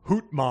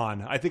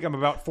 Hootmon, I think I'm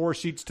about 4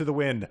 sheets to the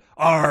wind.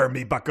 Arr,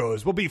 me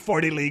buckos, we'll be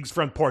 40 leagues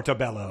from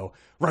Portobello.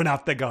 Run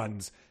out the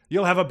guns.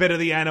 You'll have a bit of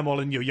the animal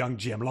in you, young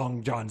Jim.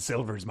 Long John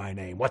Silver's my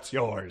name. What's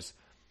yours?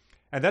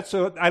 And that's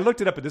so I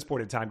looked it up at this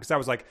point in time because I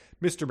was like,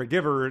 Mr.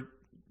 McGiver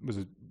was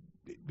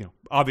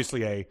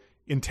obviously a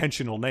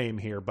intentional name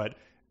here, but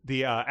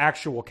the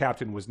actual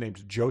captain was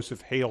named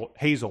Joseph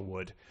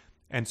Hazelwood.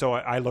 And so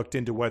I looked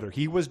into whether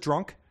he was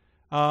drunk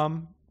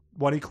when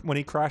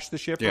he crashed the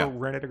ship or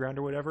ran it aground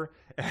or whatever.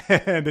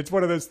 And it's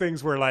one of those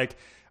things where, like,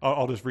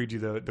 I'll just read you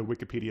the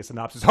Wikipedia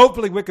synopsis.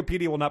 Hopefully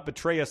Wikipedia will not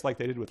betray us like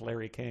they did with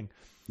Larry King.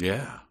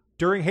 Yeah.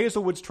 During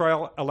Hazelwood's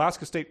trial,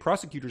 Alaska state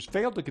prosecutors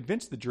failed to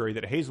convince the jury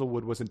that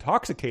Hazelwood was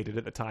intoxicated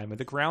at the time of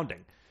the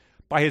grounding.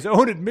 By his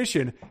own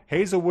admission,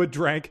 Hazelwood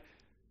drank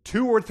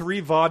 2 or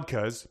 3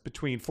 vodkas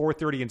between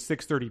 4:30 and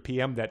 6:30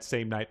 p.m. that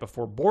same night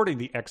before boarding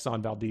the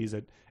Exxon Valdez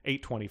at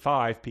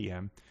 8:25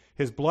 p.m.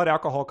 His blood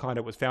alcohol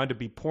content was found to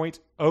be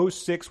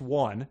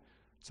 .061,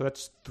 so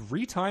that's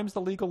 3 times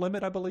the legal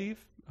limit, I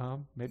believe.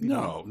 Maybe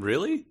no, not.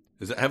 Really?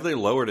 Have they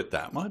lowered it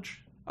that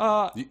much?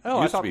 It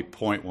used to be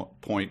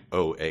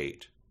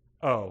 .08.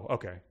 Oh,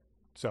 okay.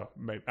 So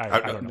maybe, I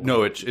don't know.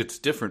 No, it's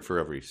different for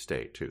every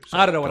state too. So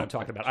I don't know what I'm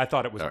talking about. I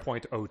thought it was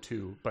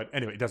 .02, but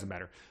anyway, it doesn't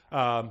matter.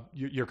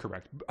 You're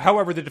correct.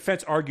 However, the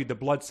defense argued the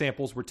blood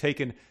samples were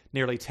taken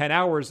nearly 10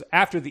 hours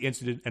after the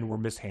incident and were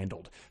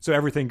mishandled. So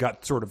everything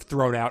got sort of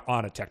thrown out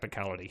on a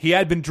technicality. He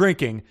had been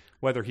drinking,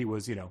 whether he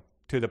was,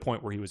 to the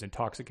point where he was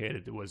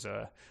intoxicated, it was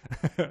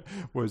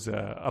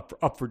up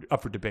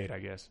for debate, I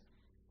guess.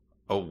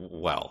 Oh,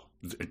 well,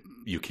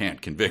 you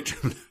can't convict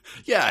him.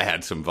 Yeah, I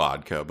had some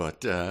vodka,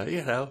 but,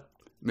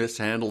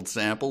 mishandled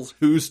samples.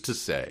 Who's to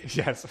say?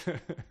 Yes.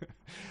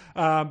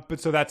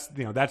 But so that's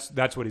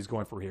what he's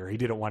going for here. He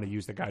didn't want to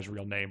use the guy's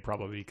real name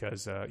probably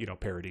because,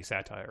 parody,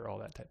 satire, all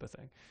that type of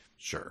thing.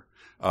 Sure.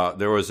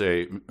 There was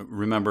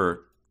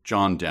remember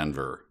John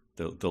Denver,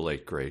 the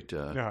late, great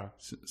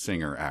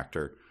singer,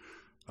 actor.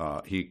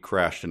 He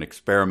crashed an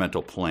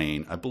experimental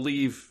plane, I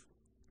believe.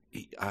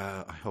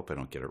 I hope I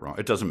don't get it wrong.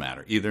 It doesn't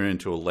matter, either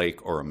into a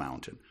lake or a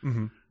mountain.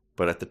 Mm-hmm.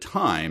 But at the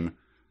time,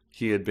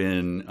 he had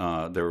been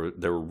there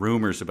were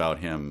rumors about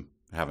him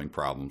having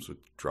problems with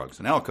drugs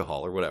and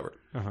alcohol or whatever.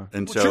 Uh-huh.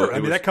 And so sure,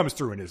 that comes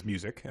through in his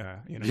music.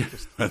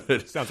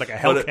 It sounds like a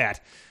Hellcat.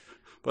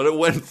 But it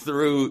went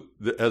through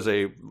as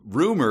a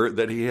rumor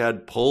that he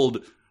had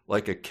pulled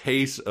like a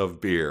case of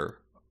beer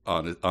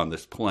on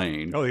this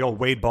plane. Oh, the old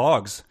Wade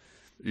Boggs.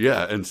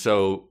 Yeah, and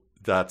so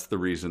that's the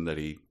reason that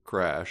he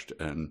crashed.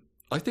 And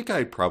I think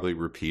I probably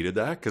repeated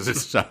that because it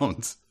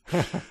sounds.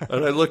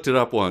 And I looked it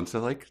up once.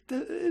 I'm like,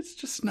 it's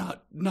just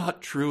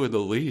not true in the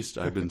least.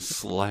 I've been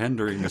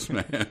slandering this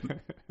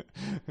man.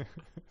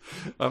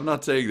 I'm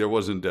not saying there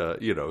wasn't,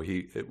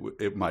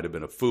 it might have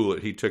been a fool.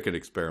 He took an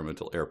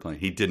experimental airplane.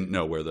 He didn't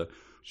know where the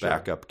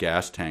backup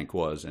gas tank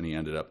was, and he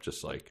ended up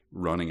just like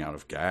running out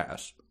of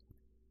gas.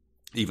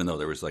 Even though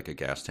there was like a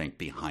gas tank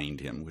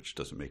behind him, which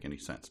doesn't make any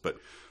sense, but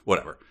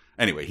whatever.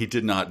 Anyway, he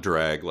did not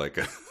drag like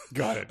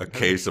a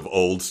case of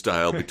Old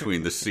Style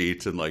between the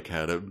seats and like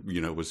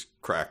was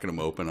cracking them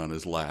open on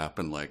his lap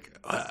and like,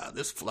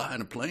 this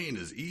flying a plane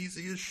is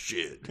easy as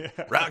shit.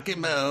 Yeah. Rocky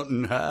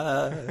Mountain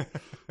High.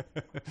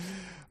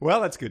 Well,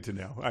 that's good to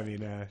know. I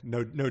mean,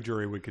 no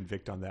jury would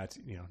convict on that,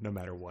 no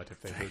matter what, if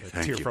they heard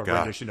a tearful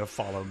rendition of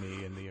Follow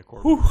Me in the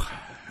accordion.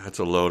 That's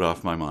a load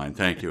off my mind.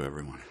 Thank you,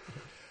 everyone.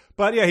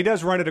 But yeah, he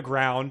does run it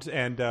aground,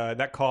 and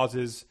that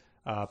causes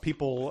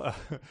people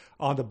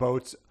on the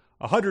boats.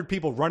 100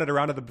 people running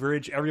around on the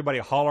bridge, everybody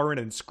hollering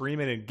and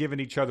screaming and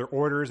giving each other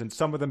orders, and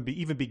some of them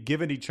even be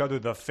giving each other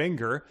the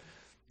finger.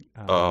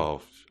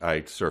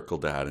 I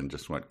circled that and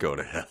just went, go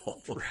to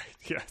hell. Right,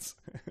 yes.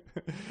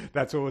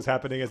 That's what was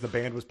happening as the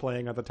band was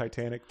playing on the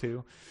Titanic,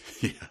 too.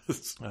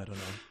 Yes. I don't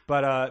know.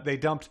 But they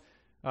dumped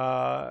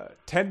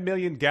 10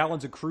 million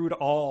gallons of crude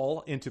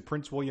all into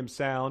Prince William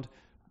Sound.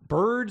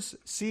 Birds,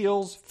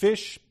 seals,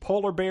 fish,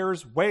 polar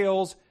bears,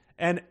 whales,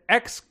 and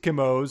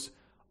Eskimos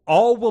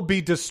all will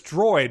be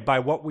destroyed by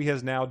what we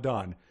has now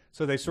done.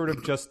 So they sort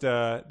of just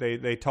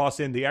they toss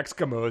in the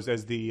Eskimos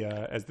as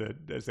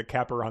the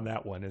capper on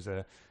that one as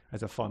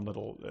a fun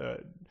little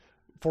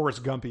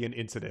Forrest Gumpian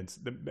incident.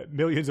 The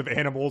millions of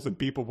animals and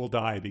people will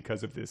die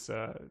because of this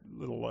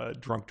little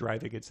drunk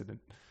driving incident.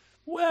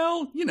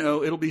 Well,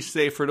 it'll be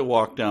safer to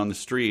walk down the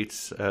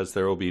streets as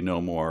there will be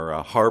no more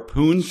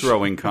harpoon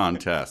throwing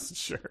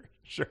contests.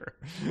 Sure.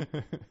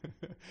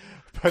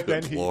 But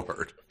Good then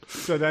Lord.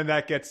 So then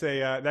that gets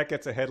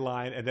a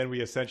headline, and then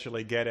we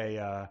essentially get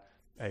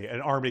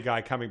an army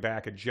guy coming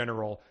back, a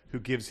general who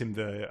gives him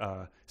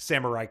the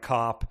samurai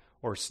cop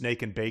or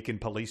snake and bacon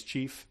police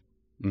chief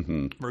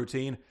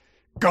routine.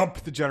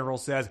 Gump, the general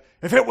says,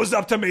 if it was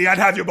up to me, I'd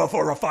have you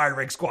before a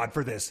firing squad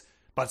for this.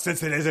 But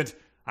since it isn't,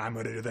 I'm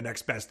going to do the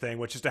next best thing,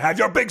 which is to have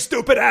your big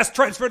stupid ass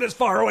transferred as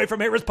far away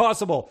from here as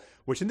possible,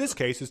 which in this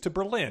case is to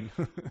Berlin.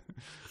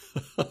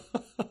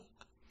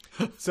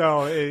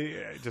 So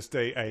just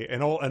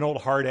an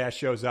old hard ass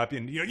shows up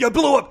and you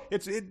blew up.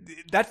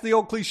 That's the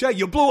old cliche.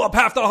 You blew up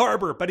half the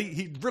harbor, but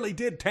he really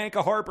did tank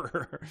a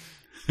harbor.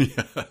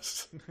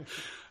 Yes.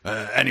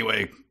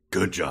 Anyway,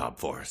 good job,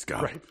 Forrest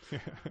Gump.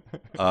 Right.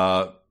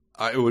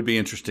 It would be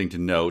interesting to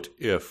note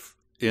if,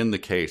 in the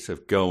case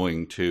of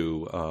going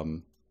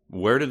to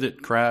where did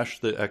it crash?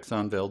 The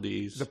Exxon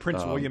Valdez, the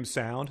Prince William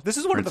Sound. This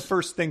is one of the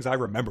first things I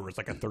remember as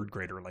like a third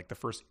grader, like the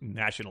first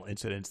national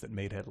incidents that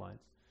made headlines.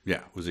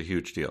 Yeah, it was a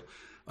huge deal.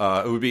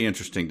 It would be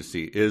interesting to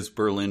see, is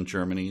Berlin,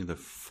 Germany, the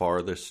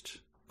farthest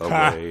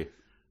away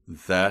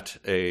that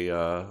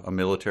a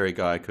military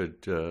guy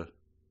could,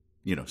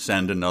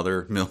 send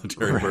another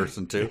military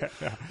person to?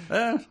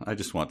 Yeah. I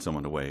just want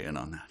someone to weigh in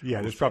on that.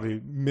 Yeah, there's probably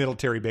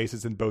military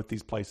bases in both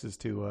these places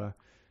to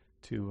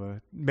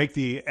make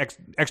the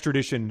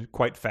extradition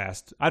quite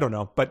fast. I don't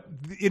know, but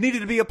it needed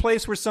to be a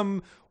place where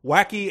some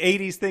wacky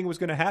 80s thing was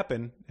going to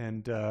happen,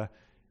 and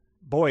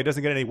boy, it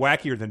doesn't get any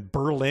wackier than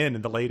Berlin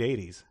in the late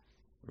 80s.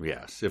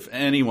 Yes. If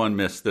anyone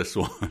missed this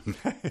one,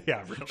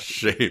 yeah, really.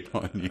 Shame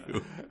on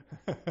you.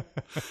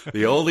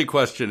 The only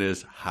question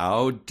is,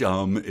 how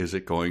dumb is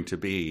it going to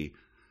be?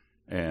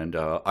 And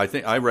I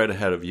think I read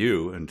ahead of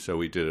you, and so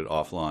we did it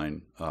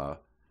offline,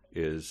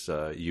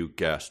 you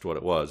guessed what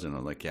it was. And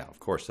I'm like, yeah, of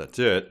course, that's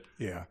it.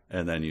 Yeah.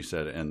 And then you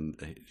said,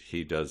 and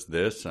he does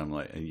this. I'm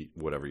like, and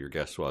whatever your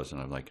guess was.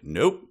 And I'm like,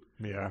 nope.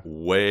 Yeah.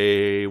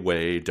 Way,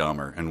 way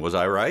dumber. And was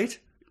I right?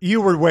 You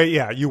were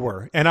you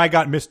were, and I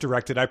got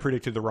misdirected. I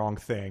predicted the wrong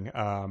thing.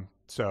 But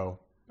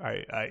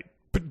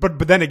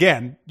then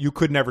again, you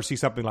could never see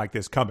something like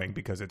this coming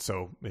because it's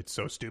so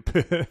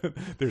stupid.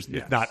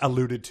 It's not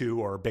alluded to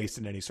or based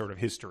in any sort of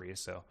history.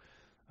 So,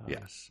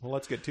 yes. Well,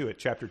 let's get to it.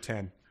 Chapter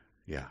 10.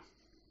 Yeah.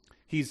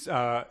 He's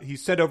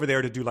sent over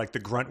there to do like the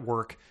grunt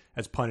work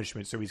as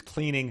punishment. So he's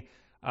cleaning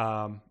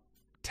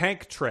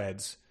tank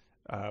treads,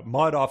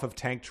 mud off of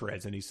tank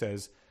treads, and he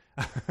says,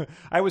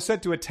 I was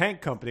sent to a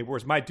tank company where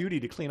it's my duty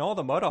to clean all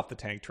the mud off the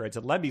tank treads.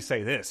 And let me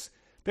say this,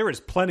 there is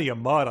plenty of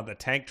mud on the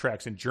tank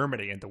tracks in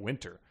Germany in the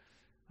winter.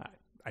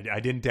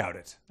 I didn't doubt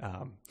it.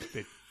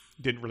 It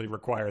didn't really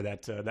require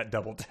that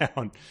double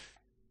down.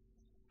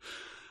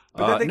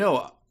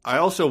 No, I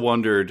also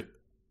wondered,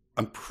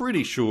 I'm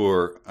pretty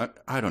sure,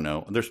 I don't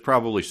know, there's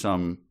probably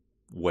some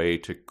way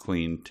to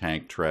clean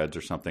tank treads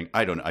or something.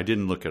 I don't know. I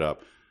didn't look it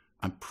up.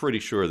 I'm pretty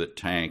sure that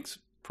tanks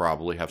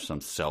probably have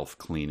some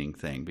self-cleaning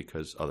thing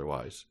because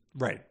otherwise,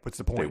 right? What's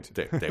the point?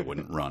 They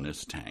wouldn't run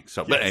as tanks.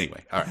 So, yes. But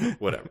anyway, all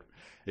right, whatever.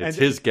 It's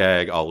his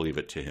gag. I'll leave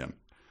it to him.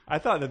 I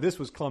thought that this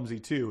was clumsy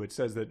too. It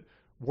says that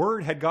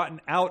word had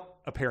gotten out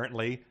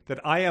apparently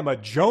that I am a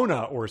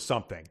Jonah or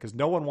something because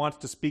no one wants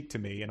to speak to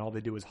me and all they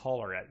do is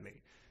holler at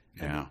me.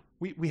 Yeah,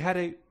 and we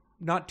had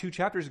not 2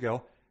 chapters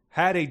ago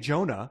had a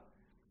Jonah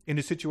in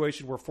a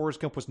situation where Forrest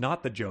Gump was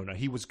not the Jonah.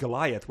 He was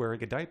Goliath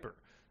wearing a diaper.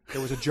 There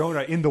was a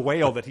Jonah in the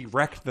whale that he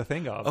wrecked the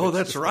thing of. Oh,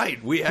 that's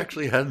right. We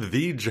actually had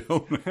the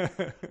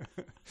Jonah.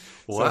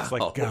 Wow. So it's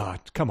like, God,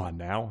 come on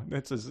now.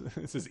 This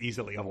is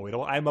easily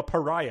avoidable. I'm a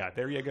pariah.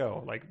 There you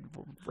go. Like,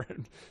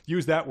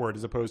 use that word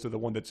as opposed to the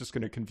one that's just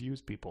going to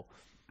confuse people.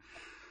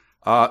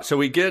 So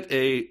we get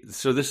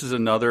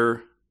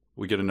another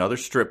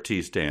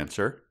striptease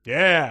dancer.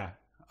 Yeah.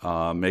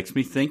 Makes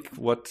me think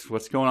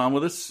what's going on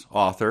with this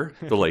author,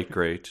 the late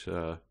great,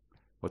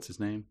 what's his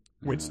name?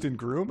 Winston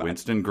Groom?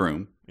 Winston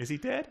Groom. Is he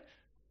dead?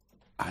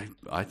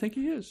 I think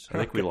he is. I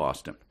think we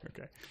lost him.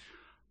 Okay.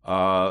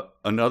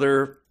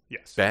 Another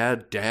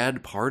bad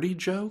dad party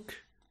joke?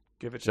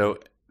 Give it to me.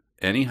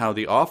 Anyhow,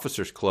 the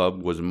officers'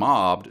 club was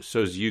mobbed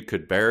so you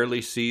could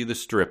barely see the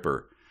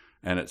stripper.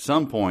 And at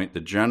some point,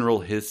 the general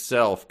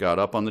himself got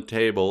up on the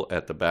table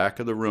at the back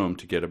of the room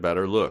to get a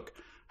better look.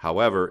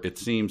 However, it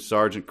seems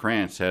Sergeant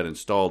Krantz had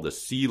installed the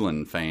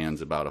ceiling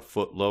fans about a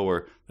foot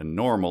lower than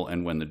normal,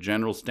 and when the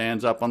general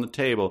stands up on the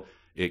table,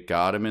 it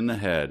got him in the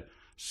head.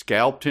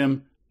 Scalped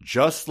him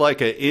just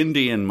like an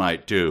Indian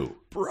might do.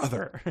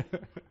 Brother.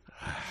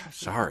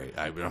 Sorry,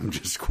 I'm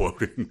just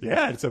quoting.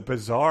 Yeah, it's a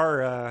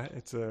bizarre.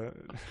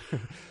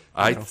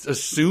 I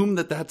assume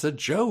that's a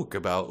joke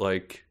about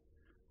like,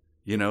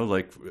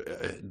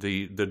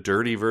 the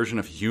dirty version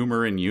of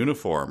Humor in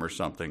Uniform or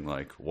something.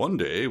 Like, one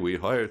day we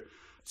hired.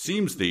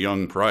 Seems the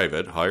young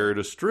private hired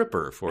a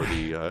stripper for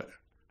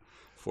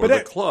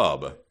the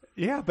club.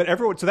 Yeah, but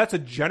everyone. So that's a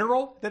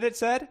general that it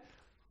said.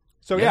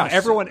 So yeah, Yes.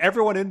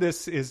 everyone in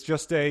this is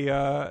just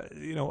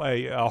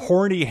a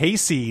horny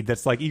hayseed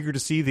that's like eager to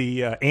see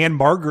the Anne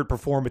Margaret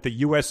perform at the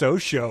USO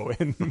show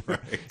in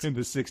in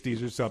the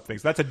 60s or something.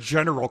 So that's a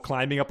general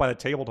climbing up on a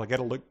table to get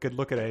a good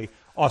look at a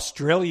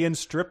Australian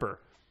stripper.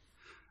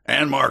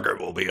 Anne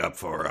Margaret will be up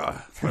for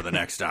the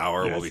next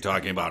hour. Yes. We'll be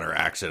talking about her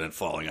accident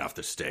falling off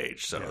the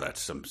stage. So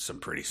that's some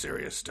pretty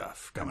serious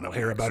stuff coming up. We'll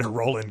hear about her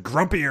role in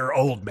Grumpier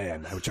Old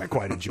Man, which I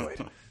quite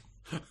enjoyed.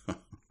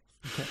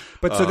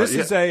 But so this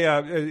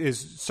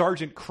is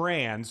Sergeant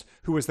Kranz,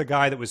 who was the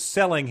guy that was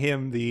selling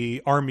him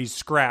the Army's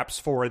scraps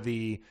for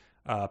the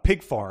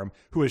pig farm,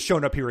 who has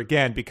shown up here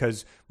again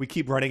because we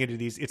keep running into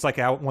these. It's like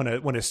when a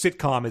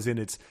sitcom is in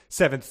its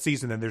 7th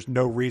season, then there's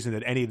no reason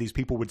that any of these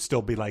people would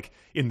still be like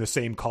in the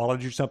same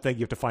college or something.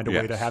 You have to find a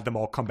way to have them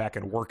all come back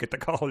and work at the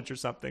college or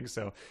something.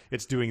 So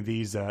it's doing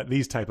these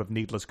type of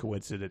needless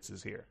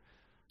coincidences here.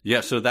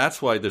 Yeah, so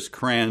that's why this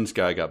Kranz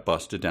guy got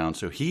busted down.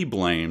 So he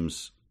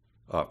blames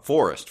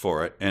Forrest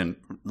for it, and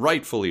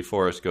rightfully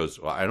Forrest goes,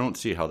 well, I don't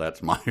see how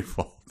that's my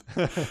fault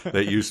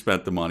that you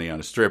spent the money on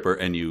a stripper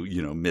and you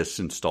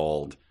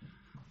misinstalled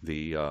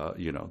the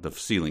the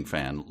ceiling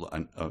fan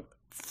a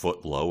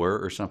foot lower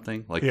or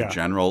something, like the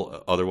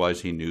general. Otherwise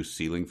he knew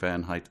ceiling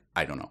fan height.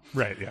 I don't know.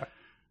 Right. Yeah.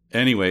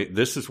 Anyway,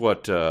 this is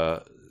what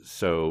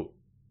so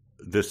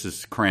this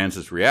is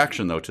Kranz's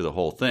reaction though to the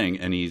whole thing,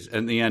 and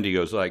in the end he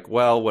goes like,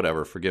 well,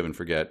 whatever, forgive and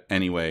forget.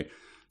 Anyway,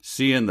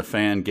 seeing the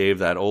fan gave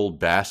that old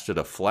bastard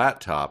a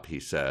flat top, he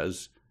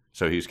says.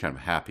 So he's kind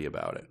of happy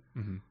about it.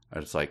 Mm-hmm.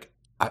 And it's like,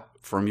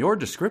 from your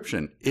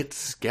description, it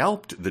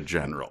scalped the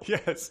general.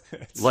 Yes.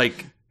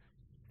 Like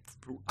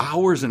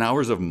hours and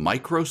hours of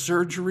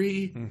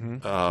microsurgery.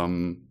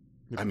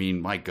 Mm-hmm. I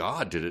mean, my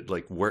God, did it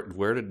like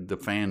where did the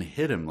fan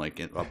hit him? Like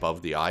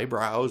above the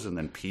eyebrows and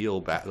then peel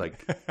back?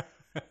 Like,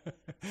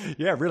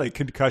 yeah, really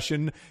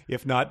concussion,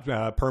 if not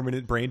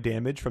permanent brain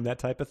damage from that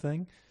type of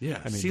thing. Yeah,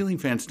 I mean, ceiling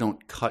fans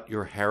don't cut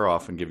your hair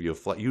off and give you a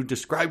flat. You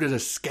described it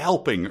as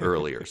scalping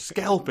earlier.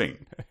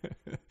 Scalping.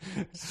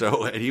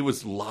 So and he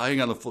was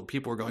lying on the floor.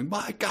 People were going,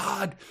 my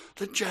God,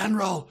 the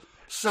general,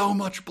 so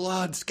much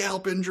blood.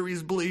 Scalp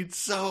injuries bleed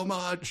so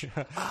much.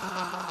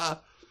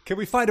 Can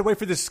we find a way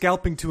for this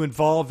scalping to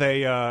involve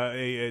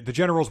the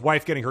general's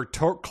wife getting her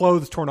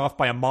clothes torn off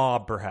by a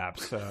mob,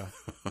 perhaps?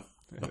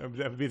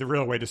 That would be the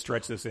real way to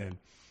stretch this in.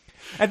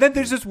 And then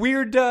there's this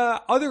weird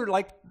other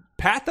like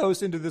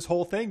pathos into this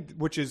whole thing,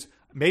 which is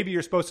maybe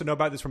you're supposed to know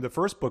about this from the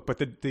first book, but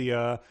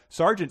the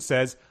sergeant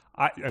says,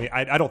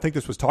 I don't think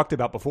this was talked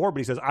about before, but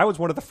he says, I was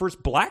one of the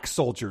first black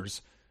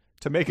soldiers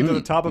to make it to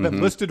the top of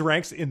enlisted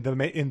ranks in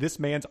this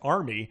man's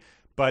army.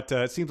 But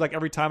it seems like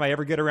every time I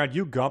ever get around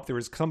you, Gump, there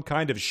is some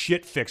kind of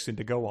shit fixing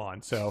to go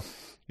on. So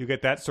you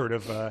get that sort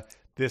of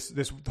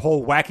this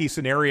whole wacky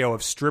scenario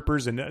of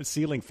strippers and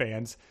ceiling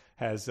fans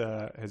has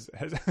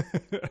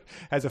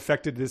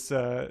affected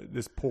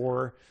this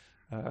poor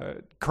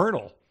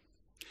colonel.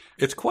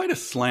 It's quite a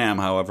slam,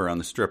 however, on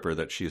the stripper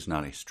that she's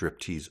not a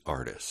striptease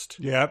artist.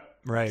 Yep,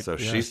 right. So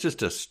she's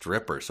just a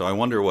stripper. So I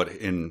wonder what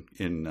in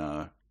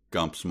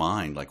Gump's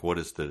mind, like, what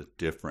is the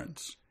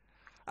difference?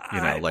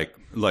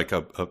 Like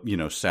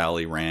a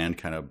Sally Rand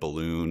kind of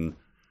balloon.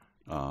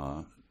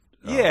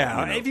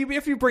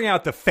 If you bring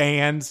out the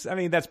fans, I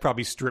mean, that's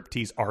probably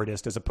striptease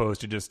artist as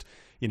opposed to just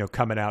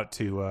coming out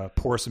to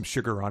pour some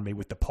sugar on me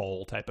with the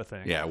pole type of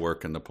thing. Yeah,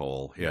 working the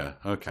pole. Yeah,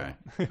 okay.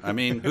 I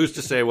mean, who's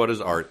to say what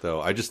is art though?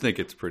 I just think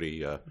it's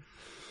pretty.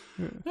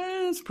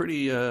 It's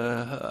pretty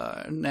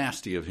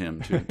nasty of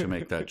him to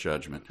make that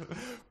judgment.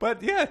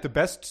 But yeah, the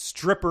best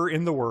stripper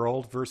in the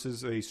world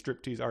versus a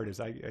striptease artist.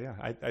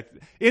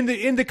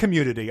 In the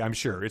community, I'm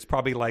sure it's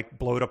probably like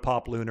blow to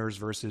pop lunars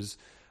versus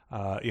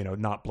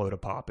not blow to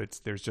pop.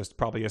 There's just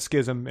probably a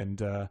schism, and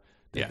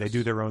they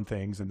do their own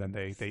things, and then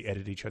they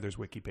edit each other's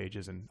wiki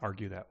pages and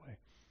argue that way.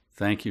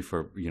 Thank you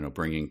for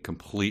bringing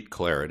complete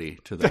clarity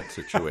to that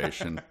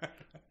situation.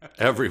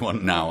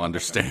 Everyone now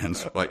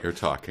understands what you're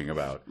talking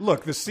about.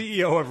 Look, the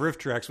CEO of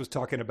RiffTrax was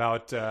talking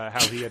about how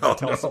he had to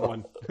tell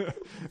someone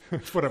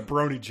what a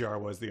brony jar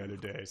was the other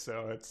day.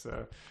 So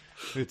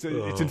it's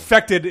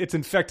infected. It's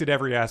infected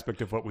every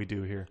aspect of what we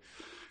do here.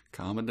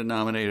 Common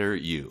denominator,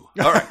 you.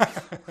 All right.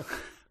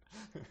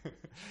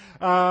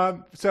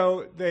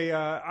 So they.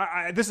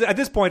 At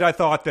this point, I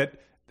thought that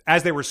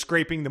as they were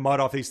scraping the mud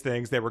off these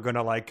things, they were going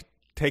to like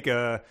take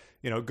go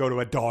to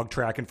a dog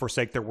track and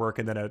forsake their work,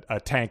 and then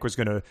a tank was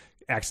going to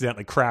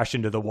accidentally crash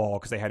into the wall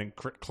because they hadn't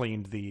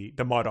cleaned the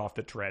mud off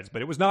the treads.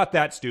 But it was not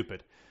that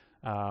stupid.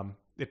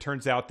 It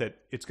turns out that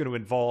it's going to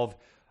involve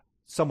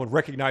someone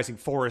recognizing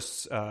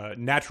Forrest's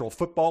natural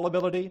football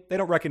ability. They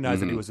don't recognize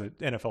that he was an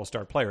NFL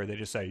star player. They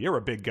just say, you're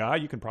a big guy.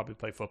 You can probably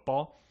play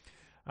football.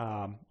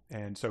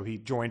 And so he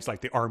joins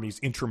like the Army's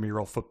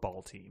intramural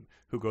football team,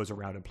 who goes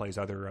around and plays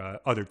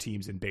other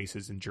teams and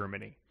bases in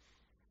Germany.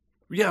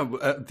 Yeah,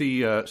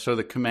 so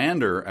the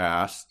commander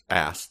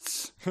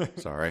asks,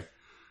 sorry,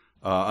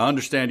 I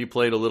understand you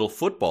played a little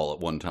football at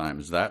one time.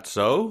 Is that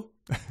so?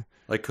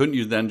 Like, couldn't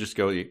you then just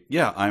go,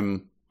 yeah,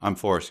 I'm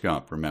Forrest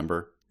Gump,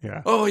 remember?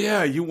 Yeah. Oh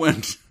yeah, you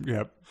went.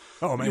 Yep.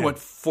 Oh man, you went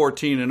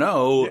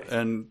 14-0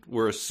 and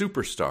were a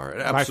superstar,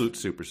 an absolute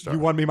superstar. You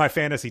won me my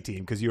fantasy team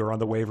because you were on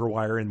the waiver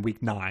wire in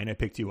week 9. I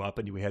picked you up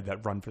and we had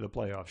that run for the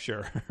playoffs.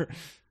 Sure.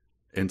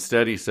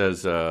 Instead, he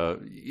says,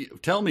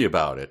 tell me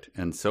about it.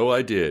 And so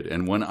I did.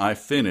 And when I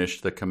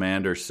finished, the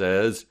commander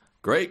says,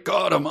 great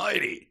God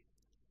Almighty.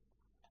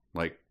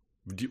 Like,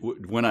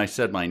 when I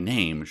said my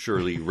name,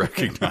 surely you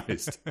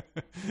recognized.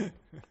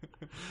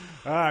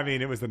 I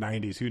mean, it was the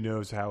 90s. Who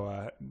knows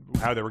how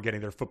they were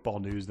getting their football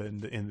news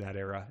in that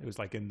era. It was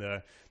like in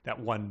that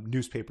one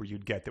newspaper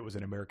you'd get that was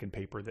an American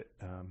paper that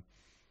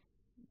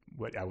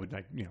what I would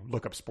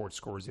look up sports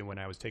scores in when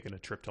I was taking a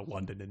trip to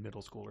London in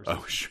middle school or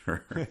something. Oh,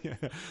 sure. Yeah.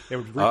 They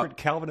would reprint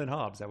Calvin and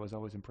Hobbes. I was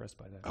always impressed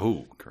by that.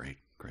 Oh, great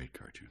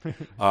cartoon.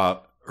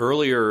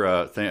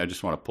 Earlier thing, I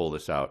just want to pull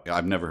this out.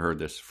 I've never heard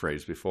this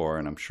phrase before,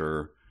 and I'm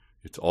sure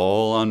it's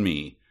all on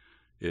me,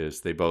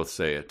 is they both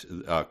say it.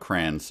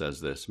 Cran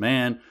says this,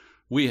 man,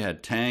 we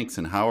had tanks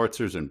and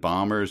howitzers and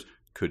bombers,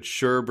 could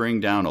sure bring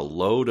down a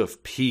load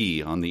of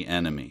pee on the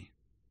enemy.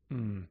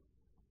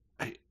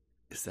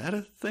 Is that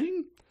a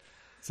thing?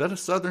 Is that a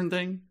Southern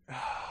thing?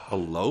 A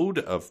load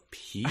of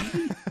pee?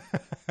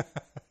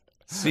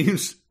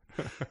 Seems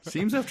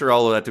after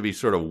all of that to be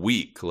sort of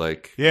weak.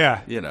 Like,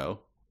 yeah,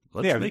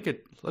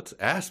 let's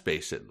ass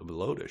base it, a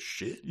load of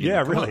shit.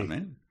 Yeah, really, on,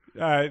 man.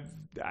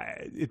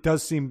 It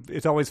does seem,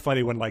 it's always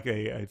funny when like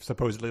a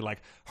supposedly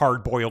like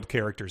hard-boiled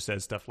character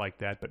says stuff like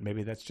that, but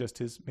maybe that's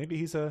just maybe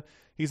he's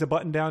a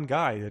button-down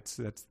guy. That's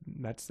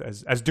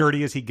as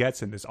dirty as he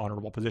gets in this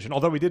honorable position.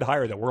 Although we did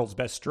hire the world's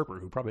best stripper,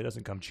 who probably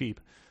doesn't come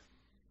cheap.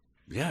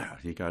 Yeah,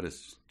 he got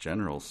his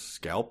general's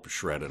scalp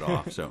shredded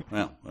off. So,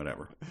 well,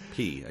 whatever.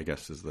 Pee, I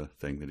guess, is the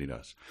thing that he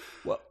does.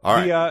 Well, all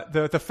right.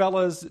 The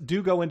fellas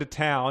do go into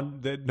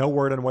town. No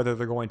word on whether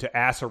they're going to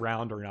ass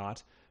around or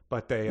not.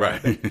 But they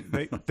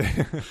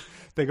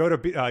go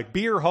to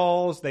beer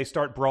halls. They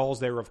start brawls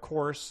there, of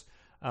course,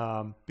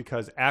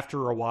 because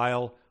after a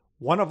while,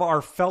 one of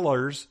our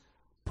fellers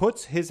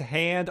puts his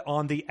hand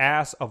on the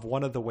ass of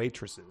one of the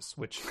waitresses,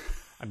 which,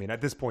 I mean,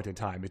 at this point in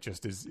time, it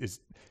just is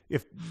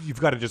if you've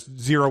got to just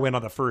zero in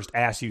on the first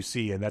ass you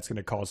see, and that's going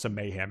to cause some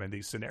mayhem in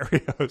these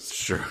scenarios.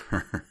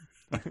 Sure.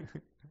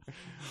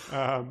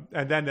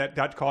 And then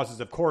that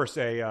causes, of course,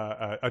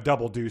 a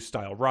double deuce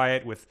style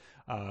riot with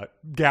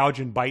gouge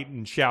and bite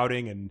and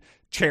shouting, and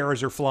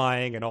chairs are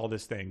flying and all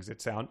these things.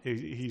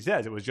 He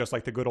says it was just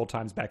like the good old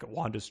times back at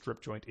Wanda's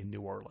strip joint in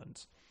New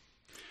Orleans.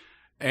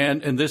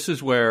 And this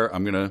is where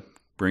I'm going to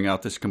bring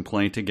out this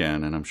complaint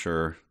again, and I'm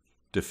sure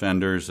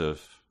defenders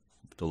of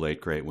the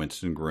late great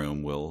Winston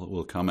Groom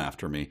will come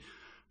after me.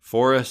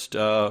 Forrest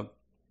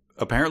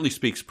apparently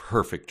speaks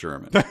perfect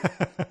German.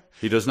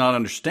 He does not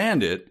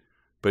understand it,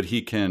 but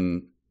he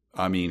can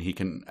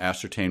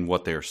ascertain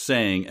what they're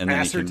saying, and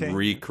then he can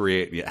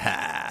recreate.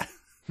 Yeah,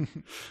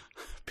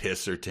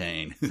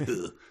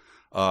 pissertain.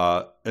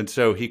 And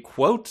so he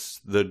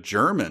quotes the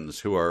Germans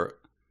who are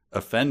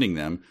offending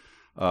them.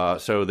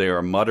 So they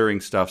are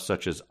muttering stuff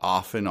such as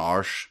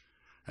Affenarsch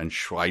and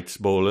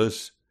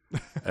Schweizbolles,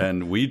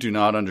 and we do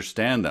not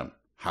understand them.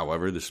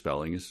 However, the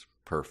spelling is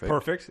perfect.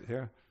 Perfect,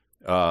 yeah.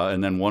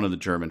 And then one of the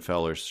German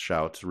fellers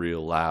shouts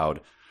real loud,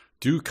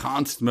 Du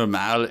kannst mir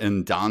mal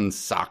in den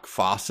Sack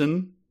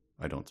fassen.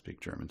 I don't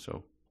speak German,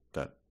 so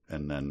that.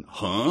 And then,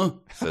 huh?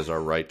 Says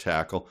our right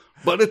tackle.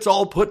 But it's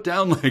all put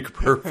down like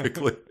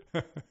perfectly.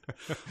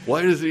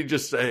 Why does he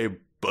just say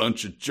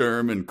bunch of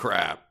German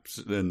craps?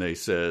 And they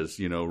says,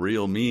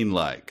 real mean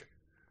like.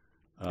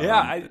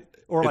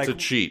 It's a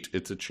cheat.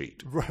 It's a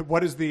cheat.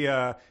 What is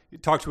the you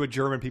talk to a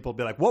German, people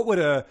be like,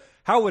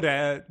 how would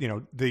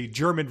the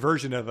German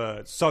version of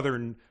a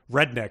Southern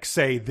redneck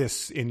say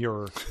this in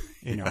your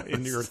in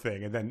your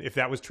thing? And then if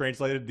that was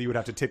translated, you would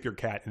have to tip your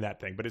cat in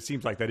that thing. But it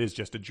seems like that is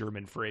just a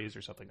German phrase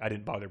or something. I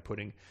didn't bother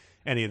putting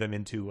any of them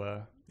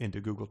into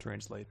Google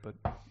Translate, but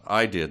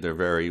I did. They're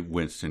very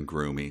Winston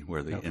Groomy,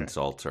 where the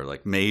insults are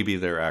like, maybe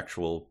they're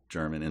actual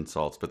German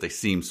insults, but they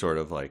seem sort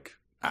of like,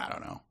 I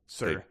don't know.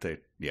 Sure.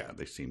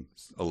 They seem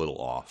a little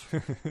off.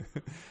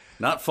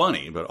 Not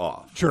funny, but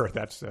off. Sure,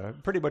 that's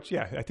pretty much,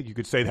 yeah. I think you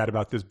could say that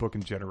about this book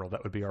in general.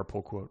 That would be our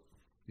pull quote.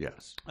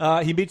 Yes.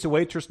 He meets a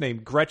waitress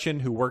named Gretchen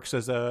who works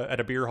at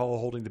a beer hall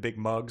holding the big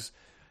mugs,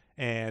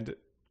 and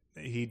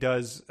he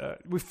does.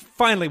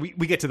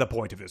 We get to the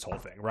point of this whole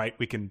thing, right?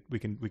 We can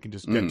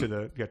just get to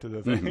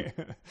the thing.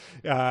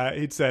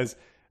 Mm-hmm. It says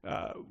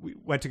we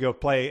went to go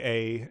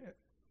play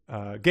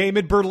a game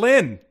in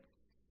Berlin.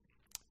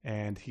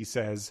 And he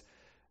says,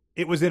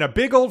 it was in a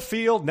big old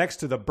field next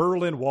to the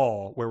Berlin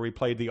Wall where we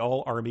played the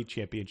All-Army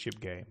Championship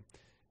game.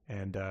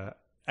 And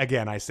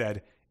again, I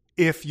said,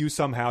 if you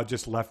somehow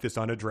just left this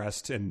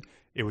unaddressed and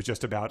it was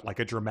just about like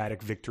a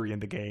dramatic victory in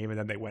the game and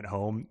then they went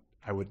home,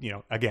 I would,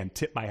 again,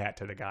 tip my hat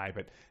to the guy.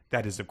 But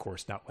that is, of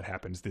course, not what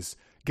happens. This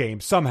game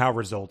somehow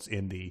results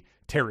in the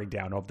tearing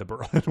down of the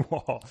Berlin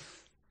Wall.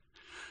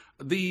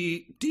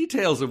 The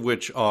details of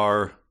which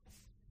are,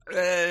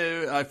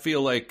 I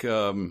feel like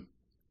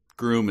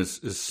Groom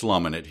is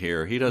slumming it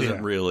here. He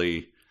doesn't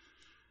really,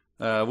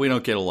 we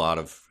don't get a lot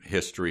of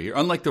history here.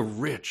 Unlike the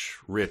rich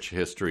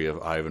history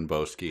of Ivan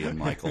Boesky and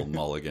Michael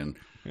Mulligan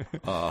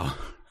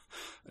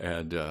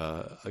and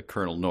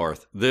Colonel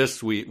North.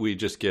 This, we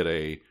just get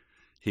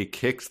he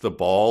kicks the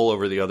ball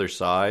over the other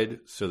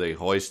side, so they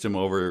hoist him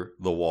over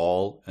the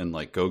wall and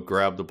like go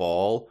grab the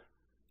ball.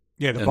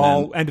 Yeah, the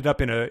ball ended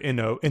up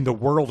in the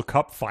World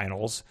Cup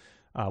finals,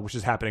 which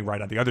is happening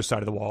right on the other side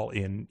of the wall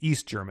in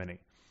East Germany.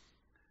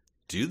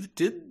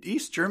 Did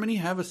East Germany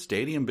have a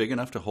stadium big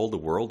enough to hold the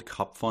World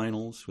Cup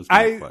finals? Was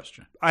my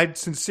question. I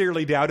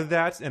sincerely doubted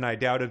that, and I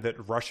doubted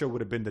that Russia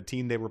would have been the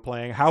team they were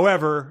playing.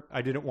 However,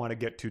 I didn't want to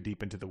get too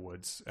deep into the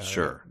woods.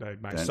 Sure.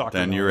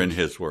 Then you're in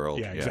his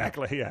world. Yeah,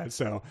 exactly. Yeah.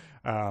 So,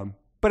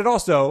 but it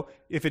also,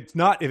 if it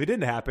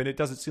didn't happen, it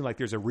doesn't seem like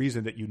there's a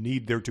reason that you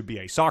need there to be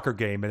a soccer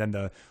game, and then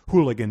the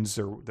hooligans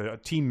or the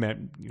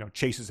team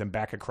chases him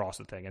back across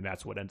the thing, and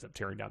that's what ends up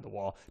tearing down the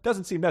wall.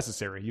 Doesn't seem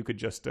necessary. You could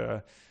just.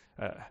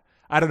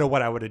 I don't know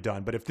what I would have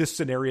done, but if this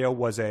scenario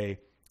was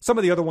some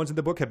of the other ones in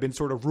the book have been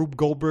sort of Rube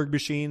Goldberg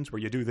machines where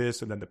you do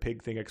this and then the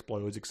pig thing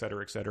explodes, et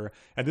cetera, et cetera.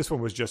 And this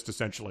one was just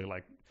essentially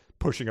like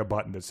pushing a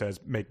button that says,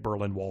 make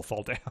Berlin Wall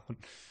fall down.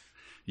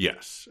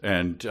 Yes.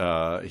 And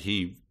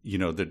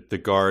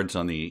the guards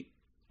on the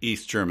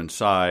East German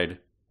side,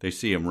 they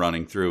see him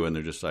running through and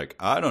they're just like,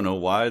 I don't know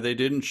why they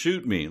didn't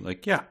shoot me.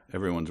 Like, yeah,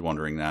 everyone's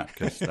wondering that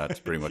because that's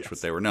pretty much what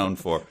they were known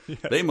for. Yes.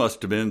 They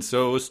must have been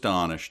so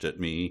astonished at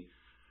me.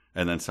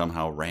 And then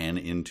somehow ran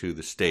into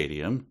the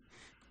stadium,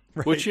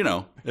 right. Which,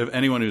 if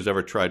anyone who's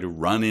ever tried to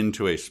run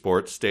into a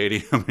sports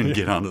stadium and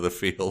get onto the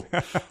field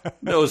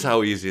knows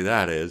how easy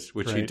that is,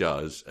 which he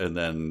does. And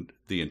then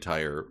the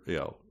entire,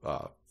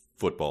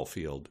 football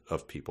field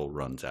of people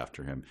runs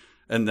after him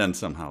and then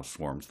somehow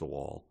swarms the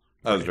wall.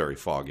 I was very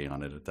foggy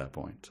on it at that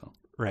point. So.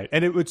 Right.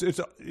 And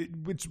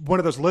it's one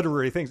of those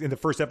literary things. In the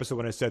first episode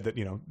when I said that,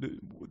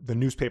 the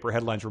newspaper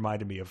headlines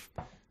reminded me of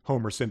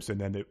Homer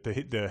Simpson, and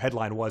the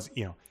headline was,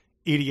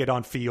 idiot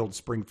on field,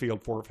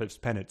 Springfield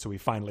 4/5 pennant. So we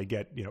finally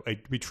get,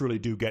 we truly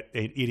do get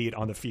an idiot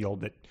on the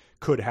field that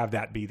could have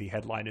that be the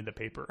headline in the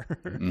paper.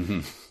 Mm-hmm.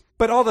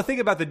 But all the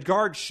thing about the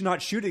guard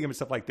not shooting him and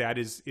stuff like that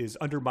is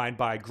undermined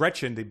by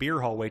Gretchen, the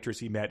beer hall waitress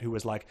he met, who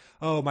was like,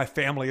 oh, my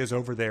family is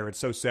over there. It's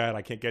so sad.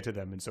 I can't get to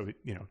them. And so,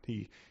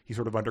 he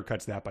sort of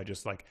undercuts that by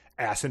just like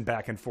assing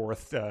back and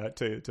forth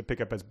to pick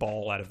up his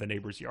ball out of the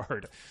neighbor's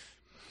yard.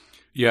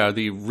 Yeah,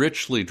 the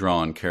richly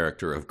drawn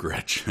character of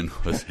Gretchen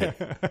was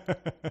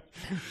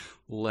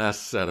less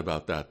said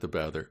about that, the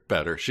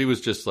better. She was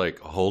just like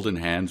holding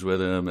hands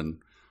with him and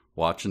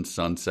watching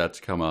sunsets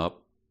come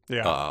up.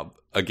 Yeah.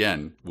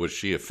 Again, was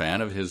she a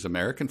fan of his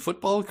American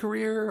football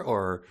career,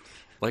 or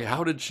like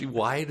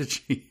why did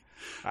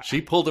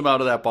she pulled him out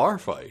of that bar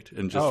fight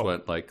and just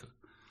went like,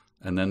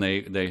 and then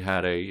they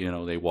had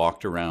they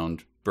walked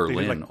around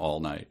Berlin all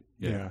night.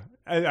 Yeah.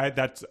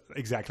 That's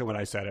exactly what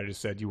I said. I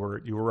just said you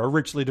were a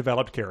richly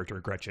developed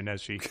character, Gretchen,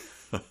 as she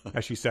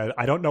said.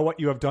 I don't know what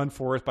you have done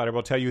for us, but I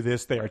will tell you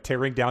this: they are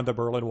tearing down the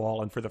Berlin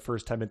Wall, and for the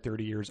first time in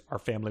 30 years, our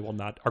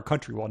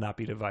country will not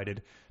be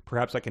divided.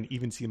 Perhaps I can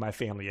even see my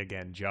family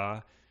again,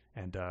 Ja.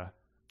 And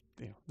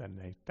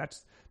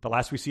that's the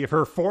last we see of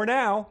her for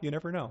now. You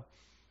never know.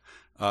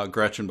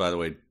 Gretchen, by the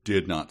way,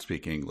 did not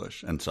speak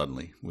English and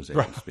suddenly was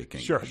able to speak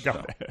English. Sure,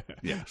 got it.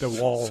 Yes. The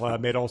wall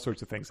made all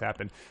sorts of things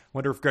happen.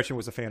 Wonder if Gretchen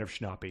was a fan of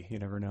Schnappy. You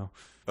never know.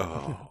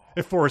 Oh,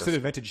 if Forrest had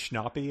invented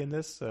Schnappy in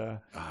this.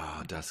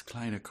 Das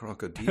kleine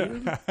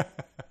Krokodil.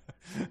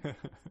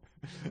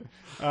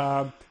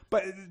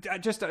 But I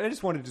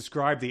just wanted to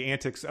describe the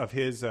antics of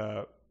his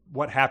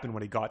what happened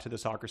when he got to the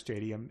soccer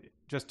stadium,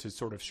 just to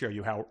sort of show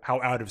you how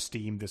out of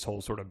steam this whole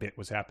sort of bit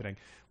was happening.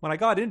 When I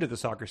got into the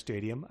soccer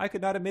stadium, I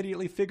could not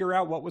immediately figure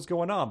out what was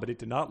going on, but it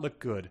did not look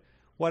good.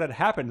 What had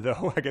happened,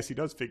 though, I guess he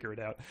does figure it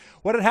out.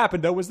 What had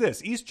happened, though, was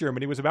this. East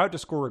Germany was about to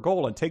score a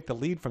goal and take the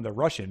lead from the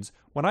Russians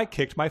when I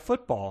kicked my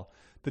football.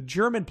 The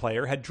German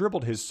player had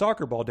dribbled his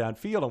soccer ball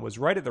downfield and was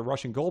right at the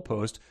Russian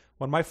goalpost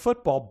when my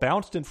football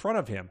bounced in front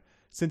of him.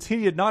 Since he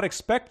did not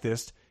expect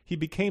this, he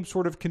became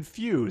sort of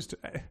confused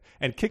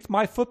and kicked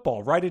my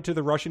football right into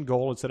the Russian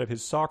goal instead of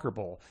his soccer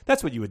ball.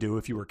 That's what you would do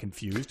if you were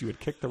confused. You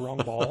would kick the wrong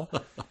ball.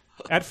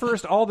 At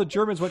first, all the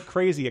Germans went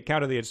crazy. It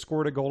counted they had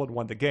scored a goal and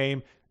won the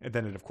game. And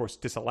then it, of course,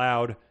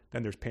 disallowed.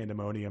 Then there's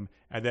pandemonium.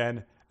 And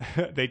then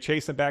they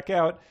chase him back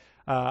out.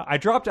 I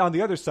dropped on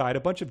the other side.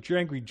 A bunch of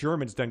angry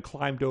Germans then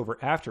climbed over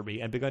after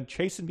me and begun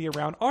chasing me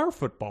around our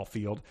football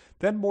field.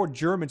 Then more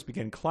Germans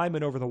began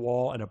climbing over the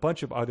wall, and a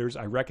bunch of others,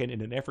 I reckon,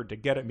 in an effort to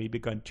get at me,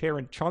 begun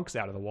tearing chunks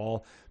out of the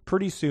wall.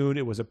 Pretty soon,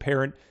 it was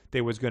apparent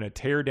they was going to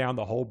tear down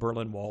the whole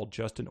Berlin Wall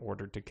just in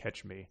order to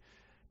catch me.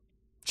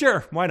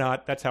 Sure, why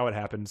not? That's how it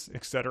happens,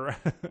 etc.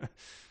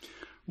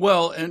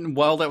 Well, and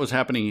while that was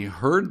happening, he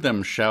heard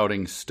them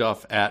shouting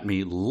stuff at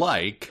me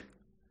like,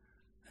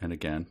 and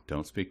again,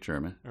 don't speak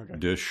German, Okay.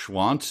 De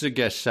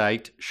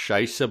Schwanzigkeit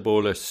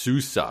Scheissebola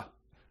Susa.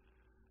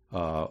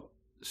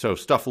 So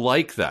stuff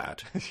like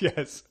that.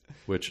 Yes.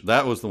 Which,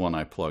 that was the one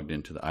I plugged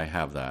into. I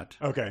have that.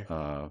 Okay.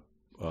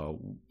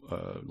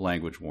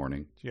 Language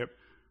warning. Yep.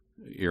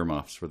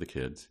 Earmuffs for the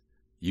kids.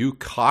 You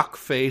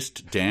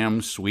cock-faced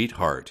damn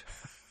sweetheart.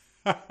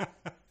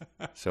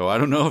 So I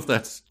don't know if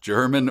that's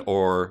German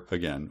or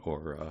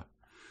Gumpian.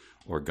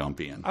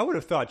 I would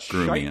have thought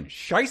Groomian.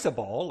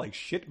 scheisseball, like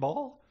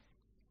shitball.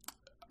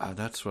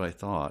 That's what I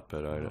thought,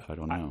 but I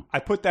don't know. I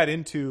put that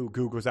into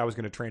Google as I was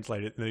going to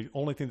translate it, and the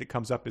only thing that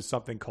comes up is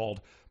something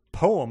called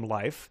Poem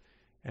Life,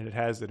 and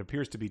it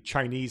appears to be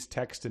Chinese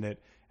text in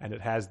it, and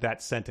it has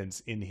that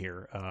sentence in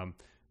here.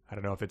 I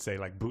don't know if it's a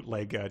like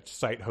bootleg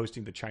site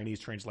hosting the Chinese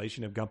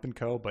translation of Gump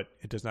Co, but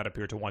it does not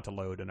appear to want to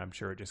load, and I'm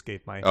sure it just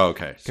gave my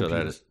okay. So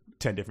that is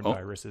 10 different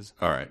viruses.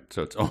 All right,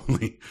 so it's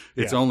only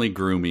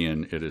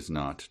Groomian. It is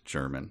not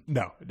German.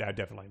 No,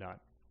 definitely not.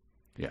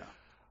 Yeah.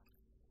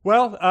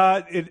 Well,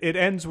 it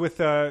ends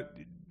with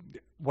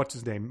what's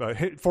his name,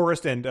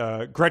 Forrest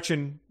and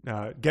Gretchen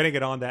getting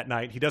it on that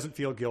night. He doesn't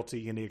feel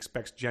guilty, and he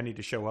expects Jenny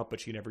to show up, but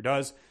she never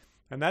does,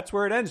 and that's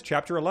where it ends.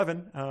 Chapter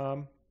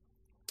 11.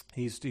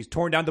 He's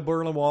torn down the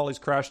Berlin Wall. He's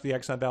crashed the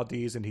Exxon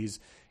Valdez, and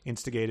he's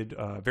instigated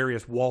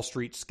various Wall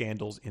Street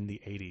scandals in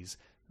the 80s.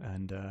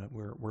 And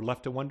we're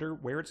left to wonder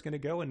where it's going to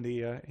go in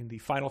the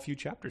final few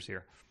chapters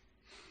here.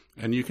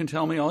 And you can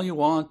tell me all you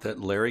want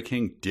that Larry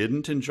King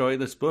didn't enjoy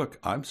this book.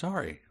 I'm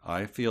sorry.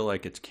 I feel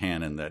like it's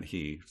canon that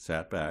he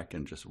sat back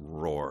and just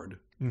roared.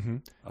 Mm-hmm.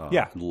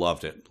 Yeah,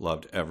 loved it.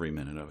 Loved every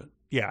minute of it.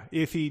 Yeah,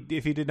 if he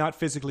did not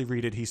physically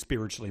read it, he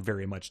spiritually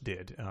very much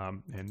did.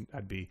 And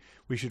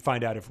we should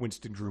find out if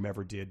Winston Groom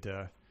ever did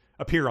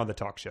appear on the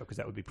talk show, because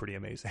that would be pretty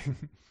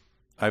amazing.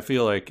 I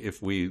feel like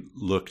if we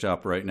looked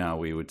up right now,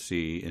 we would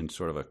see in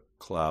sort of a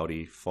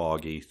cloudy,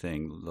 foggy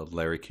thing,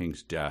 Larry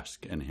King's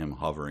desk and him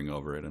hovering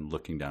over it and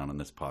looking down on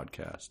this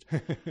podcast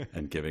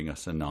and giving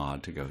us a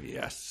nod to go,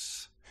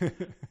 yes.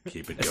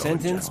 Keep it going. A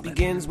sentence gentlemen.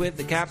 begins with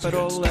a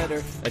capital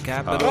letter. A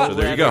capital so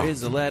there you letter go.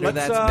 is a letter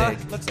Let's that's do big.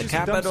 A some dumb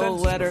capital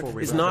sentences letter before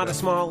we is wrap not it a up.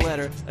 small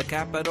letter. A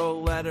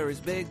capital letter is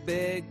big,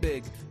 big,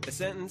 big. A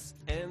sentence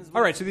ends with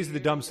All right, so these are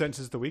the dumb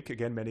sentences of the week.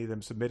 Again, many of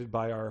them submitted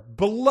by our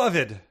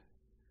beloved,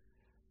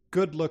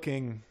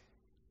 good-looking,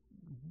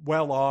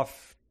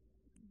 well-off,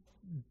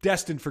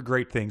 destined for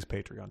great things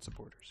Patreon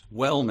supporters.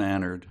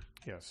 Well-mannered,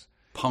 Yes.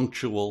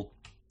 punctual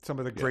Some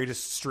of the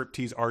greatest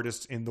striptease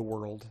artists in the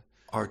world.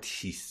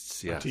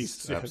 artistes. Yes,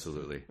 Artistes, yes.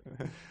 absolutely.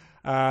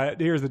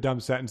 Here's the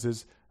dumb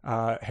sentences.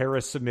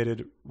 Harris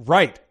submitted,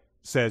 right,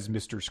 says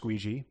Mr.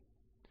 Squeegee.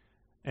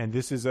 And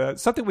this is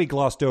something we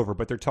glossed over,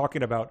 but they're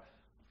talking about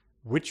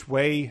which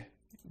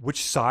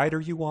side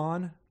are you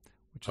on?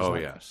 Which is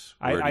Yes.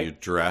 Where do you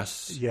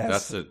dress?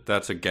 Yes.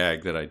 That's a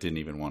gag that I didn't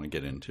even want to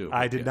get into.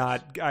 I did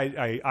not.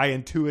 I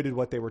intuited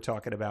what they were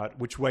talking about,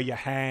 which way you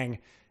hang.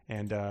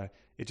 And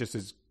it just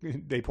is,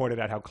 they pointed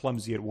out how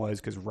clumsy it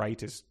was because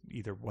right is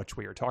either which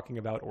way you're talking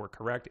about or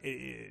correct.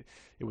 It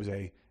was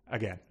a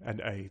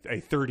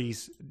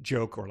 30s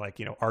joke or like,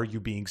 are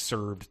you being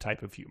served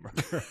type of humor.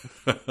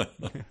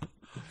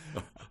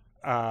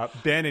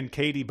 Ben and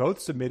Katie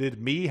both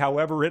submitted me.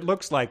 However, it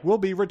looks like we'll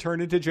be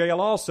returning to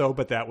jail also,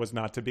 but that was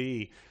not to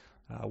be.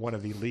 One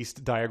of the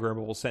least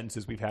diagrammable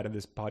sentences we've had in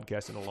this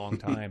podcast in a long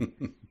time.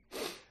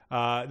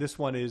 This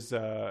one is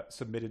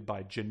submitted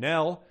by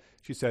Janelle.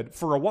 She said,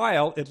 for a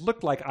while, it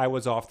looked like I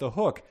was off the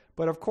hook,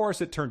 but of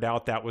course it turned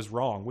out that was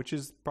wrong, which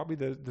is probably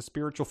the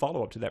spiritual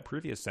follow-up to that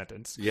previous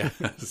sentence.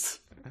 Yes.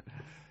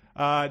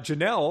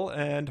 Janelle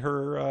and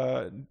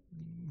her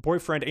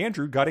boyfriend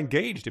Andrew got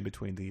engaged in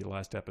between the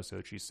last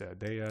episode, she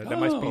said. That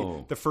must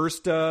be the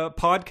first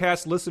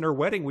podcast listener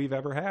wedding we've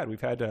ever had.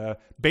 We've had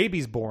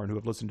babies born who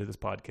have listened to this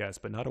podcast,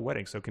 but not a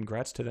wedding, so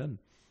congrats to them.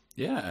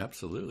 Yeah,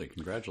 absolutely.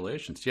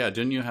 Congratulations. Yeah,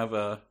 didn't you have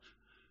a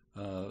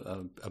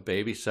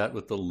baby set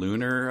with the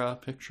lunar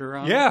picture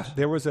on? Yeah, it?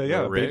 there was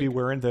a rig? baby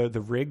wearing the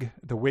rig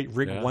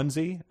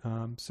onesie.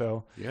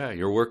 So yeah,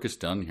 your work is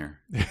done here.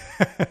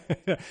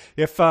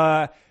 if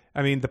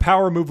the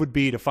power move would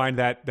be to find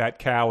that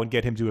cow and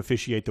get him to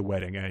officiate the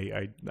wedding.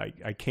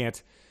 I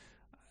can't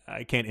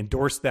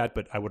endorse that,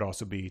 but I would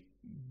also be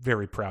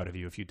very proud of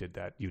you if you did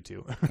that. You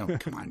too. Oh,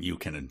 come on, you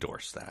can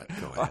endorse that.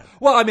 Go ahead.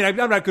 Well, I'm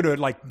not going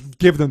to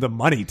give them the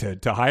money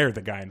to hire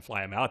the guy and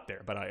fly him out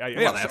there, but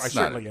I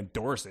certainly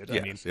endorse it.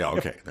 Yes.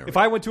 Okay. If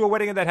I went to a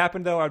wedding and that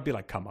happened, though, I'd be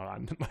like, come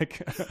on,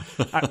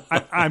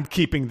 I'm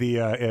keeping the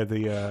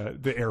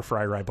air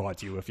fryer I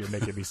bought you if you're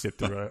making me sit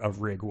through a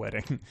rig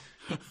wedding.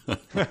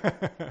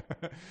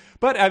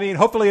 But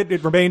hopefully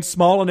it remains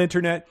small and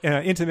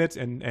intimate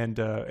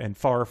and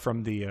far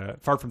from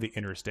the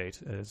interstate,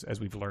 as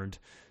we've learned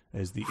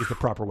is the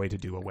proper way to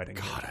do a wedding.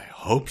 God, I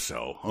hope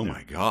so. Oh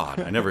my God,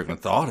 I never even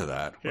thought of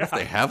that. What if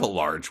they have a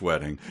large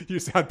wedding? You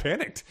sound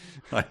panicked.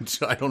 I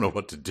don't know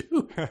what to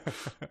do.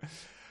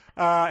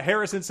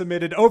 Harrison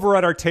submitted, over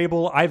at our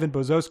table, Ivan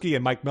Bozowski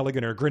and Mike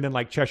Milligan are grinning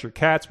like Cheshire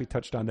Cats. We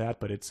touched on that,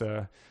 but it's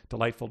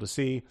delightful to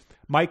see.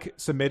 Mike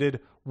submitted,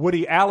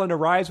 Woody Allen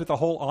arrives with a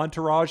whole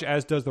entourage,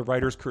 as does the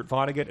writers Kurt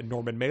Vonnegut and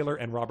Norman Mailer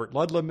and Robert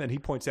Ludlum, and he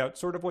points out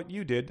sort of what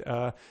you did.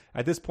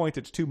 At this point,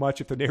 it's too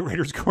much if the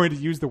narrator's going to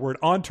use the word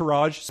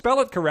entourage,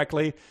 spell it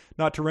correctly,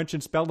 not to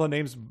mention spell the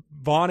names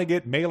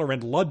Vonnegut, Mailer,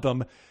 and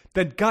Ludlum,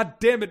 then God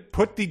damn it,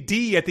 put the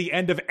D at the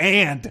end of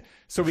and,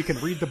 so we can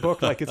read the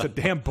book like it's a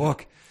damn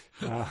book.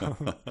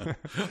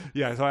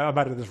 Yeah, so I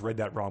might have just read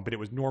that wrong, but it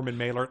was Norman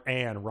Mailer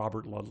and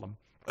Robert Ludlum.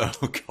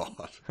 Oh,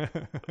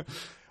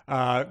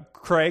 God.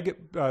 Craig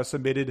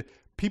submitted,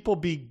 people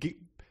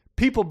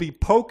be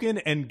poking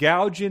and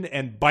gouging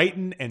and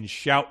biting and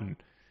shouting.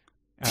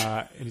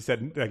 And he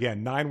said,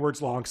 again, 9 words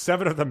long,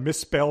 7 of them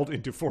misspelled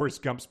into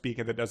Forrest Gump speak,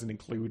 and that doesn't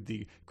include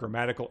the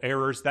grammatical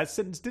errors. That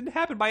sentence didn't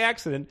happen by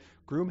accident.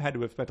 Groom had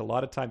to have spent a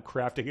lot of time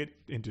crafting it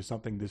into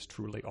something this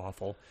truly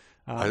awful.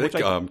 I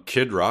think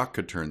Kid Rock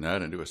could turn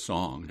that into a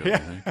song, don't you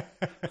think?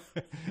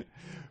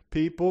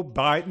 People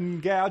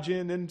biting,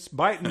 gouging, and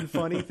biting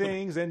funny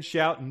things and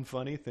shouting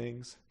funny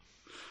things.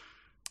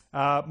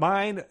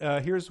 Mine,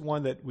 here's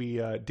one that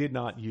we did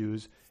not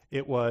use.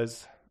 It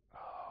was,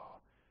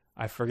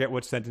 I forget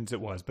what sentence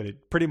it was, but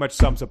it pretty much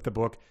sums up the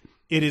book.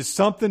 It is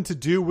something to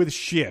do with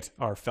shit,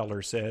 our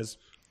feller says.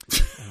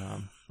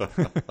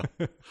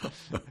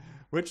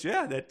 Which,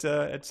 yeah,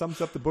 it sums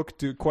up the book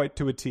quite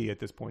to a T at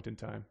this point in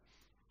time.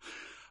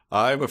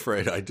 I'm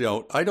afraid I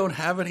don't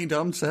have any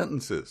dumb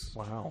sentences.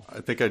 Wow.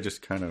 I think I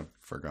just kind of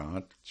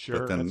forgot. Sure.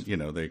 But then,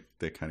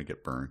 they kind of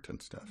get burnt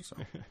and stuff. So.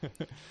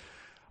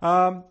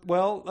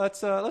 Well,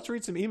 let's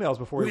read some emails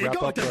before we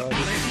wrap up.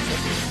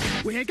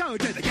 We're going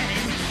to the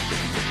game.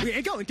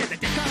 We're going to the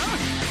disco.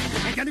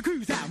 We're going to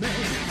cruise out, man.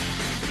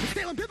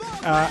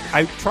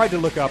 I tried to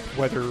look up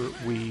whether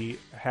we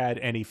had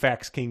any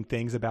Fax King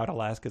things about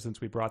Alaska since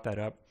we brought that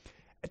up.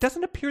 It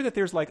doesn't appear that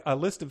there's like a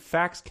list of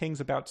Fax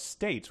Kings about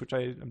states, which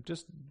I'm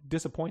just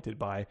disappointed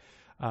by.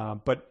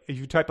 But if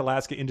you type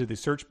Alaska into the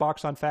search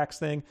box on Fax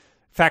King,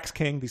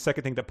 the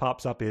second thing that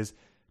pops up is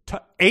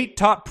 8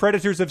 top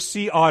predators of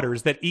sea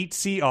otters that eat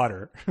sea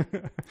otter.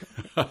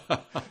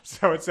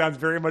 So it sounds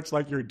very much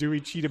like your Dewey,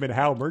 Cheatham, and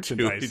Howe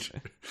merchandise.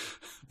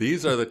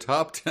 These are the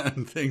top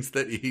 10 things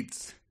that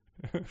eats.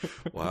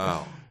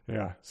 Wow.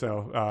 Yeah.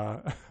 So,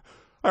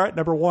 all right.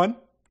 Number 1,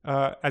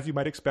 as you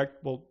might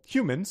expect, well,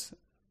 humans.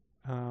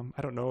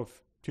 I don't know if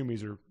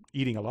humans are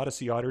eating a lot of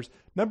sea otters.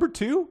 Number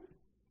 2,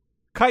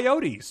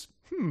 coyotes.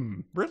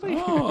 Really?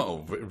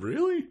 Oh,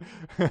 really?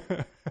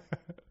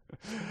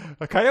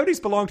 Coyotes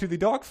belong to the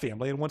dog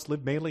family and once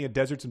lived mainly in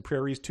deserts and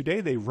prairies.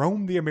 Today, they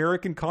roam the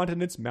American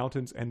continents,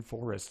 mountains, and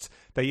forests.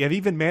 They have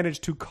even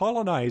managed to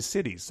colonize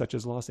cities such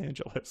as Los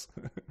Angeles.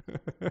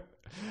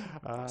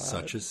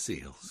 Such as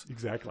seals.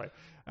 Exactly.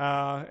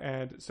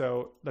 And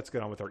so let's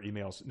get on with our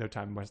emails. No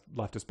time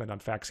left to spend on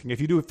Fax King. If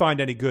you do find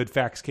any good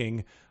Fax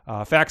King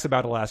facts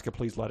about Alaska,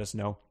 please let us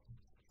know.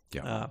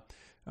 Yeah.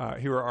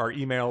 Here are our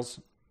emails.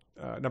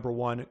 Number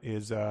 1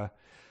 is...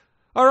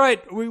 all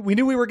right, we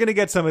knew we were going to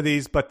get some of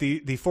these, but the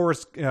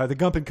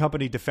Gump and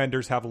Company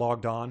defenders have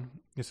logged on.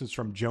 This is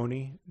from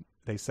Joni.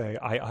 They say,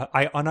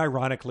 I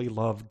unironically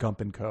love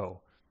Gump and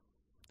Co.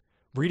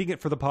 Reading it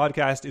for the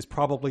podcast is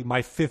probably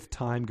my 5th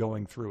time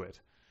going through it.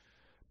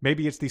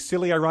 Maybe it's the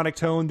silly ironic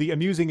tone, the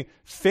amusing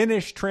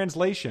Finnish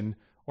translation,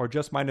 or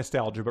just my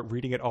nostalgia, but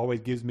reading it always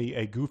gives me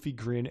a goofy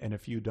grin and a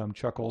few dumb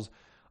chuckles.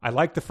 I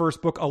like the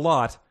first book a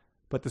lot,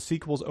 but the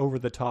sequel's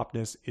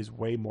over-the-topness is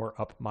way more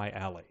up my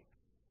alley.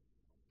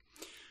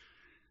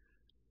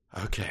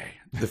 Okay.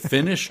 The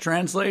Finnish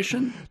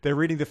translation? They're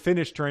reading the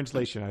Finnish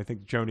translation. I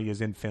think Joni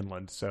is in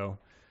Finland, so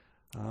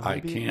I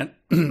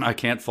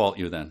can't fault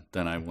you then.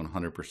 Then I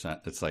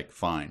 100%. It's like,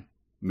 fine.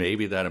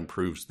 Maybe that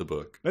improves the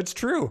book. That's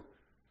true.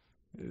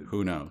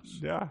 Who knows?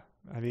 Yeah.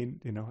 I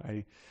mean,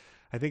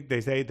 I think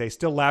they say they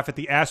still laugh at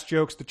the ass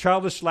jokes, the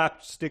childish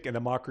slapstick, and the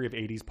mockery of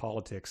 80s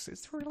politics.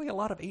 Is there really a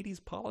lot of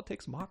 80s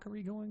politics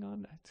mockery going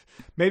on?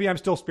 Maybe I'm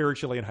still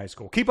spiritually in high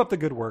school. Keep up the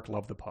good work.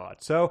 Love the pod.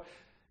 So,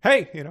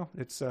 hey,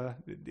 it's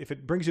if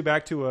it brings you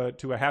back to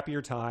a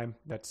happier time,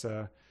 that's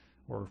or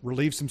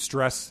relieve some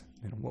stress.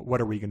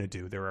 What are we going to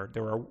do?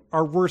 There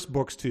are worse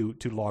books to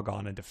log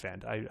on and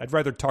defend. I'd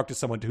rather talk to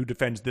someone who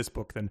defends this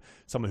book than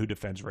someone who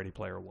defends Ready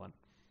Player One.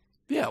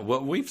 Yeah,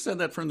 well, we've said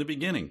that from the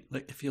beginning.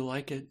 Like, if you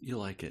like it, you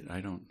like it. I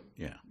don't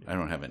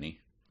have any.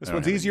 This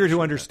one's easier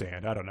to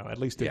understand. I don't know. At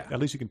least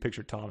you can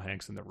picture Tom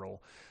Hanks in the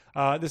role.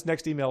 This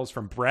next email is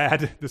from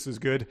Brad. This is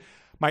good.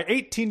 My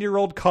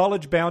 18-year-old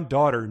college-bound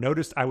daughter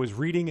noticed I was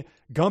reading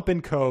Gump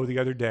 & Co. the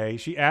other day.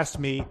 She asked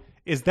me,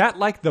 "Is that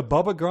like the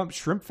Bubba Gump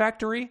Shrimp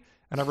Factory?"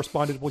 And I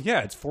responded, "Well,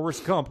 yeah, it's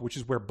Forrest Gump, which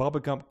is where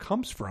Bubba Gump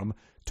comes from."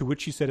 To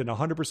which she said in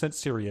 100%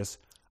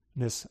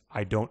 seriousness,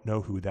 "I don't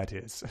know who that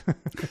is."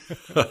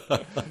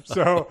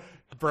 So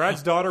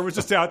Brad's daughter was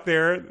just out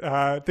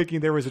there thinking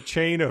there was a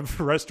chain of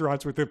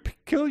restaurants with a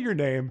peculiar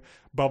name,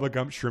 Bubba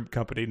Gump Shrimp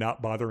Company,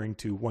 not bothering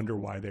to wonder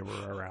why they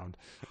were around.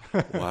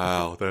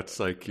 Wow, that's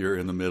like you're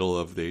in the middle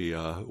of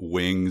the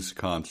Wings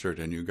concert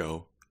and you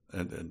go,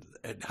 and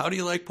how do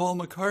you like Paul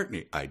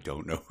McCartney? I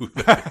don't know who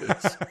that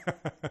is.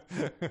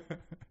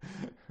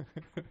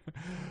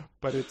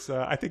 But it's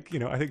I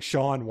think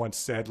Sean once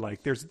said,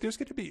 like, there's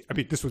going to be, I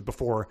mean, this was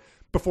before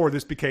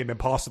this became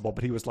impossible,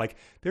 but he was like,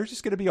 there's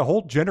just going to be a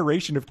whole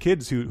generation of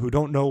kids who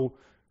don't know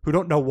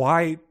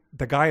why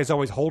the guy is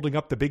always holding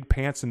up the big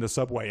pants in the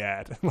Subway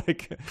ad.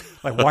 like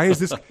why is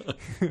this?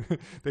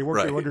 They weren't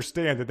going to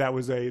understand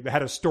they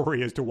had a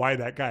story as to why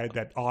that guy,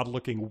 that odd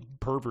looking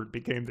pervert,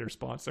 became their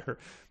sponsor.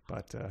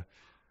 But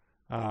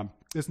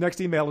this next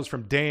email is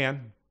from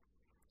Dan.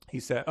 He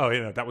said,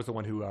 that was the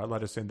one who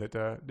let us in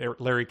that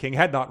Larry King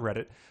had not read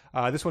it.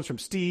 This one's from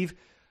Steve.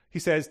 He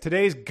says,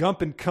 today's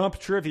Gump and Cump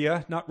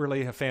trivia. Not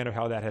really a fan of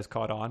how that has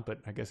caught on, but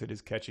I guess it is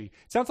catchy.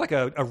 It sounds like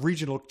a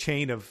regional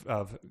chain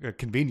of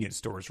convenience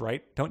stores,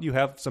 right? Don't you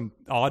have some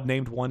odd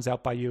named ones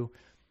out by you?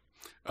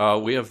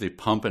 We have the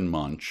Pump and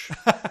Munch,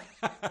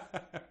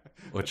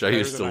 which I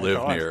used to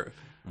live near.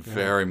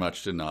 Very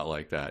much did not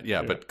like that.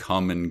 Yeah, but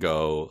Come and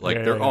Go.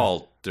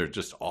 They're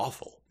just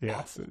awful. Yeah,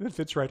 awful. It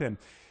fits right in.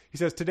 He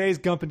says, today's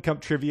Gump and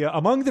Cump trivia.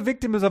 Among the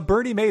victims of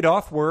Bernie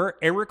Madoff were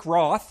Eric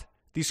Roth,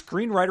 the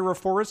screenwriter of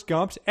Forrest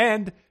Gump,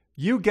 and,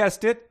 you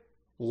guessed it,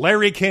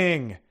 Larry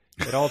King.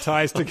 It all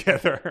ties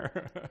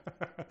together.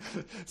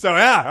 So,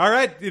 yeah, all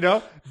right.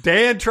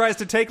 Dan tries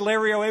to take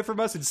Larry away from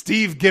us, and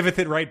Steve giveth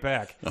it right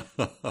back.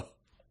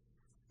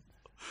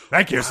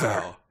 Thank you,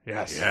 sir.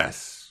 Yes.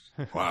 Yes.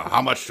 Wow.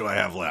 How much do I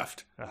have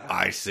left?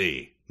 I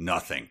see.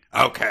 Nothing.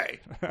 Okay.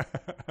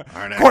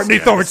 Courtney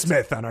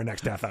Thorne-Smith on our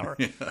next half hour.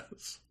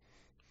 Yes.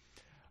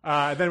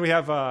 Then we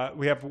have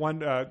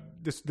one.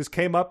 This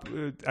came up,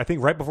 I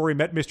think, right before we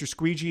met Mr.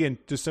 Squeegee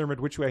and discerned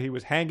which way he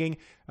was hanging.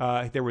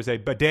 There was a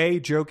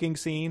bidet joking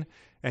scene,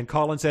 and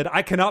Colin said,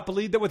 "I cannot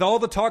believe that with all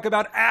the talk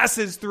about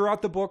asses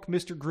throughout the book,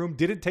 Mr. Groom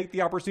didn't take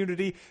the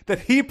opportunity that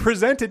he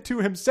presented to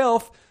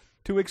himself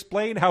to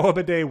explain how a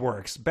bidet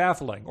works.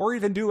 Baffling, or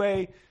even do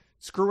a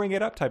screwing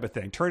it up type of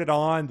thing. Turn it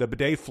on, the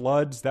bidet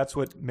floods. That's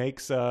what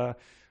makes I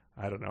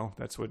don't know.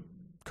 That's what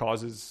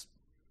causes."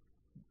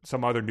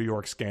 Some other New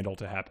York scandal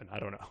to happen. I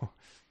don't know.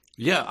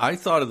 Yeah, I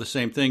thought of the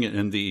same thing.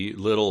 And the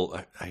little,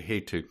 I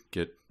hate to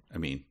get,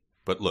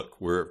 but look,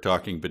 we're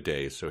talking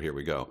bidets, so here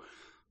we go.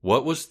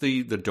 What was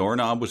the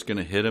doorknob was going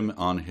to hit him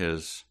on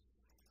his,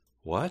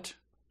 what?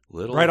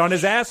 Right on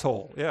his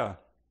asshole, yeah.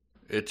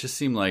 It just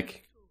seemed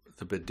like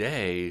the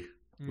bidet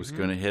was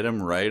going to hit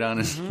him right on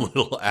his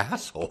little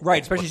asshole.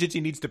 Right, especially since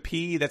he needs to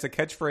pee. That's a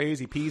catchphrase.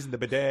 He pees in the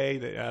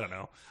bidet. I don't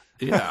know.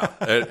 Yeah.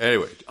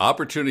 Anyway,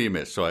 opportunity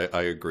missed. So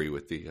I agree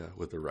with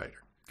the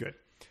writer. Good.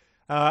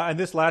 And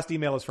this last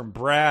email is from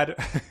Brad.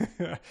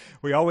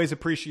 We always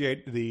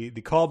appreciate the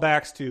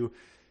callbacks to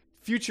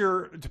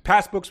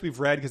past books we've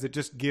read, because it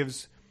just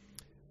gives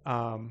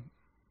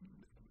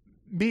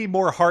me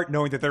more heart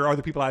knowing that there are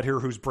other people out here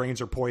whose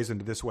brains are poisoned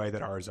this way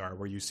that ours are,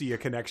 where you see a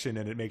connection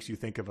and it makes you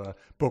think of a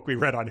book we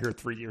read on here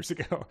 3 years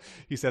ago.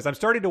 He says, I'm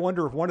starting to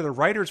wonder if one of the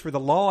writers for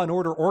the Law and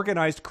Order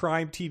Organized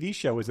Crime TV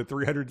show is a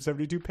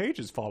 372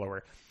 pages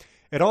follower.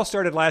 It all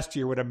started last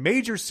year when a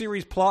major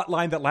series plot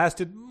line that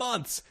lasted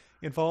months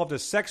involved a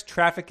sex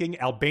trafficking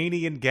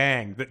Albanian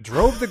gang that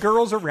drove the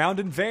girls around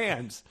in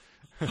vans.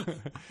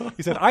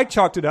 He said, I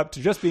chalked it up to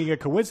just being a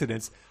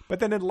coincidence, but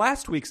then in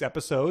last week's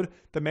episode,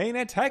 the main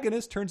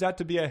antagonist turns out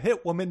to be a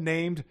hit woman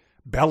named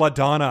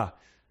Belladonna,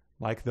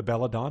 like the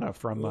Belladonna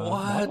from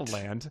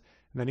Modelland. And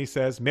then he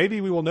says,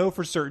 maybe we will know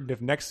for certain if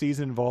next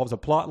season involves a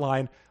plot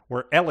line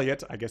where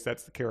Elliot, I guess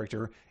that's the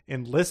character,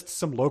 enlists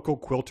some local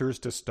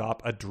quilters to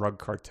stop a drug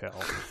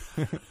cartel.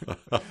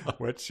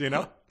 Which,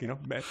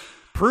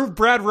 prove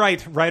Brad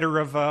Wright, writer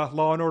of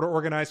Law and Order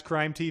Organized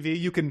Crime TV.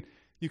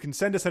 You can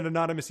send us an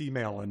anonymous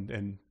email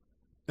and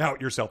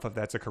out yourself if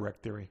that's a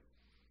correct theory.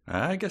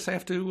 I guess I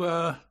have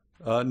to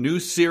new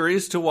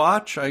series to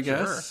watch. I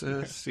guess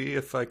see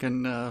if I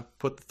can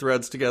put the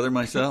threads together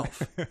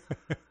myself.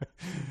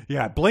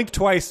 Yeah, blink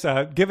twice.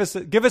 Give us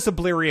a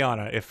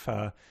Bleriana if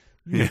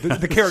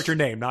the character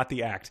name, not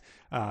the act.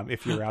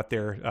 If you're out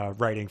there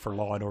writing for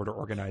Law and Order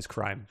Organized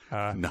Crime,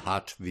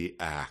 not the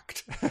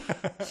act.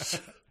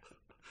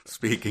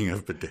 Speaking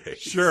of bidets.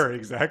 Sure,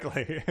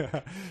 exactly.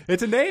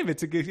 It's a name.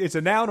 It's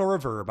a noun or a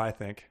verb, I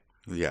think.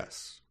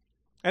 Yes.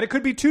 And it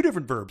could be two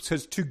different verbs,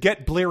 because to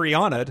get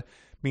Bleriana'd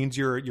means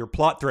your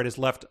plot thread is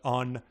left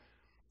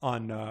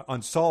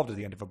unsolved at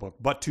the end of a book.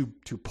 But to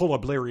pull a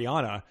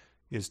Bleriana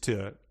is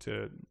to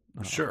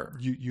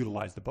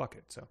utilize the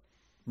bucket. So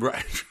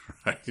right.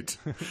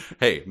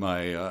 Hey,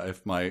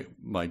 if my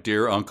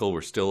dear uncle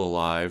were still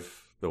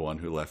alive, the one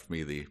who left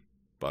me the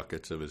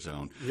buckets of his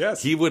own.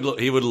 Yes, he would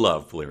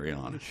love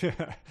Bleriana.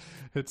 Yeah,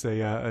 it's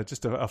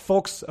just a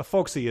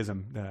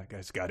folksyism.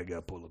 Guys, got to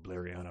go pull a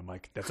Bleriana,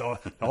 Mike. That's all.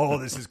 All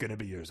this is going to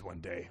be yours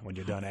one day when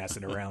you're done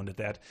assing around at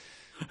that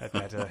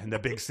in the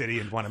big city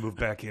and want to move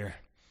back here.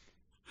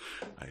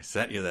 I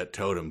sent you that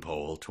totem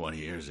pole 20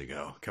 years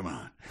ago. Come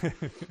on.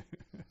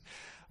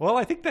 Well,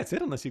 I think that's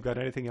it. Unless you've got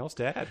anything else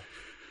to add.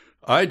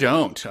 I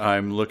don't.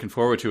 I'm looking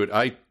forward to it.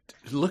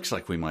 It looks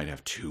like we might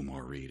have 2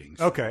 more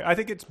readings. Okay, I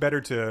think it's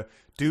better to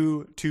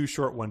do 2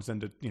 short ones than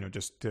to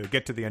just to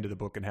get to the end of the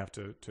book and have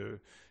to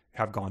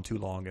have gone too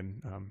long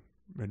and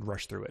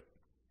rush through it.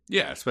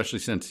 Yeah, especially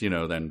since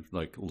then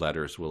like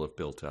letters will have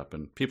built up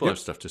and people have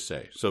stuff to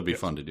say, so it'd be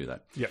fun to do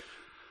that. Yeah.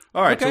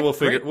 All right, Okay,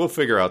 so we'll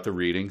figure out the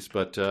readings,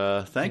 but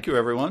thank you,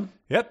 everyone.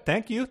 Yep,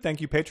 thank you,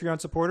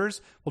 Patreon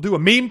supporters. We'll do a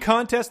meme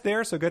contest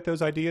there, so get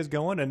those ideas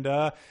going.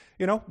 And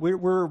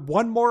we're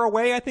 1 more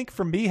away, I think,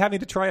 from me having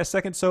to try a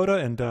second soda,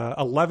 and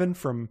 11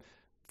 from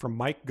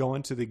Mike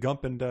going to the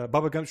Gump and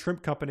Bubba Gump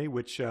Shrimp Company,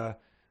 which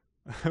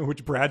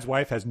Brad's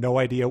wife has no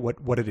idea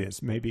what it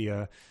is. Maybe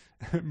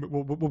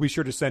we'll be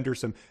sure to send her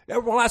some.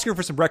 We'll ask her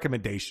for some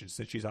recommendations,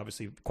 since she's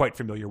obviously quite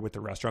familiar with the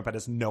restaurant, but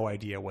has no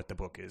idea what the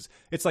book is.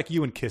 It's like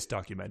you and Kiss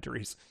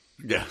documentaries.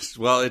 Yes,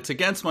 well, it's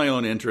against my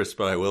own interest,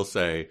 but I will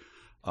say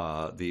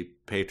the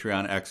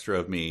Patreon extra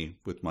of me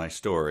with my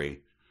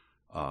story.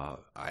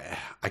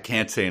 I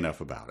can't say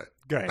enough about it.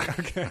 Okay.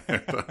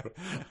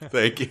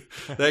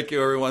 Thank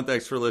you, everyone.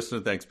 Thanks for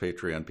listening. Thanks,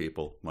 Patreon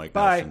people. Mike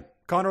Bye. Nelson.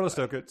 Connor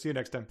Listoka. See you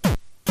next time.